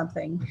learn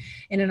something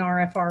in an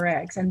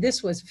RfRx. And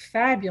this was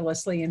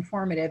fabulously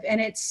informative. And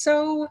it's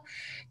so,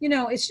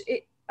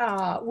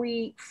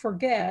 we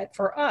forget,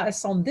 for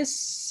us on this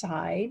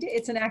side,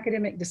 it's an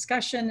academic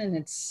discussion and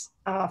it's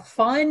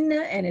fun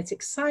and it's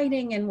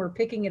exciting and we're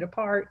picking it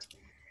apart.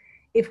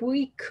 If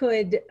we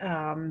could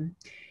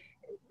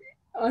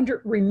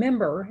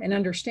remember and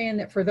understand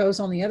that for those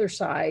on the other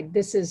side,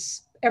 this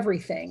is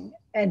everything.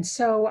 And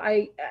so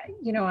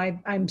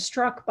I'm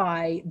struck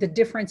by the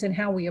difference in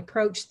how we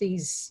approach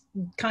these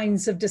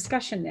kinds of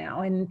discussion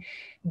now. And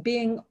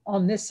being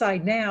on this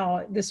side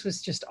now, this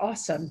was just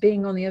awesome.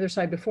 Being on the other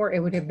side before, it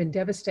would have been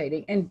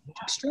devastating and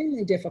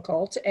extremely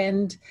difficult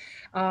and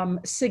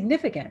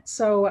significant.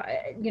 So,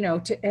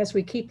 as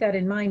we keep that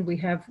in mind, we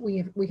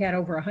had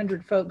over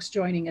 100 folks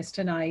joining us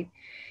tonight.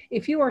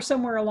 If you are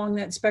somewhere along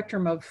that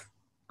spectrum of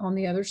on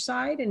the other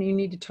side and you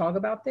need to talk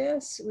about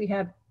this, we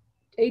have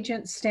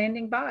agents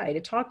standing by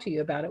to talk to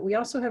you about it. We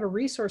also have a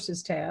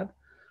resources tab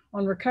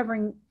on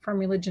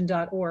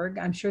recoveringfromreligion.org.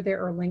 I'm sure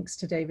there are links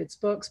to David's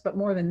books, but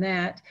more than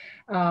that,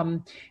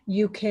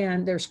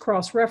 there's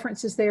cross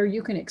references there.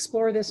 You can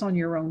explore this on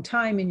your own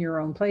time, in your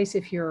own place,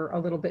 if you're a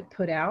little bit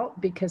put out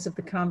because of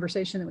the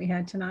conversation that we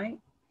had tonight.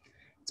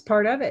 It's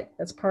part of it.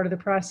 That's part of the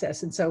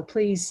process. And so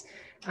please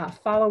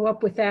follow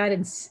up with that.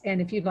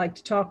 And if you'd like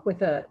to talk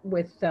with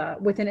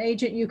an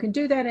agent, you can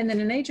do that. And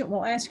then an agent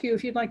will ask you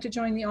if you'd like to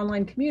join the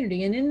online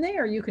community. And in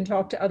there, you can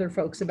talk to other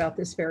folks about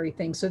this very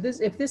thing. So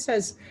if this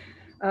has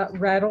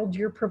rattled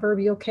your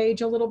proverbial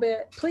cage a little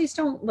bit, please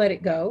don't let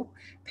it go.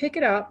 Pick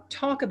it up,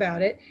 talk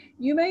about it.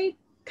 You may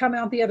come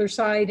out the other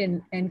side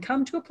and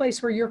come to a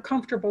place where you're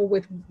comfortable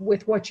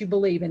with what you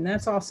believe. And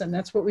that's awesome.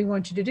 That's what we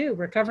want you to do.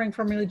 Recovering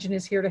from Religion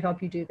is here to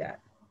help you do that.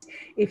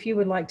 If you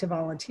would like to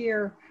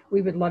volunteer,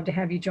 we would love to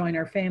have you join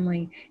our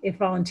family. If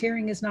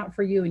volunteering is not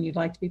for you and you'd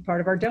like to be part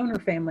of our donor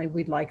family,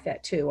 we'd like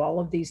that too. All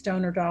of these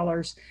donor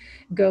dollars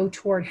go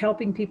toward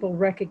helping people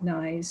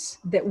recognize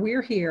that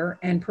we're here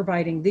and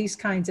providing these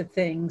kinds of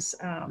things,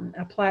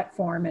 a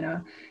platform and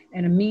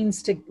a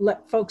means to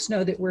let folks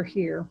know that we're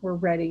here, we're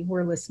ready,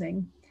 we're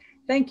listening.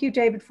 Thank you,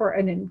 David, for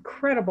an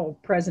incredible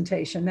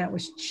presentation. That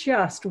was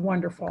just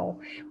wonderful.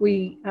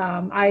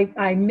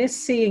 I miss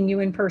seeing you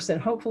in person.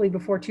 Hopefully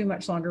before too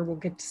much longer, we'll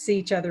get to see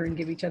each other and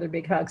give each other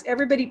big hugs.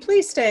 Everybody,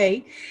 please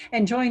stay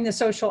and join the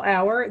social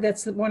hour.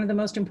 That's one of the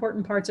most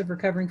important parts of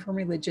recovering from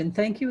religion.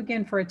 Thank you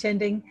again for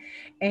attending,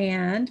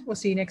 and we'll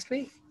see you next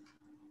week.